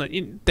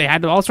line. They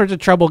had all sorts of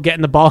trouble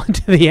getting the ball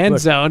into the end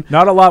zone.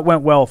 Not a lot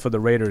went well for the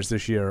Raiders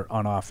this year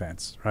on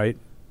offense, right?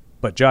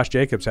 But Josh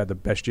Jacobs had the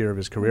best year of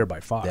his career by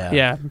far.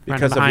 Yeah,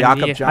 because of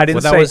Jakob Johnson. I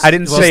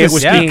didn't say it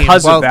was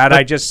because of that.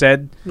 I just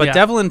said. But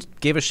Devlin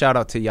gave a shout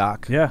out to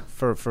Yak. Yeah.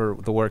 For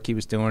the work he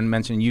was doing.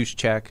 Mentioned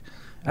Juszczyk.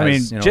 I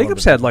mean,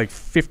 Jacobs had like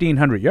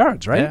 1,500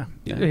 yards, right?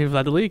 Yeah. He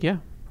led the league. Yeah.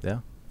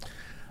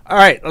 All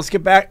right, let's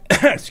get back.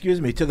 Excuse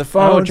me, to the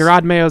phone.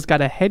 Gerard Mayo's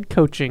got a head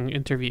coaching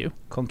interview.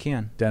 Con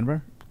quien?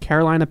 Denver.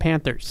 Carolina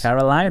Panthers.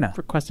 Carolina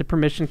requested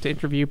permission to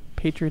interview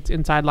Patriots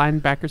inside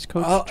linebackers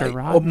coach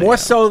Gerard Mayo. More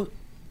so,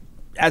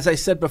 as I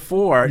said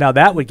before. Now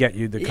that would get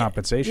you the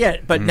compensation. Yeah,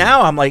 but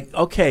now I'm like,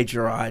 okay,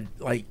 Gerard,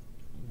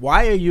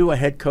 why are you a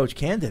head coach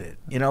candidate?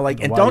 And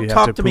don't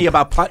talk to me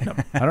about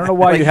Putnam. I don't know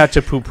why you had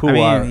to poo-poo.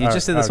 I mean, you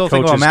just did this whole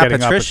thing about Matt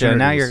Patricia, and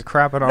now you're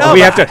crapping on. No,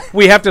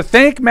 we have to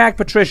thank Matt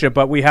Patricia,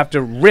 but we have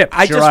to rip.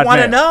 I just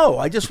want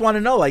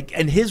to know.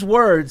 In his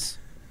words,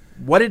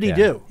 what did he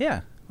do?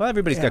 Yeah. Well,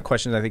 everybody's got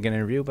questions, I think, in an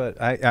interview, but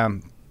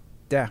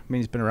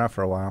he's been around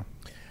for a while.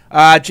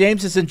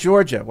 James is in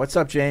Georgia. What's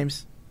up,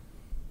 James?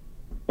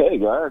 Hey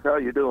guys, how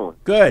you doing?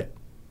 Good.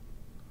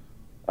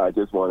 I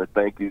just want to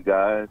thank you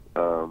guys.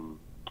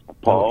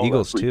 Paul,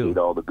 Eagles I appreciate too.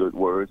 all the good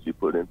words you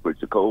put in for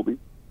Jacoby.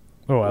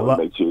 I love.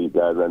 Make sure you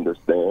guys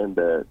understand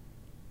that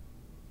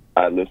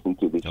I listen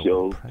to the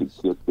show to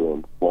get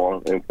the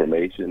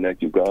information that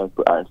you guys.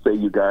 I say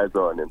you guys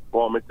are an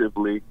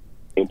informatively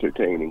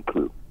entertaining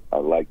crew. I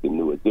like the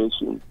new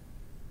additions.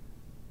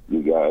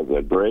 You guys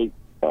are great.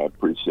 I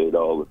appreciate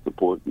all the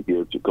support you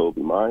give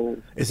Jacoby Myers.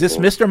 Is this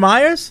Mr.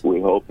 Myers?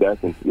 We hope that.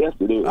 Yes,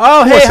 it is.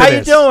 Oh, hey, how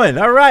you doing?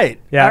 All right.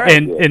 Yeah, all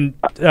right.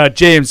 And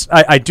James,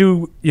 I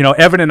do.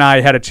 Evan and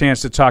I had a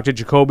chance to talk to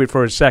Jacoby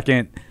for a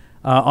second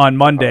on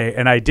Monday,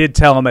 and I did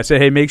tell him. I said,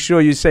 hey, make sure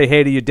you say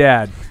hey to your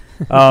dad,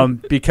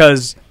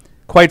 because,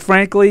 quite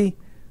frankly,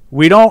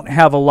 we don't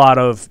have a lot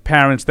of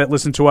parents that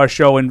listen to our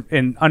show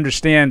and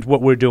understand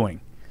what we're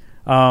doing.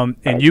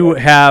 And you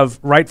have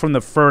right from the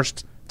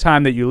first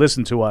time that you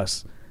listen to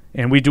us.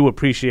 And we do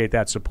appreciate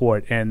that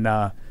support. And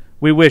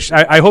we wish –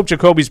 I hope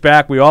Jacoby's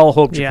back. We all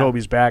hope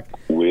Jacoby's back.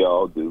 We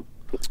all do.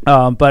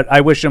 But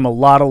I wish him a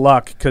lot of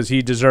luck because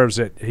he deserves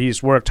it.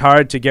 He's worked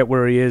hard to get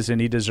where he is,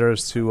 and he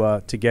deserves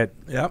to get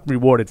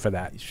rewarded for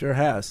that. He sure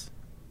has.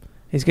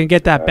 He's going to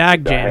get that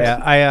bag, James.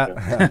 I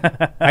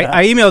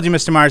emailed you,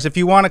 Mr. Myers. If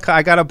you want to –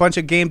 I got a bunch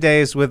of game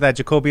days with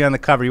Jacoby on the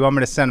cover. You want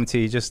me to send them to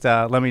you, just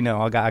let me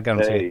know. I got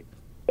them to you.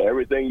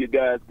 Everything you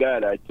guys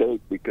got, I take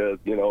because,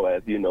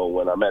 as you know,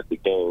 when I'm at the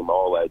game,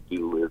 all I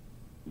do is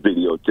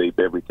videotape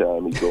every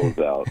time he goes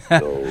out.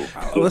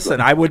 So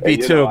listen, I would be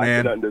too,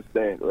 man. I can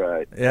understand,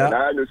 right? Yeah. And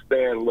I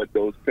understand what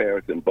those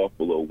parents in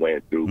Buffalo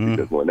went through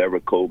because whenever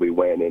Kobe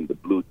went in the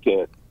blue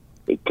tent,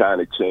 it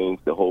kind of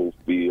changed the whole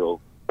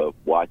feel of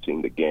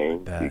watching the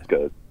game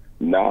because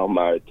now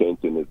my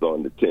attention is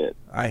on the tent.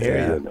 I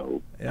hear you.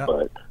 know. Yeah.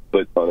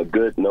 But on a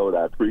good note,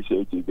 I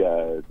appreciate you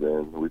guys,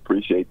 and we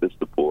appreciate the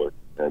support.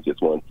 I just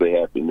want to say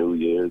Happy New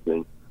Year's,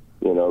 and,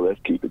 let's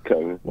keep it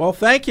coming. Well,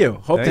 thank you.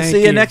 Hope to Thank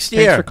see you you. next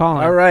year. Thanks for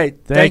calling. All right.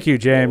 Thank you,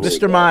 James.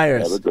 Mr.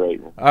 Myers. Have a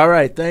great one. All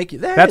right. Thank you.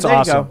 That's there you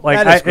awesome. go.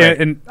 That is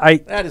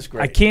great. That is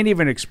great. I can't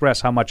even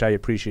express how much I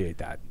appreciate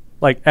that.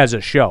 Like, as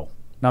a show.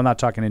 Now, I'm not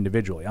talking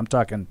individually. I'm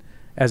talking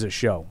as a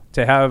show.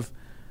 To have,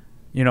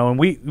 and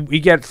we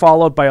get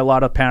followed by a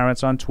lot of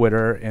parents on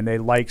Twitter, and they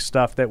like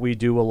stuff that we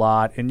do a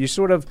lot. And you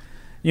sort of,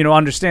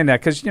 understand that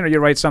because, you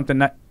write something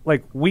that,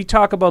 like, we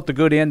talk about the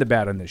good and the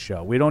bad on this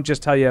show. We don't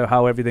just tell you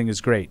how everything is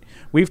great.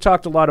 We've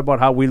talked a lot about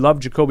how we love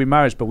Jacoby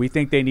Myers, but we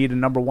think they need a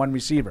number one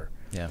receiver.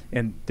 Yeah.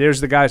 And there's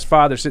the guy's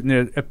father sitting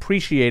there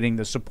appreciating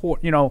the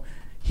support.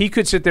 He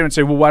could sit there and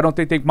say, well, why don't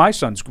they think my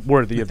son's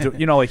worthy of doing,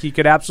 like he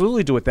could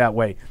absolutely do it that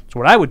way. It's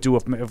what I would do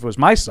if it was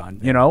my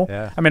son,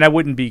 Yeah. I mean, I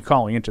wouldn't be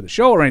calling into the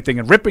show or anything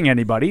and ripping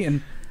anybody.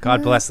 And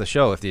God bless the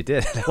show if you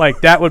did.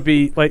 Like, that would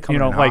be, like,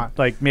 Coming in hot.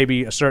 like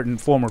maybe a certain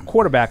former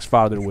quarterback's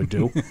father would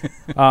do.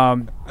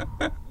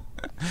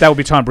 That would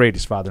be Tom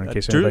Brady's father, in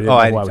case anybody didn't know who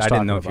I was talking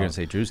didn't know if about. you were going to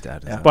say Drew's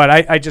dad. Yeah. But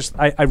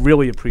I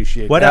really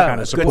appreciate that kind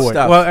of support.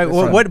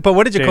 But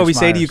what did Jacoby James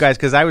say to you Myers. guys?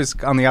 Because I was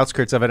on the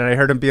outskirts of it, and I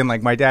heard him being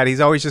like, my dad, he's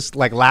always just,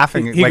 like,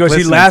 laughing. He like, goes, he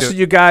listening laughs to at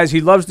you guys. He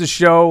loves the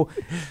show.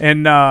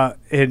 And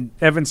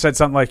Evan said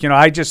something like,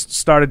 I just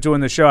started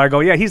doing the show. I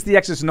go, yeah, he's the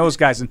X's and O's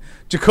guys. And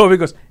Jacoby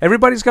goes,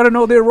 everybody's got to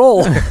know their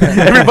role.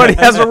 Everybody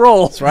has a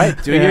role. That's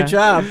right. Do your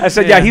job. I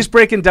said, yeah, he's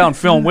breaking down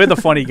film. We're the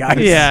funny guys.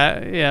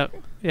 Yeah.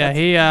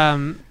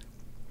 He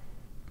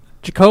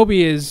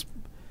Jacoby is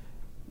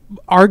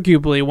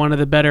arguably one of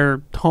the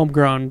better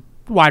homegrown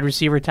wide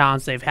receiver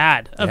talents they've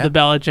had of the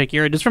Belichick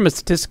era, just from a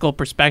statistical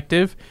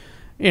perspective.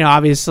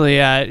 Obviously,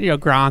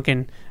 Gronk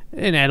and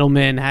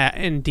Edelman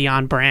and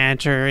Deion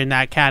Branch are in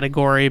that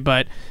category,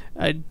 but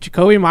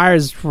Jacoby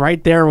Myers is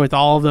right there with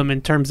all of them in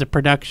terms of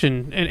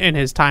production in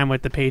his time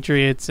with the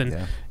Patriots.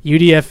 And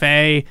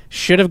UDFA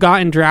should have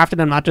gotten drafted.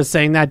 I'm not just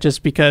saying that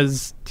just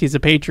because he's a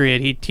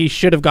Patriot. He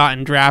should have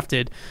gotten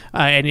drafted,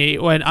 and he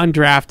went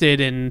undrafted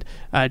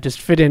and just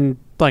fit in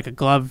like a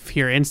glove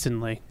here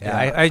instantly.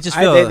 Yeah, I just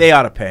feel they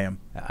ought to pay him.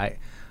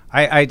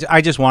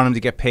 I just want him to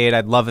get paid.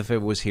 I'd love if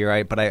it was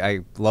here, but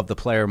I love the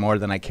player more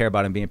than I care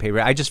about him being paid.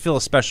 I just feel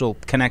a special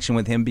connection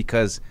with him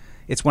because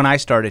it's when I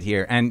started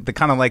here, and the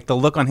kind of like the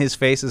look on his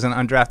face as an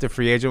undrafted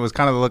free agent was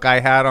kind of the look I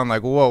had on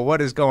like, whoa,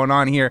 what is going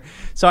on here?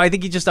 So I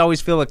think you just always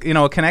feel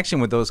a connection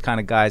with those kind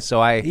of guys.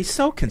 So he's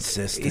so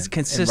consistent. He's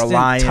consistent,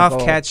 and tough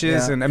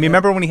catches, and I mean,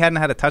 remember when he hadn't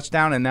had a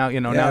touchdown, and now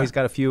now he's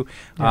got a few.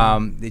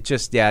 It's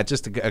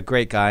just a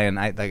great guy, and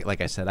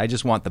like I said, I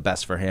just want the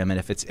best for him. And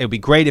it'd be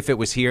great if it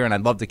was here, and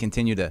I'd love to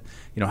continue to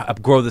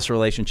grow this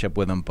relationship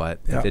with him. But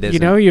if it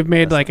isn't, you've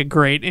made like a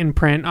great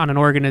imprint on an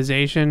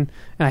organization.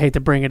 And I hate to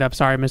bring it up,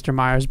 sorry, Mr.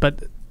 Myers,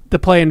 but the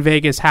play in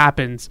Vegas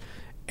happens,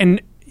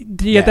 and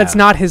that's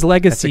not his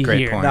legacy that's a great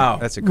here. Point. No,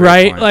 that's a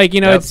great point. Like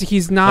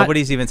he's not.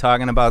 Nobody's even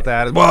talking about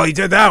that. Well, he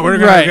did that. We're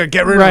gonna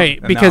get rid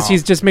of him. Because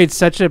he's just made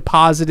such a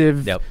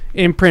positive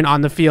imprint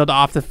on the field,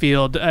 off the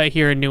field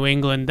here in New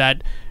England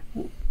that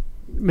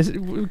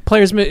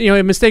players,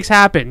 mistakes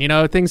happen.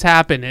 Things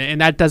happen,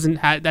 and that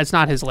that's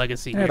not his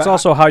legacy. It's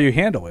also how you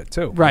handle it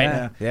too.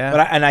 Right. Yeah.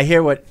 But I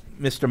hear what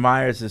Mr.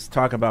 Myers is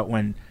talking about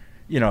when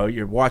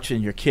you're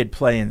watching your kid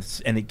play and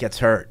it gets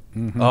hurt.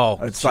 Mm-hmm. Oh,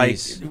 it's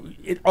geez.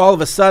 Like all of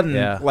a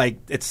sudden, like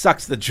it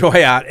sucks the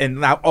joy out,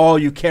 and now all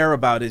you care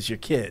about is your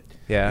kid.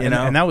 Yeah,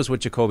 and that was what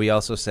Jacoby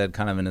also said,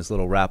 kind of in his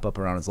little wrap up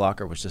around his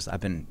locker, was just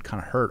I've been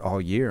kind of hurt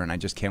all year, and I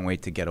just can't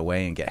wait to get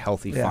away and get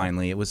healthy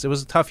finally. It was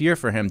a tough year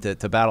for him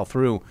to battle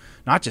through,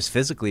 not just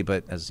physically,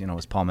 but as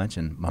Paul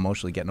mentioned,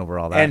 emotionally getting over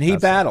all that. And he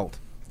battled.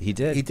 He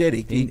did. He did.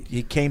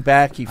 He came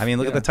back. Look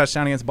at the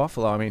touchdown against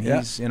Buffalo. I mean,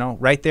 he's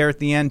right there at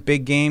the end,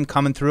 big game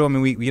coming through. I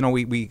mean,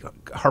 we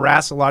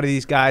harass a lot of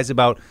these guys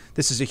about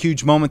this is a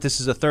huge moment. This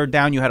is a third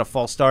down. You had a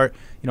false start.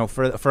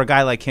 For a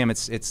guy like him,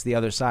 it's the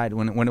other side.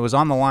 When it was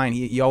on the line,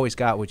 you always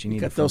got what you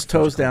needed. Got those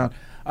toes down.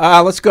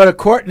 Let's go to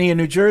Courtney in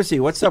New Jersey.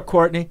 What's up,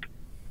 Courtney?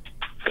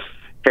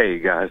 Hey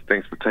guys,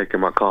 thanks for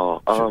taking my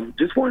call.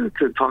 Just wanted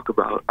to talk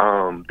about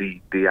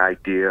the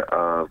idea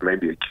of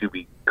maybe a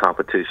QB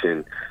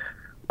competition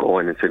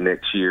going into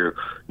next year.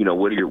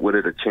 What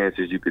are the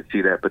chances you could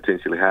see that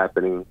potentially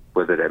happening?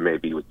 Whether that may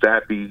be with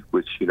Zappy,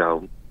 which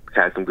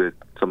had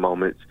some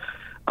moments,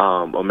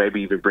 or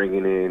maybe even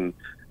bringing in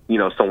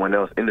someone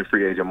else in the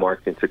free agent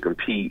market to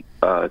compete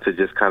to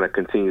just kind of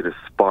continue to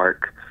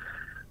spark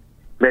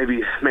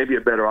maybe a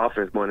better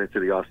offense going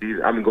into the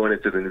offseason. I mean, going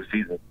into the new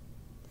season.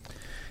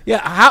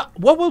 Yeah,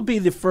 what will be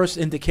the first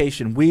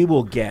indication we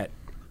will get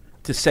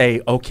to say,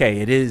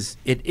 okay, it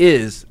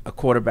is a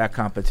quarterback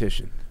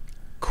competition?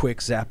 Quick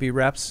Zappy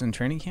reps in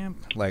training camp?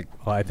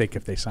 I think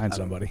if they sign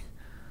somebody.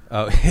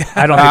 Oh,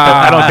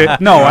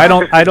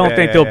 I don't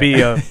think there'll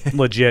be a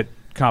legit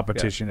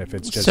competition if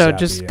it's just so. Zappy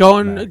Just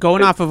and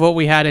going off of what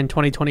we had in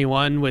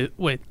 2021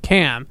 with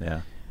Cam.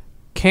 Yeah.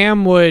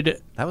 Cam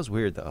would. That was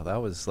weird though.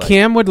 That was like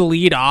Cam would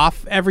lead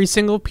off every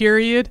single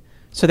period,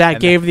 so that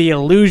And gave the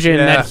illusion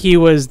Yeah. that he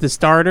was the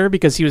starter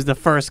because he was the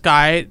first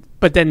guy.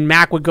 But then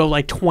Mac would go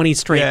like 20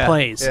 straight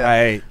plays,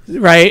 Right.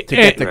 Right, To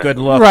get the good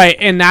look. right,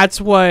 and that's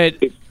what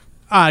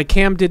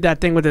Cam did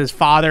that thing with his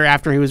father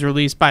after he was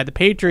released by the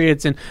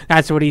Patriots, and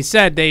that's what he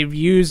said. They've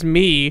used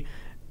me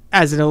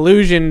as an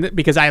illusion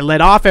because I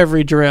led off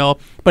every drill,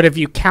 but if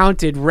you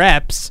counted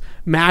reps,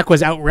 Mac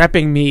was out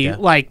repping me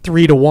like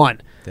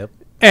 3-1. Yep.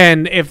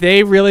 And if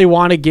they really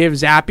want to give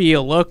Zappy a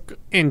look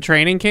in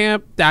training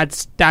camp,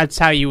 that's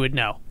how you would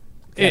know.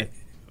 Yep.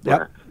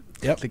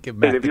 To give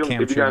And Mac if the you Cam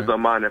guys treatment.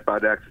 don't mind if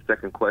I'd ask a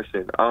second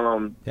question.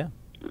 Yeah.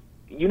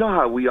 You know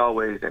how we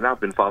always, and I've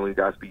been following you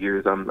guys for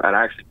years. And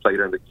I actually played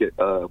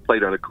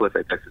under Cliff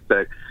at Texas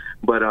Tech,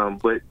 but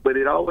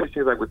it always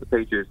seems like with the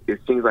Patriots, it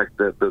seems like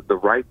the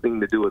right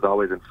thing to do is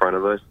always in front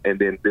of us, and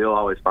then Bill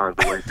always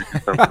finds a way to do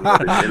something a little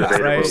bit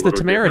innovative. Right. It's the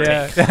temerity.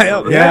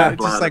 Yeah.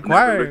 Just like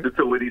why? Listen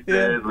to what he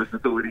says. Listen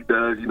to what he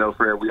does. You know,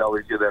 Fred, we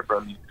always hear that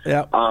from you.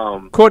 Yeah.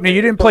 Courtney,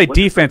 you didn't play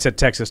defense at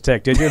Texas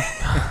Tech, did you?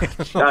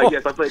 Yes,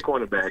 I played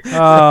cornerback.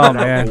 Oh,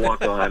 man.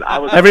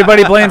 On.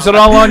 Everybody blames it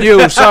all on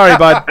you. Sorry,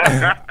 bud.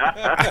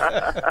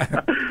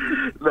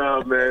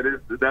 No,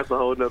 man, that's a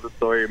whole nother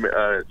story.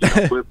 But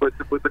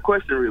the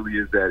question really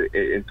is that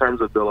in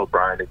terms of Bill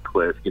O'Brien and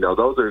Cliff,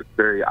 those are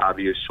very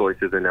obvious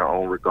choices in their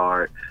own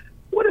regard.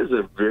 What is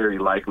a very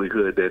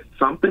likelihood that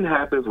something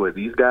happens where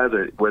these guys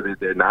are, whether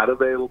they're not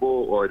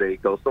available or they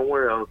go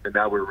somewhere else, and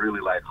now we're really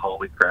like,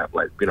 holy crap,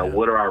 like,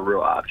 what are our real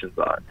options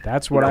are?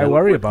 That's what I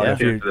worry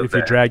about if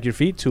you drag your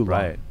feet too long.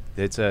 Right.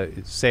 It's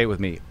say it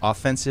with me,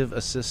 offensive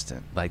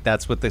assistant. Like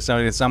that's what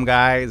some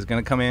guy is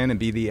going to come in and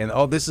be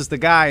this is the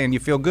guy, and you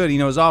feel good. He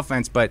knows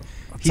offense, but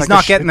he's like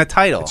not getting the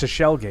title. It's a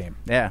shell game.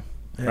 Yeah.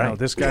 Right.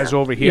 This guy's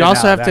over here. You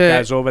also have that to.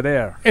 Guy's over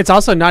there. It's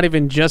also not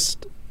even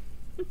just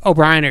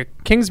O'Brien or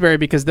Kingsbury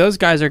because those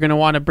guys are going to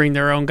want to bring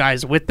their own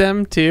guys with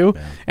them too.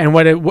 Yeah.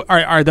 And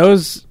are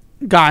those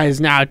guys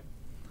now?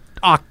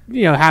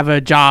 Have a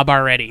job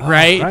already,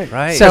 right?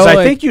 Right. So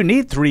I think you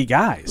need 3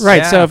 guys.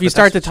 Right. So if you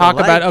start to talk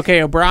about,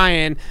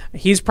 O'Brien,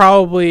 he's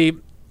probably,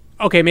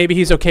 maybe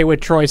he's okay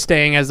with Troy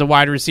staying as the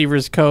wide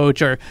receivers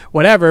coach or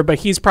whatever, but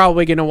he's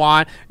probably going to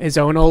want his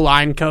own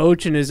O-line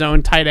coach and his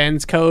own tight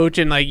ends coach,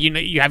 and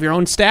you have your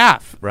own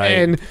staff. Right.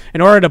 And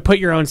in order to put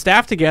your own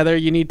staff together,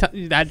 you need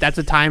that's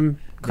a time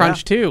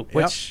crunch too.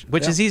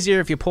 Which is easier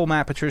if you pull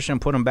Matt Patricia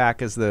and put him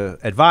back as the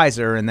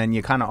advisor, and then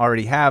you kind of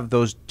already have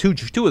those two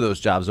of those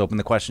jobs open.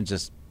 The question is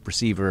just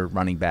receiver,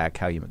 running back,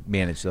 how you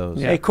manage those.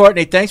 Yeah. Hey,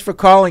 Courtney, thanks for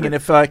calling. And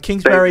if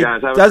Kingsbury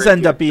does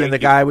end up being the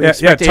guy, we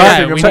expect to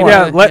hear from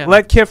him.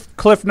 Let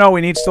Cliff know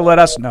he needs to let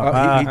us know. He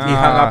hung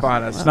up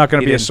on us. It's not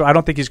going to be I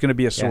don't think he's going to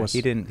be a source.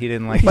 He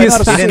didn't like. He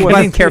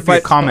didn't care for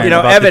your comment.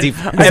 About Evan, the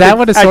is that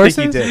what a source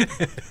is?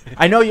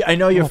 I know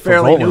you're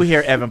fairly new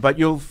here, Evan, but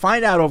you'll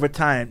find out over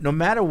time. No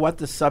matter what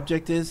the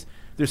subject is,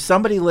 there's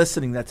somebody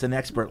listening that's an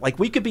expert. Like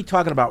we could be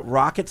talking about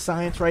rocket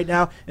science right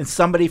now, and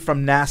somebody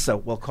from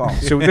NASA will call.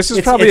 So this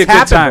is probably a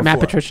good time. Matt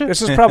Patricia?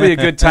 This is probably a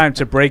good time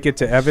to break it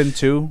to Evan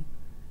too.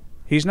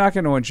 He's not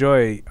going to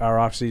enjoy our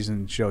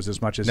off-season shows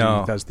as much as he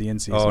does the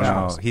in-season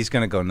shows. No, he's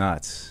going to go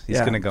nuts. He's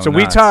going to go nuts. So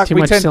we talk. Too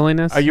much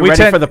silliness. Are you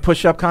ready for the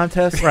push-up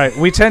contest? Right.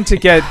 We tend to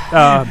get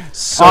on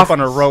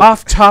a rope.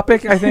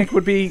 Off-topic, I think,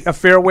 would be a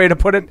fair way to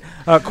put it,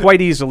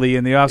 quite easily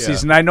in the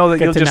off-season. Yeah. I know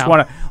that you'll just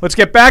want to. Let's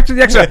get back to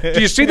the exercise.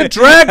 Do you see the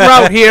drag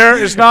route here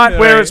is not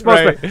where it's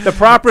supposed to be. The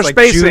proper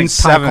spacing. June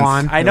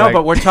 7th. I know,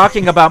 but we're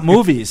talking about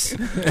movies.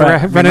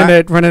 Running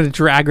a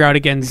drag route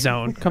against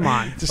zone. Come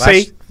on.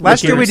 See?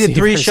 Last year we did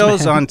 3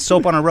 shows on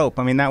Soap on a Rope.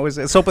 I mean, that was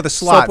Soap with a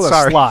Slot. Soap with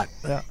a slot.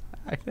 Yeah.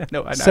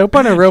 I Soap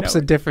on a Rope's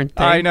a different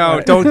thing. I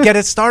know. Don't get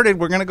it started.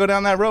 We're going to go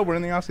down that road. We're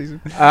in the off season.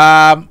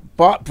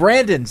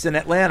 Brandon's in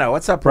Atlanta.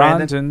 What's up, Brandon?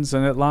 Brandon's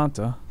in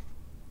Atlanta.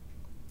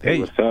 Hey,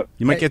 what's up?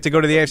 You might get to go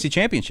to the AFC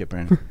Championship,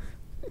 Brandon.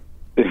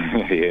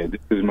 Yeah,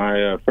 this is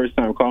my first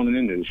time calling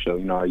into the show.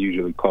 I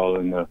usually call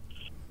in the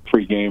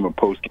pre-game or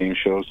post-game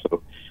show,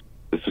 so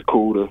this is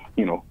cool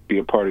to, be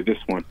a part of this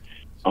one.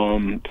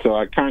 So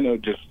I kind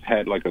of just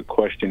had like a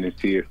question to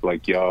see if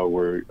y'all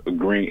were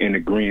in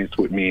agreement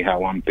with me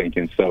how I'm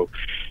thinking. So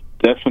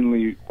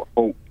definitely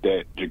hope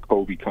that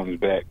Jacoby comes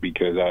back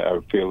because I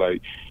feel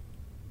like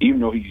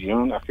even though he's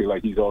young, I feel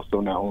like he's also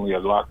not only a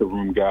locker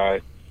room guy.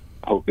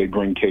 I hope they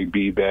bring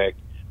KB back.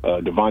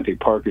 Devontae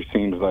Parker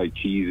seems like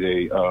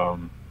he's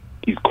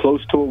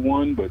close to a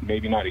 1, but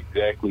maybe not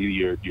exactly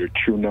your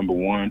true number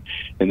 1.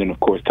 And then of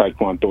course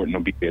Tyquan Thornton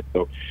will be there.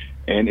 So,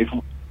 and if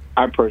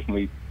I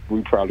personally.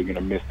 We're probably going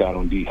to miss out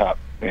on D-Hop,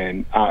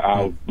 and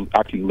I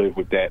can live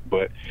with that.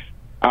 But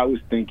I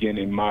was thinking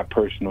in my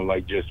personal,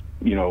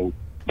 diehard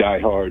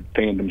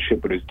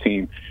fandomship of this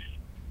team,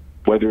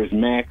 whether it's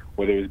Mac,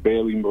 whether it's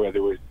Bailey,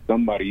 whether it's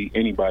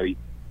anybody,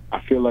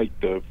 I feel like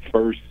the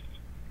first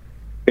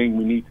thing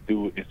we need to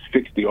do is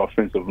fix the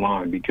offensive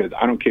line because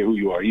I don't care who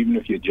you are, even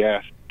if you're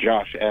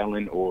Josh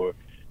Allen or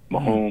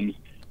Mahomes,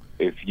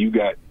 if you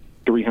got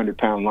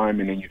 300-pound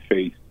linemen in your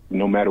face,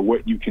 no matter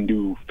what you can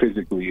do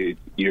physically,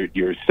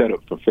 you're set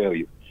up for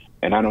failure.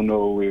 And I don't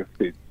know if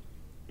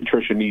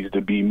Patricia needs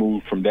to be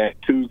moved from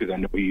that too, because I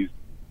know he's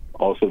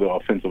also the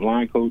offensive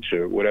line coach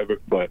or whatever.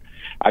 But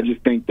I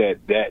just think that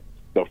that's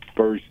the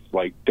first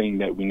thing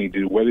that we need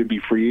to do, whether it be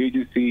free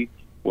agency,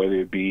 whether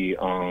it be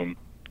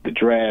the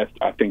draft.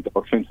 I think the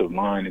offensive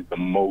line is the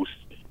most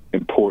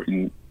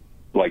important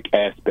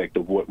aspect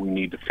of what we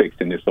need to fix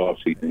in this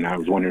offseason. I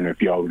was wondering if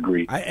y'all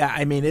agree.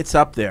 I mean, it's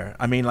up there.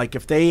 I mean,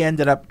 if they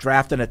ended up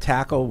drafting a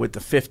tackle with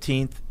the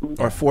 15th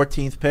or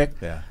 14th pick,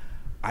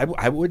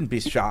 I wouldn't be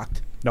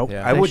shocked. Nope.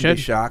 I wouldn't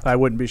be shocked. I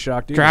wouldn't be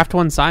shocked either. Draft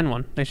one, sign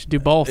one. They should do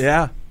both.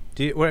 Yeah.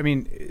 Do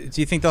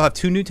you think they'll have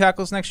 2 new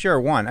tackles next year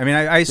or 1? I mean,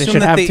 I assume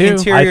should that have the 2.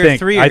 interior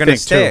 3 are going to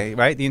stay, 2.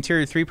 right? The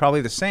interior 3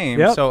 probably the same.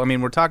 Yep. So, I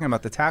mean, we're talking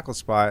about the tackle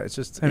spot. It's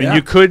just, I mean,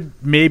 you could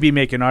maybe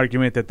make an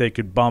argument that they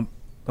could bump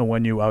the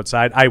one you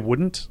outside. I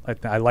wouldn't.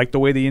 I like the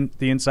way the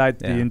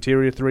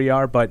interior 3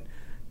 are, but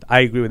I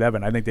agree with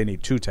Evan. I think they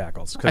need 2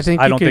 tackles because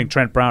I don't think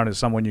Trent Brown is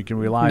someone you can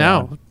rely on.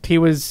 No, he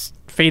was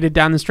faded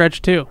down the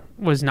stretch too.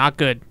 Was not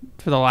good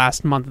for the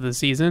last month of the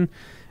season,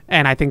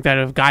 and I think that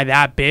a guy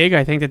that big,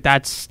 I think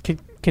that's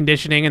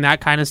conditioning and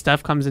that kind of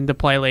stuff comes into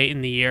play late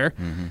in the year.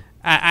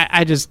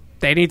 Mm-hmm.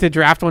 They need to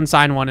draft one,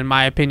 sign one, in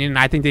my opinion. And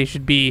I think they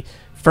should be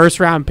first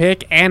round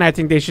pick, and I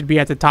think they should be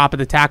at the top of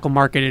the tackle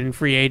market in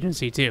free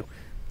agency too.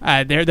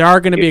 There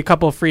are going to be a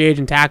couple of free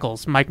agent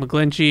tackles. Mike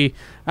McGlinchey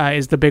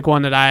is the big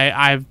one that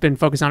I've been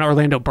focused on.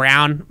 Orlando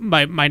Brown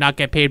might not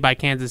get paid by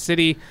Kansas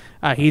City.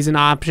 He's an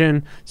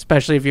option,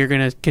 especially if you're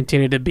going to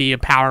continue to be a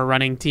power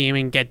running team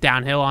and get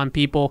downhill on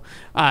people.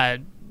 I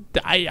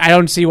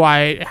don't see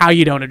how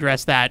you don't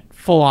address that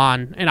full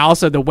on. And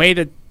also the way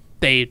that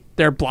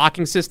their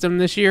blocking system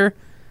this year,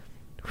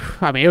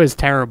 I mean, it was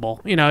terrible.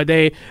 You know,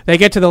 they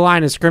get to the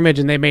line of scrimmage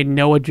and they made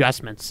no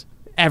adjustments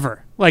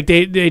ever.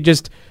 They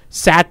just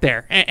sat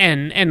there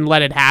and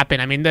let it happen.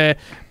 I mean, the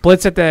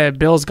blitz that the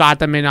Bills got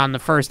them in on the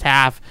first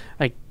half,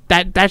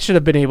 that should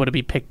have been able to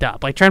be picked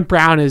up. Trent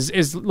Brown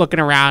is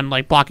looking around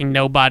blocking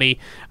nobody.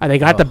 They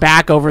got the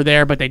back over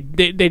there, but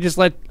they just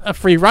let a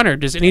free runner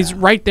and he's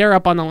right there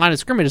up on the line of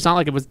scrimmage. It's not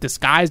like it was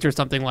disguised or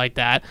something like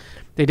that.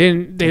 They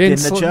didn't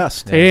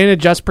adjust. They didn't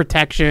adjust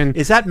protection.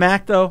 Is that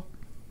Mac though?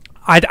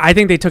 I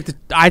think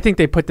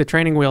they put the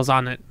training wheels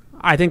on it.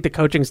 I think the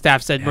coaching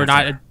staff said we're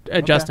not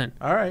adjusting. Okay.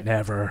 All right.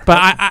 Never. But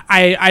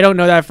I don't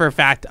know that for a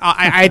fact.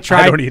 I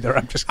tried. I don't either.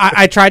 I'm just kidding.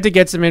 I tried to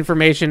get some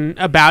information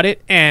about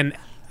it, and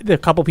the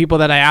couple people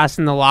that I asked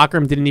in the locker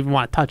room didn't even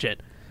want to touch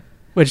it,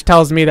 which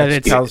tells me that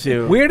it tells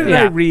you. Where did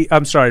I read?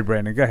 I'm sorry,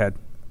 Brandon. Go ahead.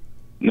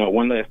 No,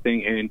 one last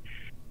thing, and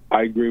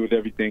I agree with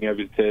everything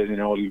Evan says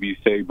and all of you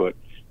say, but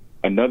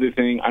another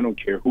thing, I don't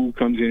care who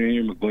comes in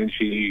here,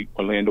 McGlinchey,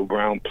 Orlando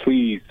Brown,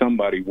 please,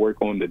 somebody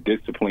work on the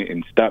discipline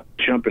and stop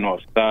jumping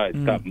off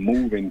sides, stop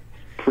moving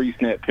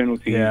pre-snap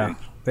penalties. Yeah,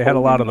 they had a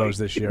lot of those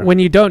this year. When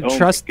you don't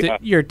trust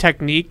your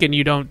technique and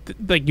you don't,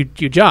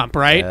 you jump,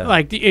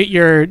 right?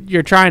 Yeah.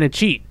 You're trying to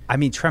cheat. I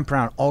mean, Trent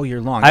Brown all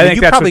year long. I think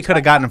you that's probably could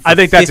have gotten him for I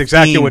think that's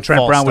exactly what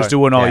Trent Brown was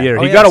doing all year.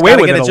 He got away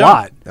with it a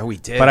lot. Oh, he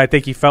did. But I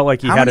think he felt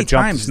like he had to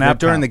jump the snap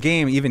during the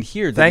game, even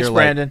here. Thanks,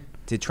 Brandon.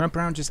 Did Trent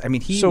Brown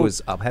he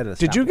was ahead of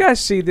the Did you guys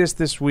see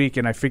this week?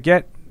 And I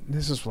forget,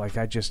 this is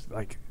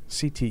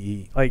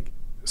CTE.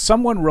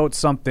 Someone wrote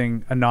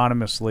something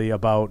anonymously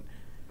about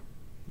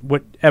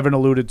what Evan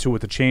alluded to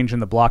with the change in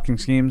the blocking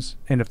schemes.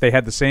 And if they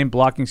had the same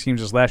blocking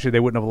schemes as last year, they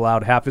wouldn't have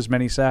allowed half as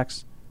many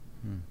sacks.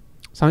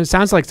 So it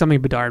sounds like something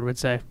Bedard would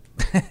say.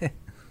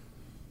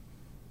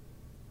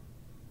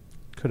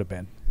 Could have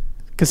been.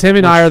 Because him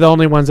and I are the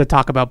only ones that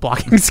talk about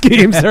blocking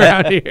schemes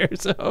around here.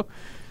 So,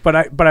 But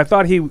I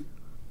thought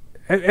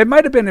it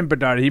might have been in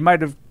Bedard. He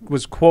might have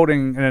was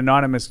quoting an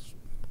anonymous,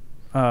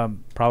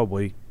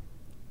 probably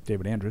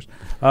David Andrews,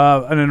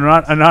 an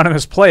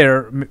anonymous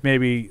player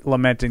maybe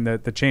lamenting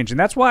the change. And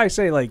that's why I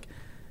say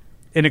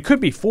and it could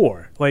be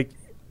 4.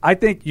 I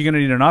think you're going to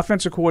need an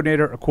offensive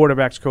coordinator, a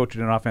quarterback's coach,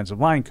 and an offensive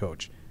line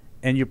coach.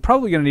 And you're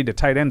probably going to need a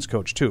tight ends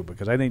coach too,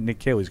 because I think Nick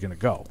Caley's going to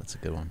go. That's a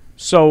good one.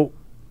 So,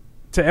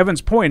 to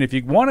Evan's point, if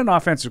you want an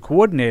offensive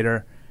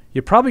coordinator,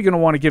 you're probably going to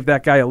want to give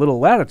that guy a little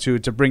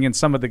latitude to bring in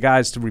some of the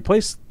guys to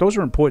replace. Those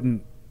are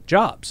important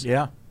jobs.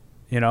 Yeah.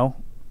 Yep.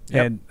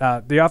 And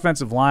the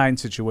offensive line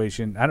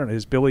situation, I don't know,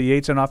 is Billy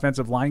Yates an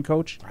offensive line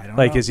coach? I don't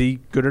know. Is he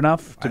good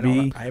enough to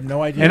be? I have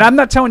no idea. And I'm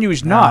not telling you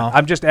he's not.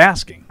 I'm just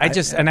asking.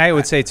 I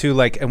would say too,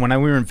 when we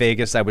were in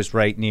Vegas, I was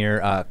right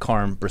near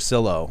Carm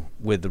Brasillo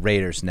with the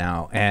Raiders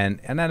now,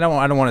 and I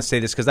don't want to say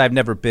this because I've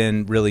never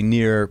been really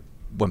near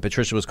when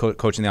Patricia was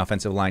coaching the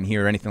offensive line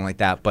here or anything like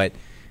that, but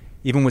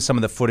even with some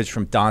of the footage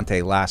from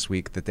Dante last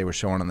week that they were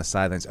showing on the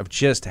sidelines of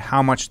just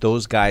how much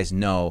those guys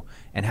know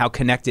and how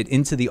connected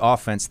into the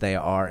offense they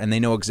are, and they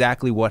know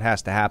exactly what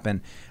has to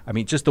happen. I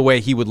mean, just the way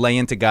he would lay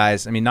into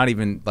guys, I mean, not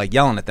even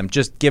yelling at them,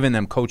 just giving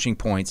them coaching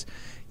points.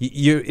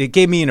 it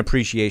gave me an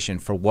appreciation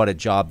for what a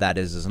job that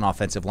is as an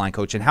offensive line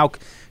coach and how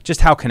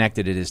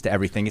connected it is to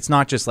everything. It's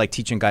not just like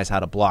teaching guys how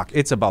to block.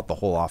 It's about the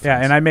whole offense.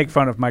 Yeah, and I make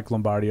fun of Mike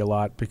Lombardi a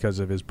lot because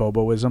of his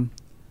Boboism.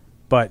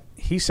 But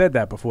he said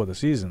that before the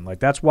season. Like,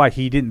 that's why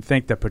he didn't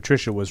think that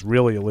Patricia was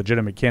really a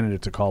legitimate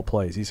candidate to call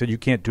plays. He said you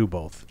can't do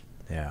both.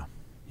 Yeah.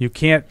 You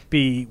can't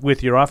be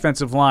with your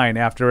offensive line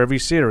after every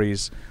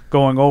series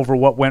going over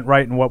what went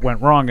right and what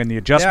went wrong and the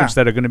adjustments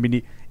that are going to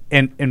be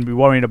and be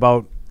worrying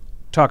about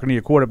talking to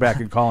your quarterback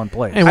and calling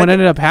plays. And what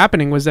ended up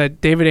happening was that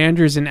David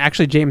Andrews and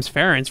actually James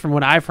Ferentz, from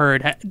what I've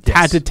heard,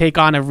 had to take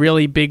on a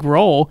really big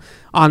role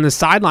on the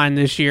sideline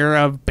this year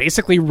of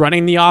basically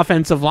running the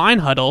offensive line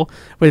huddle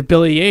with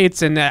Billy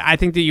Yates. And I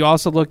think that you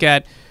also look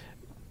at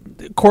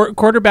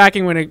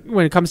quarterbacking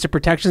when it comes to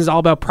protection is all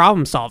about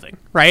problem solving,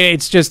 right?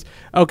 It's just,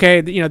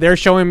 okay, they're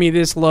showing me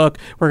this look.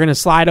 We're going to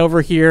slide over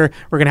here.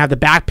 We're going to have the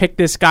back pick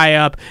this guy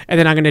up, and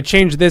then I'm going to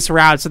change this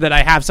route so that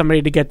I have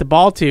somebody to get the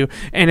ball to.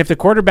 And if the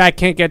quarterback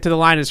can't get to the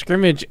line of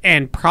scrimmage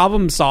and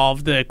problem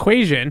solve the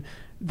equation,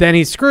 then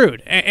he's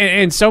screwed.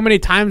 And so many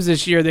times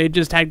this year, they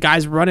just had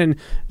guys running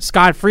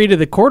scot-free to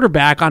the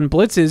quarterback on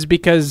blitzes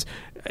because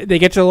they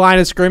get to the line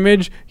of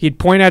scrimmage, he'd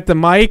point at the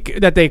mic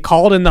that they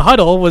called in the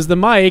huddle was the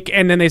mic,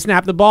 and then they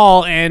snap the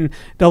ball, and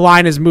the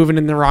line is moving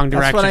in the wrong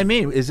direction. That's what I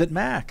mean. Is it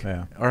Mac?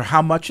 Yeah. Or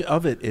how much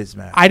of it is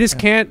Mac? I just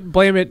can't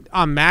blame it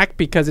on Mac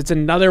because it's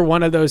another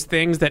one of those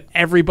things that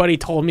everybody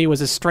told me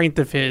was a strength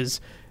of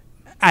his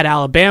at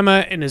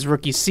Alabama in his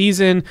rookie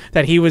season,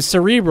 that he was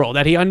cerebral,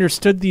 that he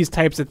understood these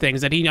types of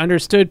things, that he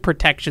understood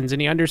protections,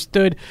 and he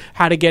understood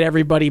how to get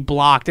everybody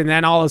blocked. And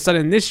then all of a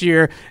sudden this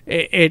year,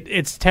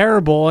 it's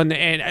terrible.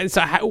 And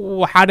so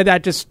how did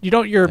that just,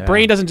 your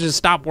brain doesn't just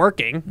stop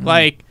working.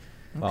 Like,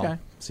 well,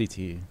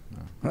 CTE.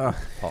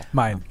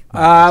 Mine.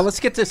 Let's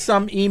get to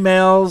some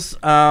emails.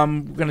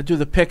 We're going to do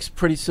the picks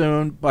pretty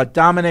soon. But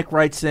Dominic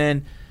writes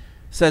in,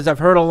 says, I've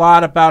heard a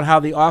lot about how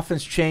the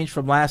offense changed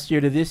from last year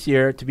to this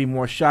year to be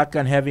more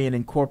shotgun heavy and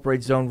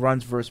incorporate zone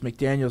runs versus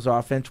McDaniel's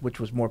offense, which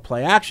was more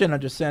play action,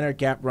 under center,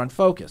 gap run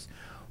focused.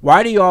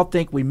 Why do you all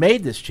think we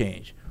made this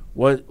change?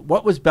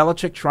 What was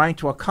Belichick trying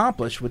to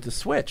accomplish with the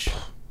switch?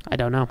 I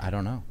don't know.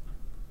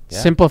 Yeah.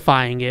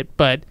 Simplifying it,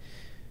 but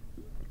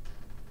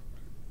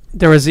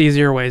there was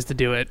easier ways to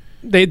do it.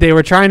 They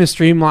were trying to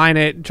streamline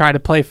it, try to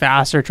play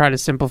faster, try to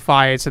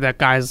simplify it so that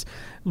guys,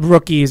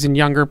 rookies and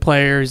younger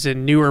players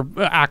and newer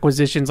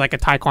acquisitions like a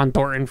Tyquan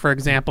Thornton, for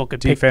example,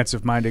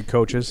 defensive-minded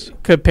coaches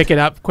could pick it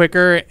up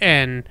quicker,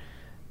 and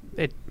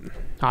it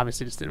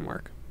obviously just didn't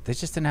work. They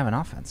just didn't have an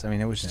offense. I mean,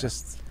 it was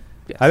just...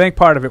 Yes. I think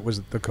part of it was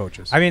the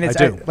coaches. I mean,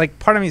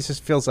 part of me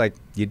just feels like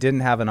you didn't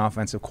have an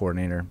offensive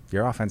coordinator.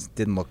 Your offense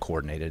didn't look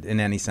coordinated in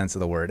any sense of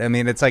the word. I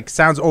mean, it's like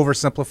sounds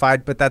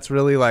oversimplified, but that's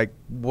really like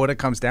what it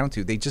comes down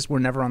to. They just were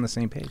never on the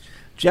same page.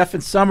 Jeff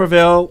in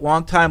Somerville,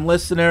 longtime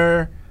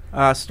listener,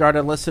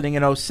 started listening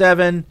in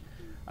 2007.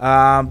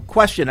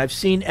 Question, I've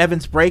seen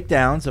Evans'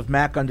 breakdowns of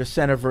Mac under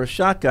center versus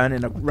shotgun,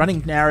 and a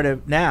running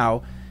narrative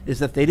now is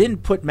that they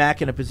didn't put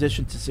Mac in a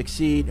position to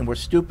succeed and were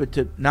stupid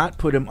to not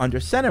put him under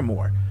center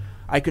more.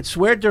 I could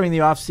swear during the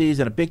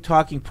offseason a big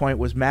talking point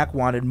was Mac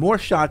wanted more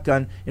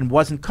shotgun and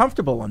wasn't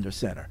comfortable under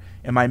center.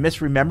 Am I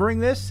misremembering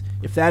this?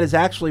 If that is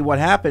actually what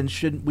happened,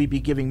 shouldn't we be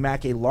giving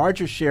Mac a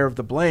larger share of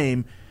the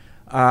blame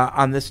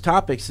on this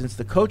topic, since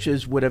the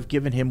coaches would have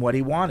given him what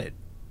he wanted?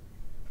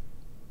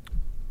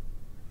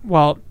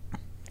 Well,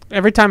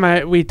 every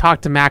time we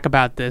talked to Mac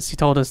about this, he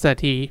told us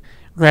that he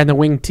ran the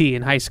wing T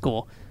in high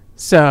school.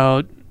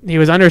 So he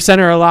was under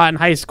center a lot in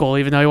high school,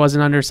 even though he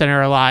wasn't under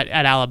center a lot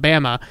at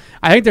Alabama.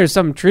 I think there's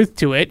some truth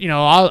to it. A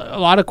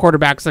lot of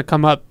quarterbacks that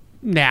come up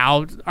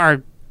now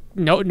are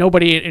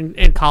nobody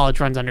in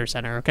college runs under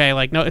center. Okay,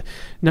 like none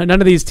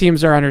of these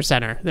teams are under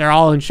center. They're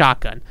all in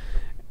shotgun,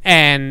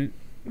 and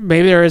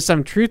maybe there is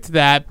some truth to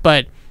that.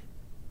 But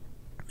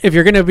if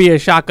you're going to be a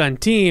shotgun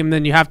team,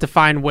 then you have to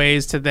find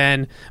ways to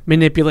then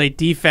manipulate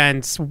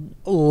defense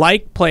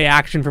like play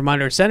action from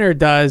under center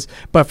does,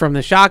 but from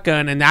the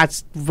shotgun. And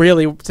that's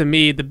really, to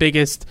me, the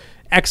biggest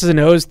X's and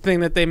O's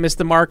thing that they missed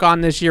the mark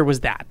on this year was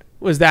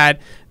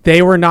that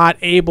they were not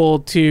able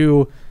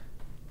to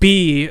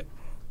be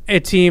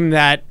a team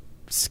that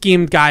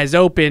schemed guys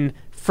open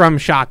from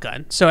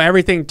shotgun. So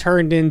everything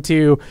turned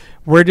into,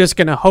 we're just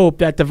going to hope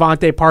that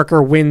Devontae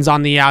Parker wins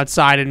on the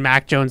outside and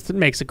Mac Jones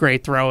makes a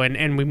great throw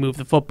and we move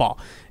the football.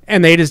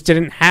 And they just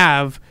didn't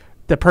have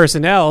the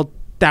personnel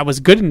that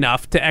was good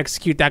enough to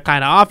execute that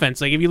kind of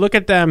offense. Like, if you look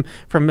at them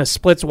from the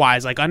splits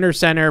wise, like under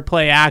center,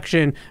 play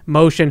action,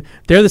 motion,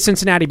 they're the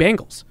Cincinnati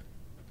Bengals.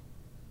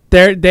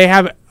 They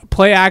have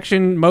play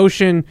action,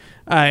 motion,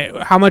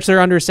 how much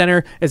they're under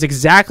center is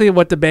exactly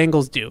what the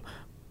Bengals do.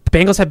 The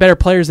Bengals have better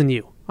players than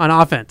you on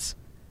offense.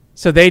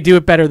 So they do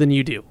it better than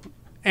you do.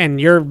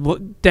 And you're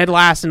dead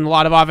last in a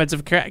lot of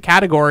offensive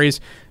categories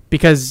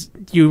because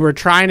you were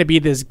trying to be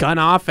this gun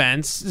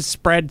offense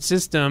spread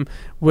system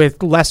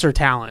with lesser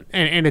talent,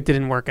 and it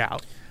didn't work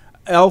out.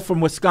 L from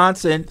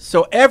Wisconsin.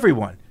 So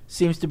everyone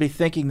seems to be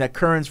thinking that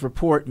Curran's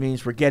report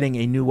means we're getting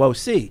a new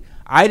OC.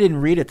 I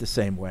didn't read it the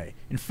same way.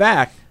 In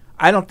fact,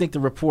 I don't think the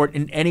report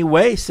in any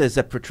way says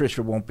that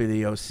Patricia won't be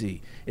the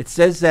OC. It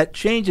says that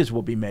changes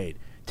will be made.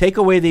 Take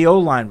away the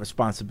O-line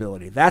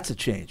responsibility. That's a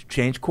change.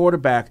 Change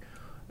quarterback.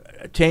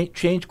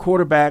 Change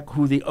quarterback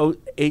who the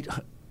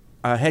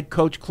head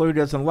coach clearly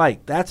doesn't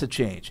like. That's a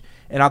change.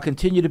 And I'll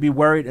continue to be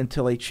worried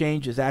until a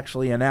change is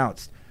actually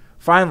announced.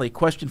 Finally,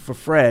 question for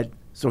Fred.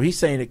 So he's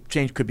saying a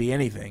change could be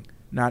anything,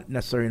 not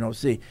necessarily an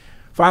OC.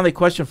 Finally,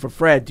 question for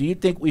Fred. Do you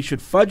think we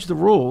should fudge the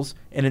rules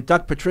and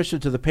induct Patricia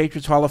to the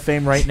Patriots Hall of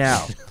Fame right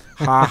now?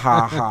 Ha,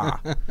 ha, ha.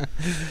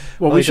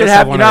 Well, we should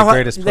have,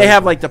 they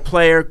have like the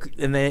player,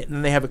 and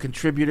then they have a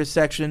contributor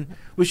section.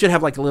 We should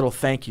have like a little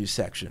thank you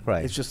section.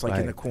 Right. It's just like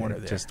in the corner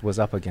there. Just was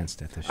up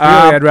against it this year.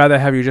 Really, I'd rather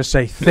have you just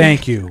say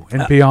thank you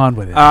and be on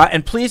with it.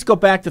 And please go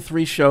back to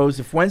 3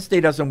 shows. If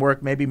Wednesday doesn't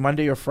work, maybe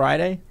Monday or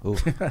Friday. Ooh.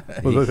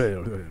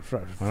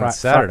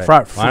 Saturday.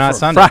 Why not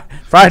Sunday?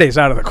 Friday's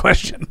out of the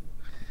question.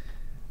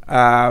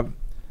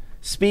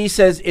 Spee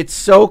says, it's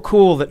so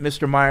cool that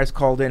Mr. Myers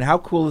called in. How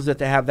cool is it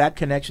to have that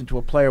connection to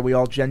a player we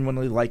all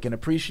genuinely like and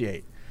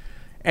appreciate?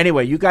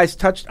 Anyway, you guys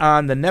touched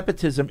on the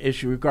nepotism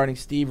issue regarding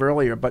Steve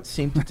earlier, but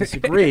seemed to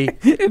disagree.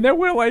 And then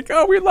we're like,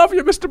 oh, we love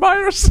you, Mr.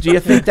 Myers. Do you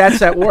think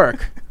that's at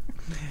work?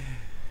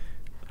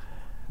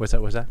 What's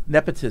that?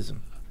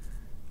 Nepotism.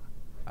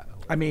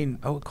 I mean,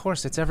 of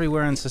course, it's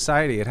everywhere in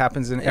society. It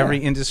happens in every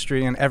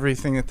industry and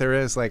everything that there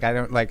is. Like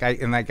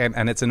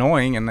and it's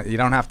annoying, and you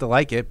don't have to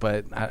like it,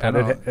 but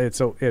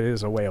it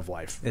is a way of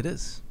life. It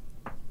is.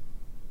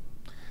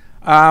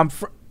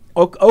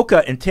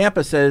 Oka in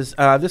Tampa says,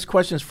 this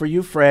question is for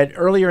you, Fred.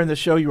 Earlier in the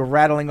show, you were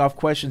rattling off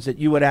questions that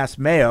you would ask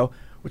Mayo,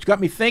 which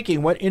got me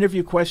thinking, what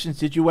interview questions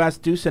did you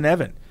ask Deuce and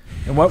Evan?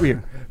 And what were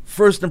your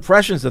first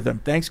impressions of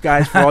them? Thanks,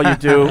 guys, for all you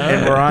do.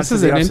 And we're on. This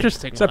is an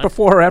interesting. Is that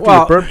before or after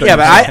your birthday? Yeah,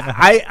 but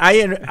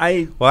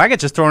I well, I got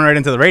just thrown right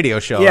into the radio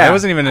show. Yeah, it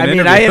wasn't even an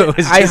interview.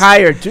 I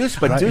hired Deuce,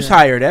 but Deuce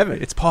hired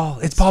Evan. It's Paul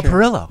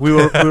Perillo. We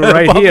were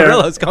right Paul here.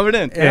 Perillo's coming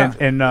in.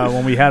 And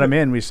when we had him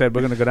in, we said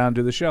we're going to go down and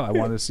do the show. I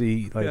wanted to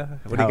see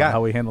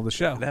how we handle the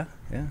show.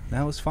 Yeah,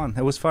 that was fun.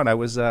 It was fun. I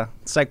was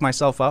psyched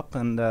myself up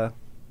and.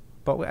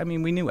 But I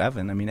mean, we knew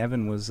Evan. I mean,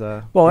 Evan was he's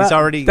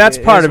already. That's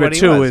part of it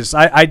too. Is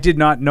I did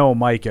not know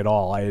Mike at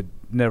all. I had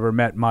never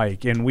met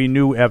Mike, and we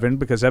knew Evan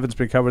because Evan's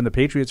been covering the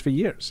Patriots for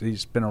years.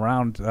 He's been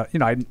around. I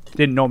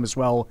didn't know him as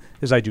well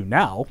as I do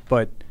now,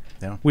 but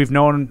we've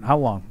known how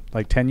long?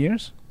 Like 10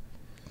 years?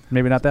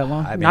 Maybe not that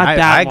long. I mean,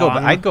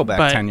 I'd go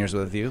back 10 years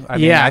with you. I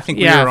mean, I think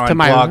we were on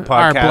blog podcasts,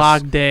 our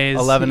blog days,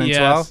 11 and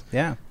 12.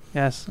 Yeah.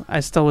 Yes,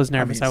 I still was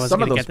nervous. I wasn't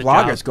some of going those to get the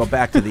bloggers job. go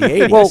back to the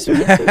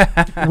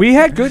 80s. Well, we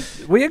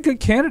had good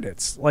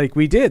candidates. Like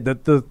we did.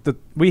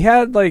 We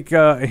had like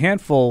a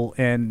handful,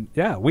 and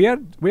we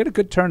had a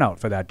good turnout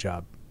for that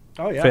job.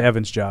 Oh yeah, for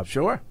Evan's job.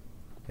 Sure.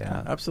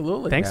 Yeah,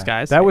 absolutely. Thanks,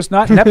 guys. That was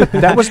not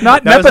that was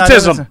not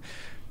nepotism.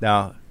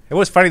 No. It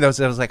was funny though.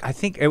 I was like, I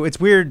think it's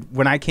weird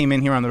when I came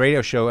in here on the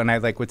radio show, and I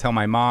would tell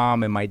my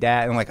mom and my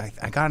dad, and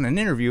I got an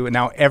interview, and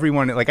now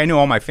everyone I knew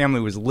all my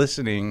family was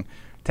listening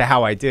to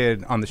how I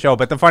did on the show.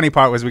 But the funny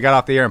part was we got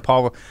off the air, and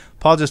Paul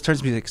just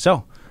turns to me like,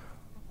 so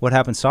what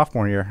happened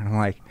sophomore year? And I'm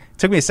like, it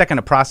took me a second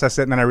to process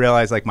it, and then I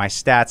realized my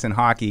stats in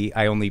hockey,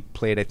 I only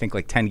played I think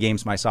 10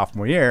 games my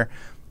sophomore year.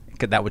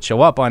 That would show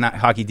up on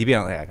Hockey DB.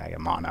 I'm like, I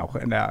am on now.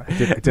 And I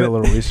did a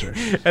little research.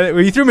 And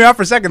he threw me off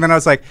for a second. Then I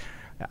was like,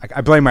 I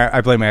blame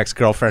my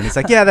ex-girlfriend. He's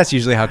like, yeah, that's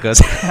usually how it goes.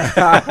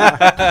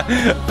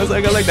 I was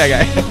like, I like that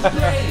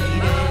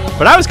guy.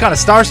 But I was kind of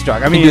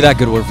starstruck. I mean, you do that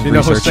good work for research. You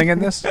know who's singing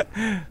this?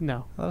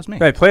 No, that was me.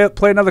 Hey,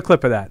 play another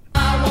clip of that.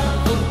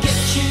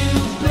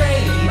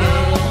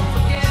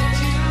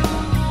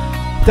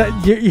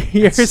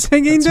 You're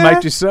singing that?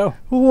 Mike Dussault.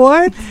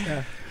 What?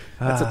 Yeah.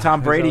 That's a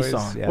Tom Brady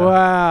song. Yeah.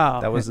 Wow.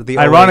 That was the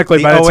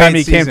ironically, by the time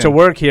he came to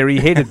work here, he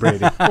hated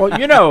Brady.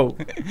 Well,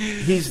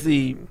 he's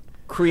the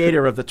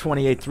creator of the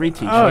 28-3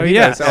 T-shirt. Oh,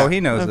 yeah. Oh, he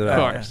knows it. Of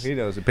course. He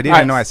knows it. But he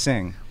didn't know I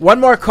sing. One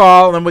more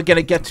call, and then we're going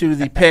to get to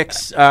the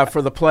picks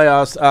for the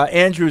playoffs.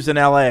 Andrew's in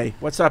L.A.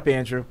 What's up,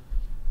 Andrew?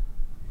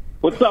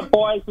 What's up,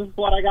 boys? This is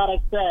what I got to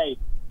say.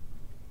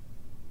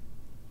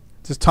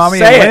 Is this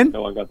Tommy and Lynn?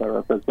 No one got that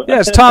reference. Yeah,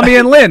 it's Tommy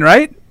and Lynn,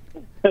 right?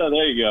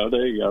 There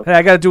you go. Hey,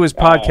 I got to do his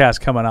podcast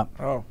coming up.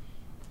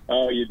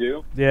 Oh, you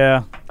do?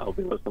 Yeah. I'll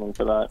be listening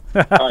for that.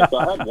 All right, so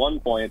I had 1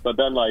 point, but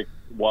then,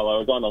 while I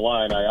was on the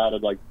line, I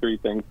added, 3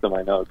 things to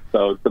my notes.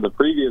 So, to the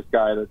previous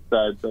guy that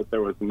said that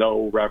there was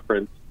no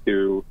reference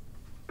to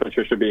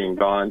Patricia being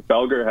gone,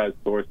 Belger has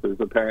sources,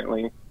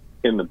 apparently,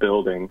 in the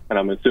building, and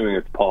I'm assuming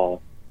it's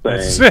Paul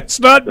saying it's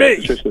not me.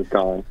 Patricia's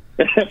gone.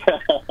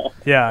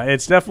 Yeah,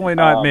 it's definitely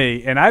not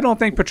me. And I don't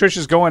think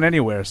Patricia's going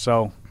anywhere,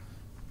 so...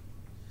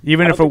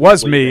 Even if it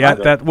was me,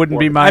 that wouldn't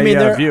be my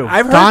view.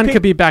 Don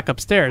could be back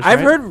upstairs.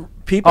 I've right?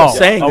 heard people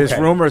saying there's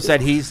rumors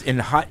that he's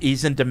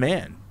in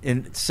demand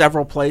in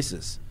several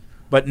places,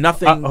 but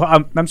nothing.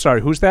 I'm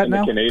sorry, who's that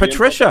now?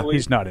 Patricia.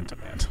 He's not in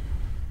demand.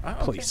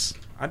 Please.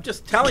 I'm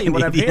just telling you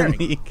what I'm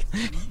hearing.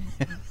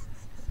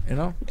 You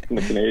know, in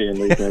the Canadian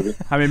League, maybe.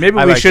 I mean, maybe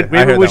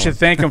we should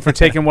thank him for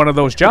taking one of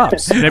those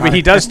jobs. Maybe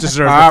he does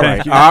deserve all the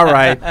right,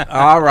 thank you.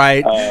 All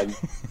right.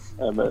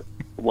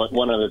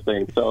 one other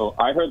thing. So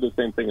I heard the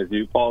same thing as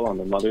you, Paul, on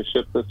the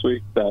mothership this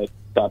week, that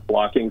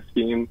blocking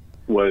scheme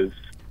was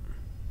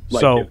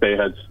like if they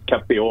had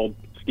kept the old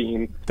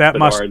scheme. That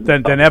Bedard,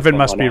 then Evan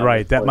must be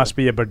right. That must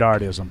be a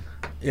Bedardism.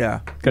 Yeah.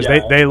 Because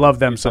they love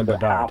them some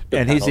Bedard.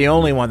 And he's the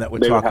only one that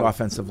would They talk would have-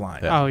 offensive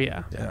line. Oh,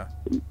 yeah.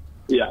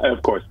 Yeah,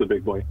 of course, the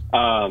big boy.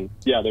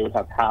 Yeah, they would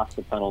have half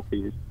the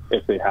penalties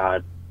if they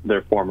had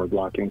their former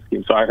blocking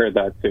scheme. So I heard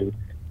that too.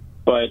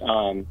 But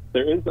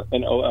there is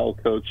an OL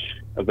coach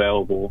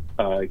available.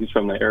 He's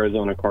from the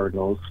Arizona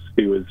Cardinals.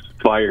 He was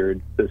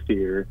fired this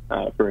year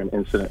for an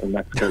incident in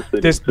Mexico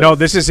City.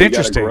 This is you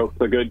interesting. gotta grope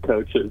the good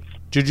coaches.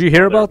 Did you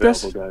hear about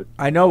this? Guys.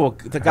 I know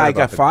the guy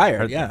got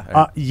fired.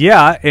 Yeah.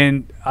 Yeah,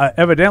 and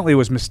evidently it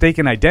was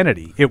mistaken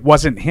identity. It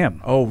wasn't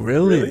him. Oh,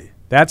 really?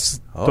 That's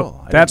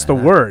the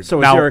word. So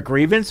now, is there a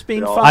grievance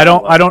being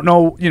filed? I don't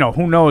know.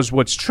 Who knows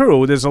what's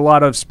true? There's a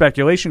lot of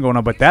speculation going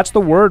on, but that's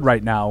the word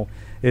right now.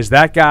 Is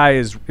that guy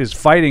is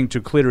fighting to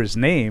clear his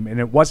name, and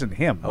it wasn't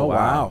him. Oh,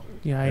 wow.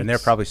 Yikes. And they're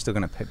probably still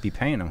going to be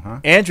paying him,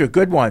 huh? Andrew,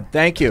 good one.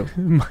 Thank you.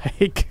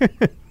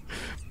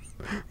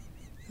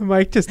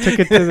 Mike just took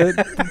it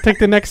took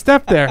the next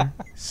step there.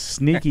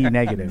 Sneaky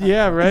negative.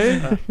 Yeah,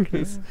 right.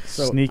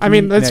 Sneaky. I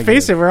mean, let's negative.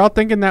 face it. We're all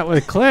thinking that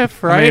with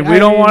Cliff, right? We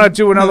don't want to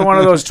do another one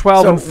of those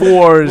 12 and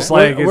 4s.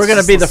 We're going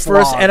to be the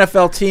first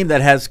NFL team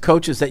that has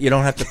coaches that you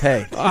don't have to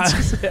pay.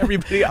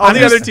 Everybody, all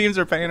the other teams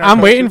are paying.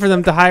 I'm waiting for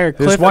them to hire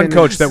Cliff. There's one and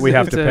coach that we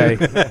have to pay.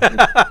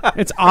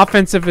 It's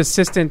offensive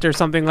assistant or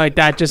something like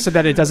that, just so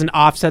that it doesn't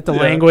offset the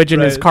Yeah, language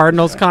in his right.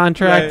 Cardinals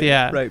contract. Right,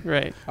 Yeah,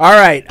 right. All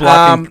right.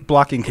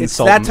 Blocking It's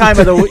consultant. that time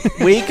of the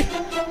week.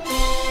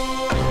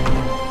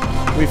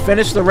 We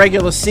finished the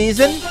regular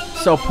season.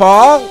 So,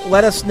 Paul,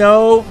 let us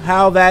know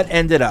how that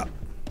ended up.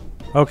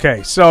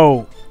 Okay,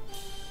 so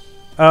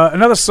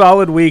another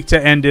solid week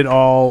to end it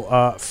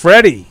all.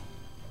 Freddie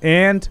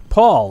and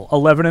Paul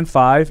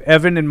 11-5,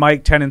 Evan and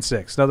Mike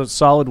 10-6. Another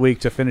solid week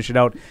to finish it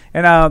out,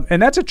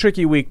 and that's a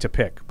tricky week to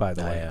pick, by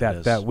the way.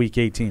 That week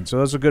 18. So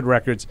those are good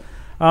records.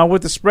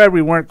 With the spread,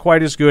 we weren't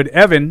quite as good.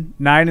 Evan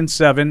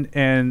 9-7,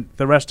 and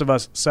the rest of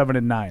us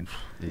 7-9.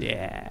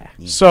 Yeah.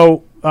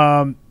 So.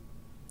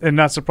 And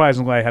not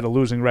surprisingly, I had a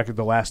losing record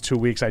the last 2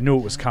 weeks. I knew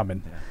it was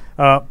coming.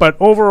 But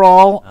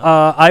overall,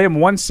 I am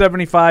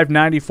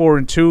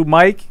 175-94-2.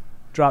 Mike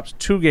drops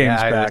 2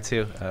 games I back.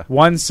 do too.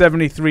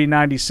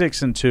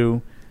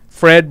 173-96-2.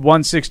 Fred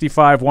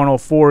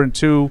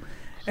 165-104-2.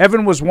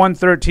 Evan was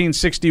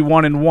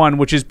 113-61-1,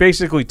 which is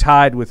basically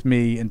tied with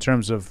me in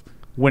terms of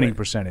winning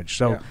percentage.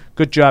 So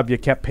good job, you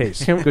kept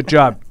pace. Good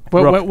job.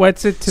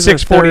 What's it to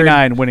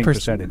 649 winning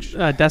percentage?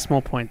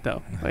 Decimal point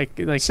though, like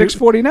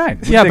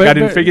 649. Yeah, but I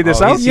didn't figure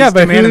this out. Yeah,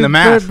 but the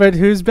math. But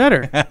who's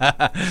better?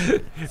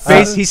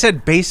 He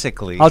said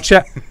basically. I'll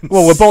check.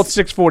 Well, we're both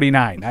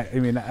 649. I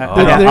mean,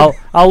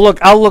 I'll look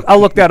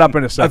that up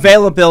in a second.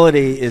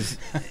 Availability is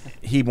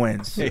he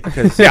wins. I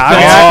picked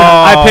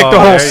the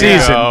whole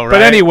season.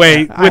 But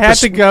anyway,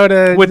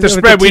 with the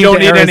spread, we don't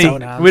need any.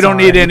 We don't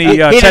need any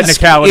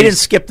technicalities. He didn't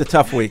skip the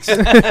tough weeks.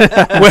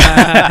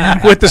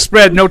 With the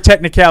spread, no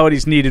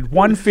technicalities needed.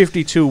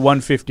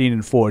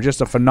 152-115-4.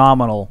 Just a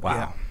phenomenal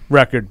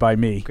record by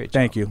me.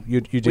 Thank you.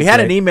 You did. We had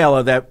great. an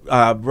emailer that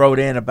wrote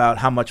in about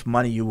how much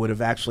money you would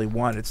have actually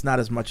won. It's not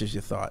as much as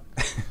you thought.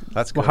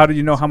 That's good. Well, how did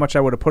you know how much I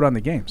would have put on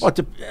the games? Well,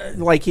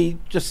 like he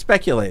just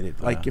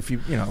speculated. Like if you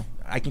know.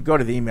 I can go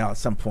to the email at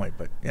some point,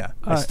 but yeah,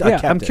 I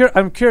kept it.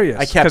 I'm curious.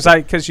 I kept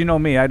because you know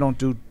me, I don't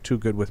do too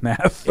good with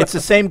math. It's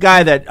the same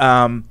guy that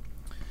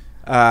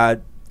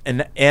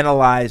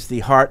analyzed the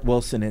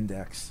Hart-Wilson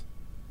index.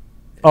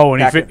 Oh,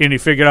 and he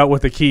figured out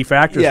what the key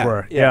factors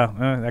were.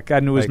 Yeah. That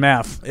guy knew his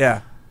math.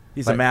 Yeah,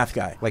 he's a math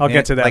guy. I'll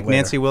get to that Like later.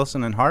 Nancy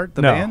Wilson and Hart,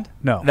 the No, band?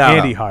 No,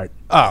 Andy Hart.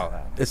 Oh.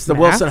 It's the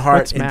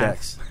Wilson-Hart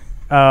index.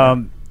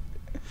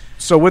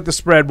 So with the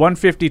spread,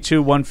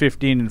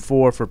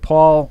 152-115-4 for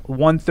Paul,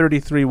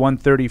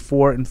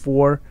 133-134-4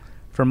 for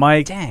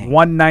Mike,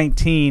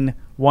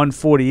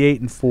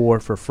 119-148-4 for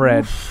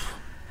Fred.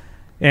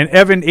 And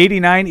Evan,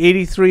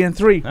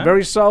 89-83-3.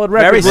 Very solid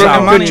record. Very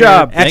solid. Good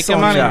job.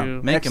 Excellent job.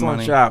 Making Excellent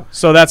money. job.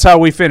 So that's how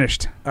we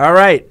finished. All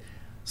right.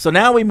 So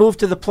now we move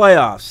to the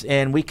playoffs,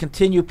 and we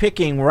continue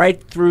picking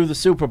right through the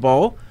Super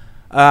Bowl.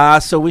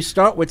 So we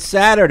start with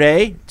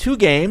Saturday, 2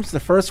 games. The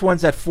first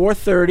one's at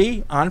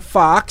 4:30 on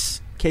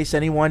Fox, in case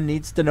anyone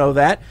needs to know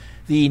that.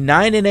 The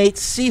 9-8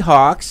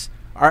 Seahawks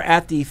are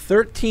at the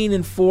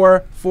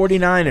 13-4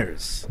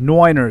 49ers.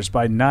 Niners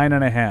by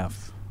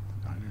 9.5.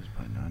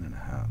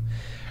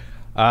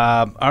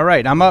 All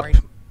right, I'm up.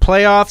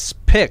 Playoffs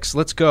picks.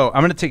 Let's go.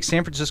 I'm going to take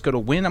San Francisco to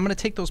win. I'm going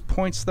to take those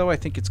points, though. I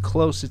think it's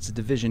close. It's a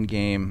division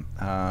game.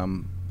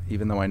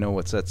 Even though I know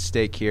what's at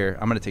stake here,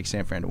 I'm going to take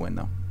San Fran to win,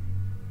 though.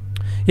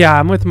 Yeah,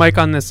 I'm with Mike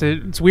on this.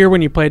 It's weird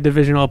when you play a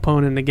divisional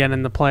opponent again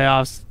in the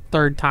playoffs,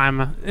 third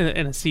time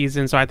in a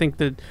season. So I think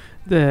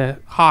the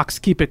Hawks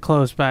keep it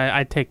close, but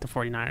I'd take the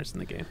 49ers in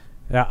the game.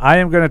 Yeah, I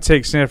am going to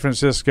take San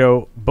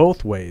Francisco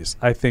both ways.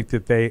 I think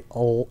that they,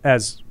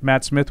 as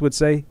Matt Smith would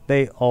say,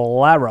 they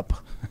larrup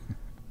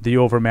the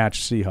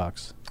overmatched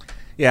Seahawks.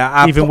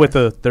 Yeah, even with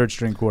the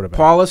third-string quarterback.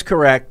 Paul is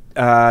correct.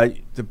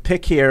 the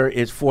pick here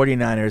is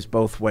 49ers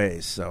both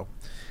ways. So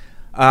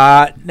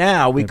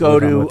now we go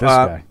to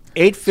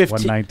 8:15.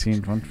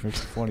 119,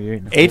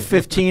 148.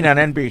 8:15 on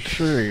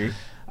NBC.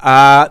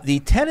 The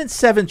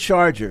 10-7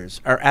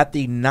 Chargers are at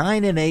the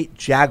 9-8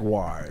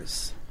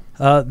 Jaguars.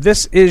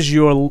 This is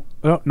your.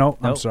 Oh, no,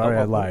 I'm sorry,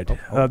 I lied.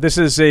 This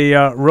is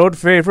a road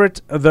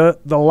favorite. The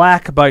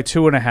Lack by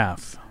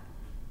 2.5.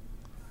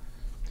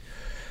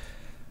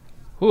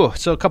 Ooh,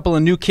 so a couple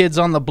of new kids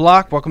on the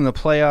block. Welcome to the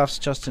playoffs,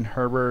 Justin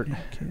Herbert.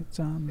 Kids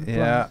on the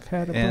block.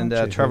 And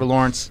Trevor hits.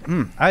 Lawrence.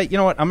 You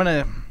know what?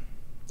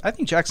 I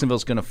think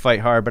Jacksonville's gonna fight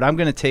hard, but I'm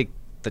gonna take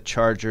the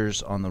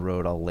Chargers on the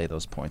road. I'll lay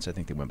those points. I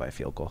think they win by a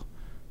field goal.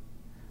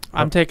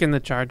 I'm taking the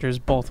Chargers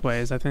both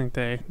ways. I think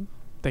they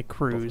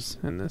cruise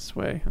in this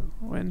way.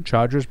 Win.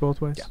 Chargers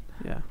both ways?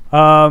 Yeah.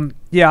 I'm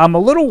a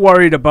little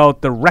worried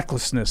about the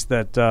recklessness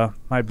that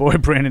my boy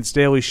Brandon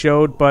Staley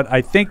showed, but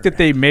I think that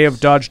they may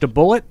have dodged a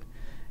bullet,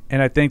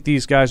 and I think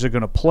these guys are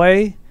going to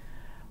play.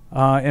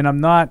 And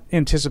I'm not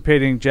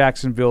anticipating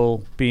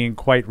Jacksonville being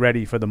quite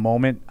ready for the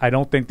moment. I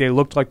don't think they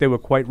looked like they were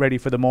quite ready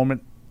for the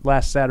moment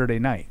last Saturday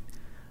night.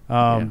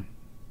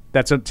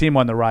 That's a team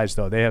on the rise,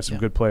 though. They have some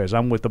good players.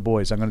 I'm with the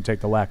boys. I'm going to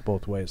take the Lack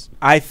both ways.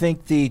 I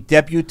think the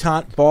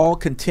debutante ball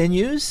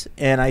continues,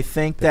 and I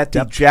think that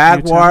the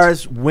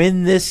Jaguars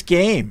win this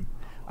game.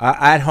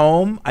 At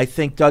home, I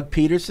think Doug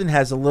Peterson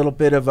has a little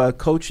bit of a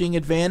coaching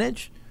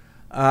advantage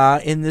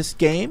in this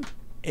game,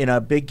 in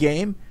a big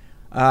game,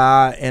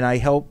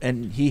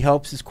 and he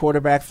helps his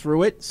quarterback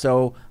through it.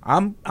 So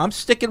I'm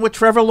sticking with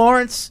Trevor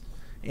Lawrence,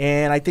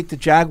 and I think the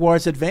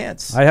Jaguars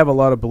advance. I have a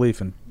lot of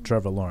belief in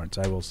Trevor Lawrence.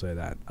 I will say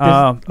that.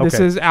 This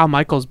is Al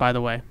Michaels, by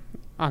the way,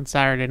 on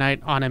Saturday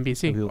night on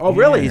NBC. Oh,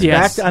 really? He's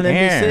back on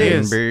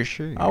NBC?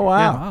 NBC. Oh, wow.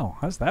 Yeah, wow.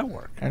 How's that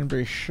work?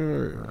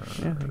 NBC.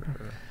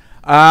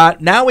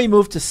 Now we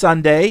move to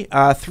Sunday.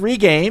 3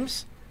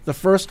 games. The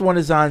first one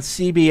is on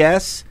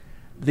CBS.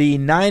 The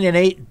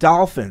 9-8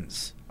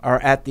 Dolphins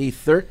are at the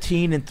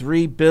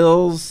 13-3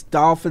 Bills.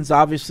 Dolphins,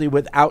 obviously,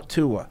 without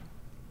Tua.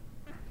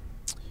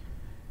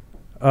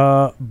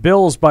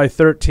 Bills by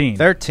 13.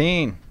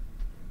 13.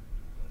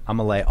 I'm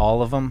going to lay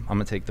all of them. I'm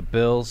going to take the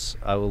Bills.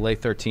 I will lay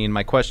 13.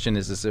 My question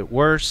is it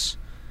worse?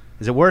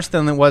 Is it worse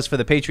than it was for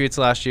the Patriots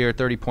last year,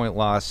 30-point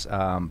loss?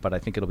 But I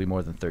think it'll be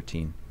more than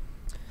 13.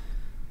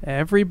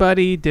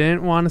 Everybody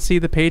didn't want to see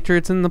the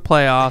Patriots in the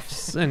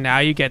playoffs, and now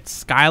you get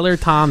Skylar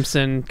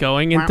Thompson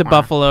going into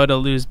Buffalo to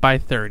lose by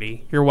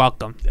 30. You're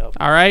welcome. Yep.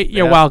 All right?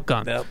 You're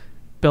welcome. Yep.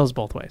 Bills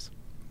both ways.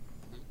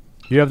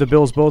 You have the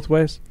Bills both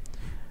ways?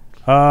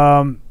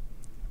 Skylar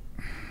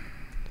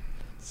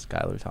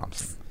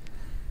Thompson.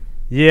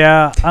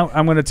 Yeah,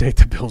 I'm going to take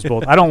the Bills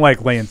both. I don't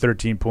like laying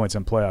 13 points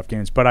in playoff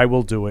games, but I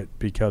will do it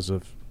because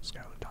of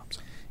Skylar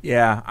Thompson.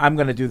 Yeah, I'm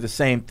going to do the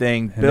same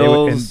thing. And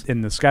Bills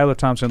and the Skylar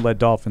Thompson-led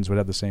Dolphins would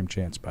have the same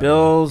chance.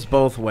 Bills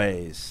both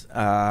ways.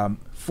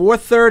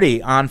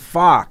 4:30 on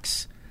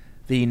Fox.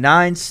 The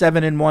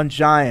 9-7-1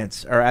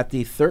 Giants are at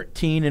the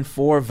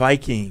 13-4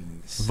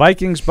 Vikings.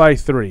 Vikings by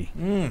 3.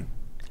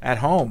 At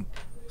home.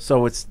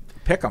 So it's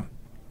pick 'em.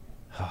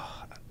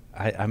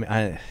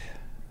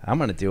 I'm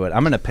going to do it.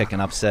 I'm going to pick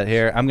an upset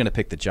here. I'm going to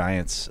pick the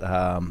Giants.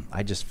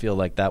 I just feel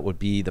like that would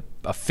be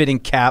a fitting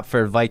cap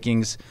for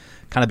Vikings,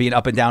 kind of being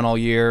up and down all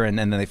year, and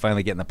then they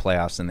finally get in the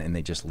playoffs and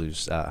they just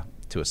lose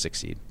to a 6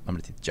 seed. I'm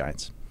going to take the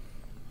Giants.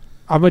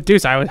 I'm with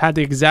Deuce. I had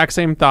the exact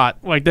same thought.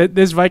 Like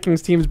this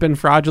Vikings team's been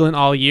fraudulent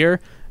all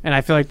year, and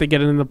I feel like they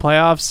get into the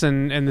playoffs,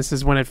 and this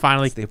is when it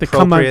finally the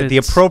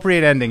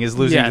appropriate ending is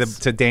losing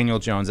to Daniel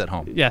Jones at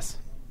home. Yes.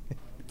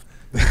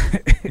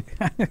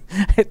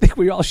 I think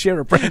we all share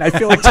a brain. I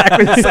feel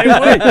exactly the same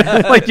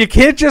way. Like, you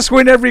can't just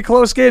win every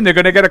close game. They're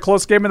going to get a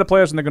close game in the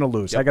playoffs, and they're going to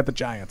lose. Yep. I got the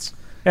Giants.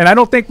 And I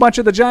don't think much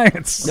of the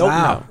Giants.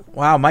 Nope.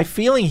 Wow. My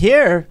feeling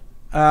here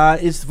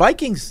is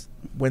Vikings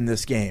win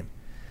this game.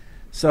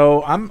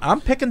 So I'm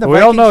picking the Vikings.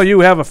 We all know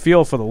you have a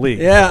feel for the league.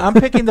 Yeah, I'm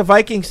picking the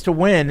Vikings to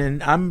win,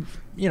 and I'm,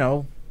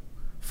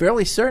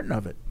 fairly certain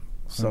of it.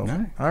 So,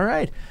 all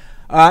right.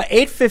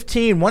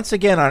 8:15, once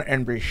again on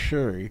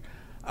NBC.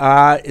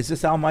 Is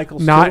this Al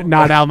Michaels?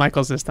 Not Al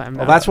Michaels this time.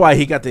 Well, that's why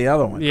he got the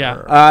other one.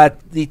 Yeah.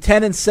 The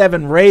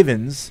 10-7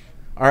 Ravens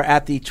are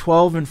at the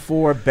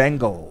 12-4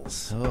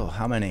 Bengals. Oh,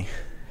 how many?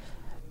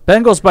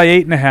 Bengals by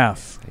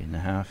 8.5.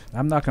 8.5.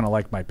 I'm not going to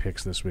like my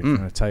picks this week. I'm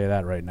going to tell you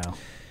that right now.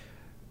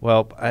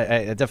 Well,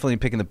 I definitely am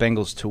picking the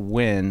Bengals to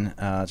win.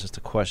 It's just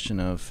a question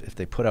of if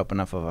they put up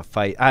enough of a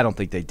fight. I don't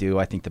think they do.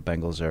 I think the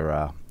Bengals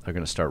are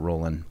going to start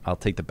rolling. I'll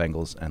take the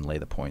Bengals and lay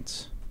the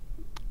points.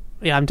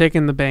 Yeah, I'm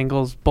taking the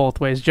Bengals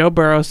both ways. Joe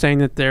Burrow saying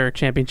that their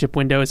championship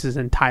window is his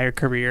entire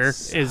career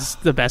is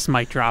the best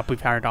mic drop we've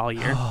heard all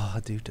year. Oh,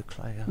 I do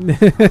declare.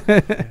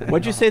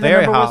 What'd you say the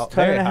number was?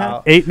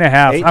 10.5?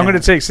 8.5. I'm going to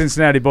take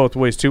Cincinnati both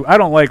ways, too. I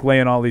don't like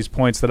laying all these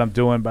points that I'm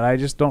doing, but I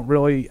just don't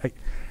really,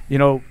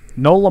 no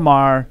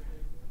Lamar,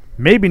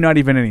 maybe not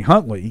even any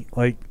Huntley.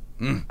 Like,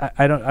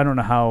 I don't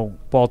know how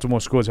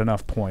Baltimore scores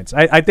enough points.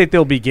 I think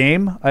they'll be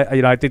game.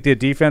 I think their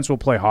defense will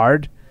play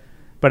hard.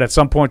 But at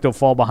some point, they'll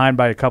fall behind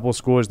by a couple of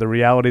scores. The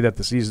reality that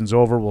the season's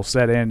over will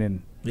set in,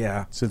 and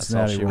Yeah.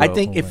 Cincinnati. I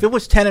think if it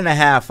was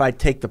 10.5, I'd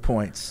take the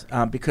points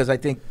because I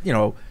think,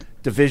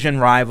 division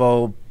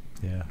rival,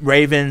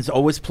 Ravens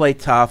always play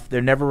tough.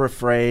 They're never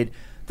afraid.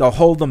 They'll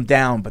hold them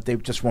down, but they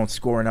just won't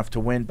score enough to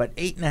win. But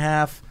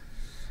 8.5,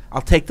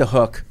 I'll take the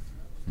hook.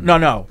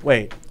 No,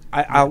 wait.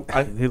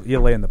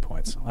 You're laying the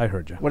points. I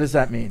heard you. What does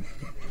that mean?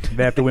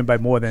 They have to win by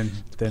more than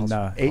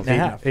 8.5.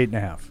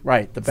 8.5.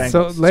 Right, the Bengals.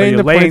 So laying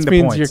the points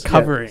means you're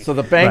covering. Yeah. So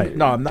the Bengals. Right.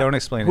 No, I'm not. Don't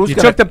explain You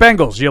took the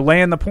Bengals. You're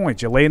laying the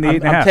points. You're laying the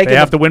 8.5. They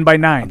have to win by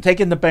 9. I'm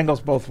taking the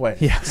Bengals both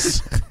ways.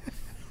 Yes.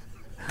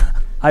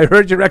 I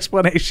heard your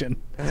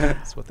explanation.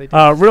 That's what they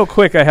do. Real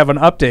quick, I have an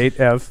update,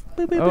 Ev.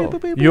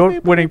 Your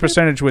winning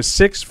percentage was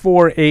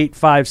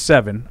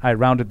 64857. I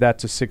rounded that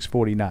to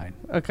 649.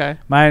 Okay.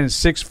 Mine is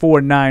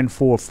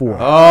 64944.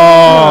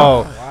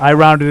 Oh. I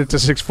rounded it to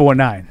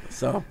 649.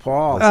 So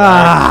Paul,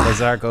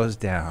 Lazar goes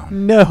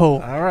down. No.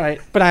 All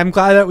right. But I'm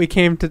glad that we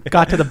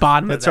got to the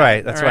bottom That's of that.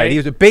 right. That's right. He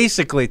was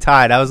basically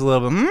tied. I was a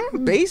little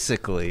bit,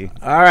 basically.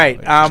 All right.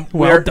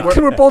 We're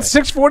both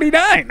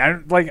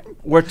 649.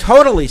 We're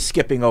totally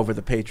skipping over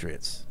the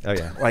Patriots. Oh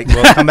yeah.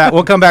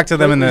 We'll come back to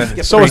them in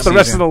the. So is the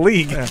rest of the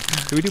league. Yeah.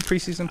 Do we do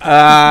preseason?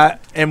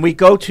 And we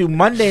go to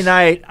Monday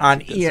night on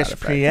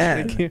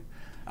ESPN.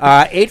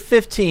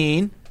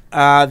 8:15.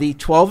 The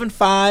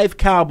 12-5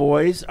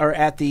 Cowboys are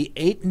at the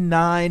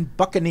 8-9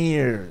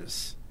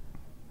 Buccaneers.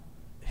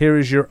 Here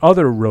is your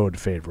other road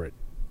favorite.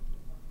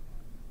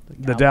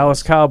 The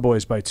Dallas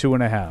Cowboys by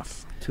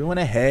 2.5.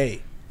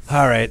 2.5.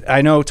 All right.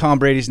 I know Tom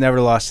Brady's never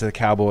lost to the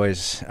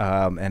Cowboys,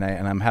 and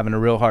I'm having a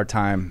real hard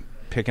time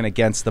picking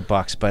against the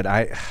Bucs, but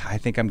I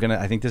think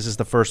I think this is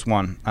the first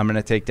one. I'm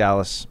gonna take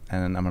Dallas,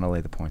 and I'm gonna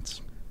lay the points.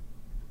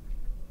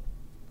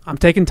 I'm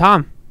taking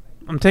Tom.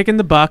 I'm taking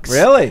the Bucs.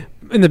 Really?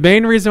 And the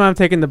main reason why I'm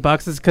taking the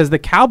Bucs is because the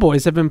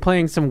Cowboys have been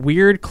playing some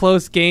weird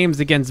close games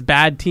against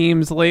bad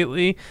teams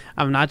lately.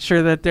 I'm not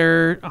sure that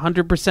they're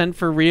 100%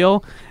 for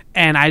real,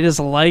 and I just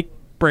like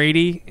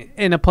Brady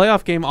in a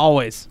playoff game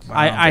always.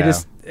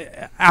 Wow.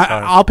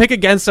 I'll pick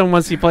against him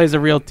once he plays a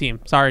real team.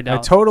 Sorry,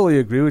 Dallas. I totally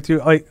agree with you.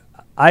 Like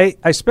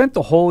I spent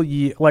the whole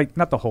year,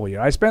 not the whole year.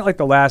 I spent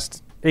the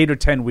last 8 or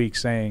 10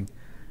 weeks saying,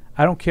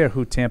 I don't care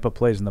who Tampa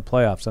plays in the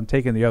playoffs. I'm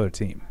taking the other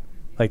team.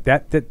 Like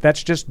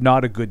that's just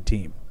not a good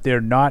team.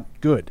 They're not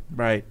good.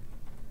 Right.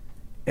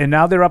 And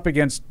now they're up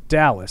against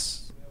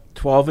Dallas,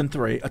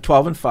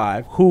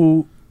 12-5,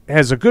 who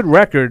has a good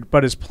record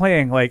but is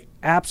playing like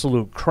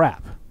absolute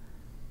crap.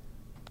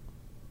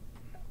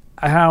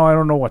 I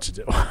don't know what to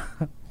do.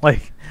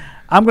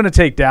 I'm going to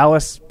take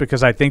Dallas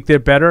because I think they're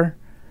better,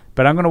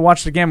 but I'm going to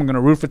watch the game. I'm going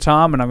to root for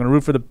Tom, and I'm going to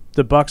root for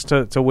the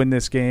Bucs to win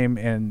this game,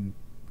 and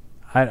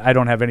I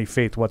don't have any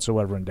faith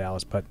whatsoever in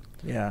Dallas, but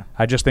yeah,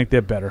 I just think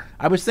they're better.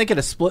 I was thinking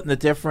of splitting the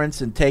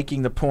difference and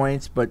taking the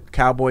points, but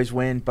Cowboys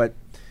win, but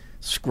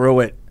screw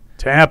it.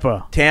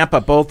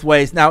 Tampa both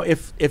ways. Now,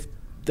 if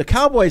the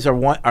Cowboys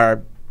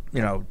are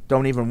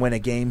don't even win a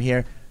game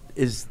here,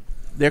 is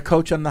their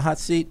coach on the hot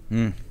seat?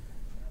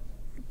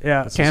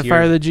 Yeah, can't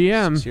fire the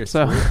GM.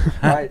 So,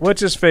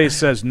 what's his face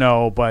says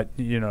no, but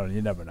you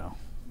never know.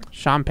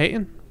 Sean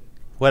Payton.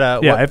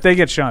 If they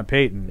get Sean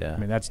Payton, I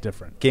mean that's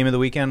different. Game of the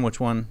weekend. Which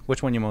one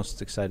you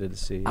most excited to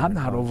see? I'm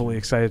not overly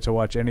excited to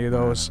watch any of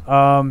those.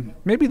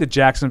 Maybe the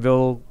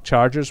Jacksonville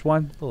Chargers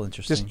one. A little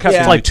interesting.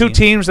 Just like two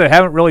teams that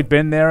haven't really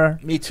been there.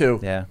 Me too.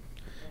 Yeah.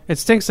 It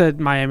stinks that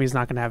Miami's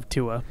not going to have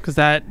Tua because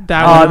that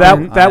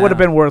would have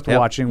been worth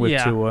watching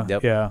with Tua.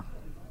 Yep. Yeah.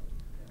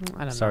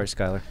 I don't Sorry, know.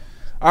 Skyler.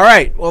 All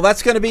right. Well,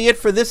 that's going to be it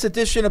for this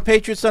edition of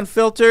Patriots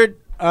Unfiltered.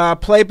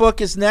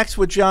 Playbook is next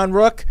with John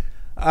Rook.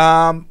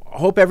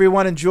 Hope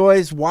everyone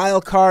enjoys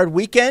Wild Card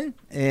Weekend,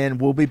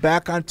 and we'll be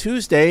back on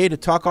Tuesday to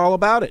talk all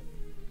about it.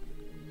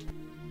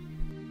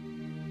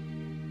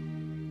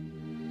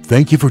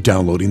 Thank you for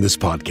downloading this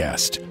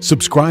podcast.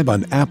 Subscribe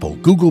on Apple,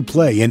 Google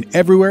Play, and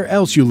everywhere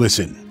else you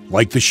listen.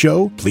 Like the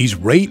show? Please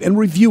rate and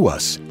review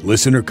us.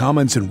 Listener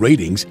comments and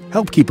ratings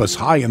help keep us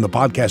high in the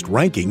podcast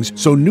rankings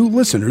so new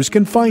listeners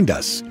can find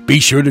us. Be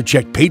sure to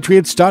check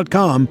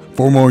Patriots.com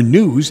for more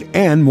news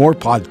and more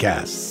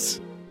podcasts.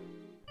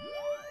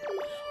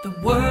 The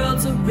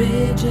world's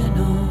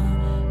original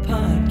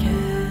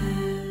podcast.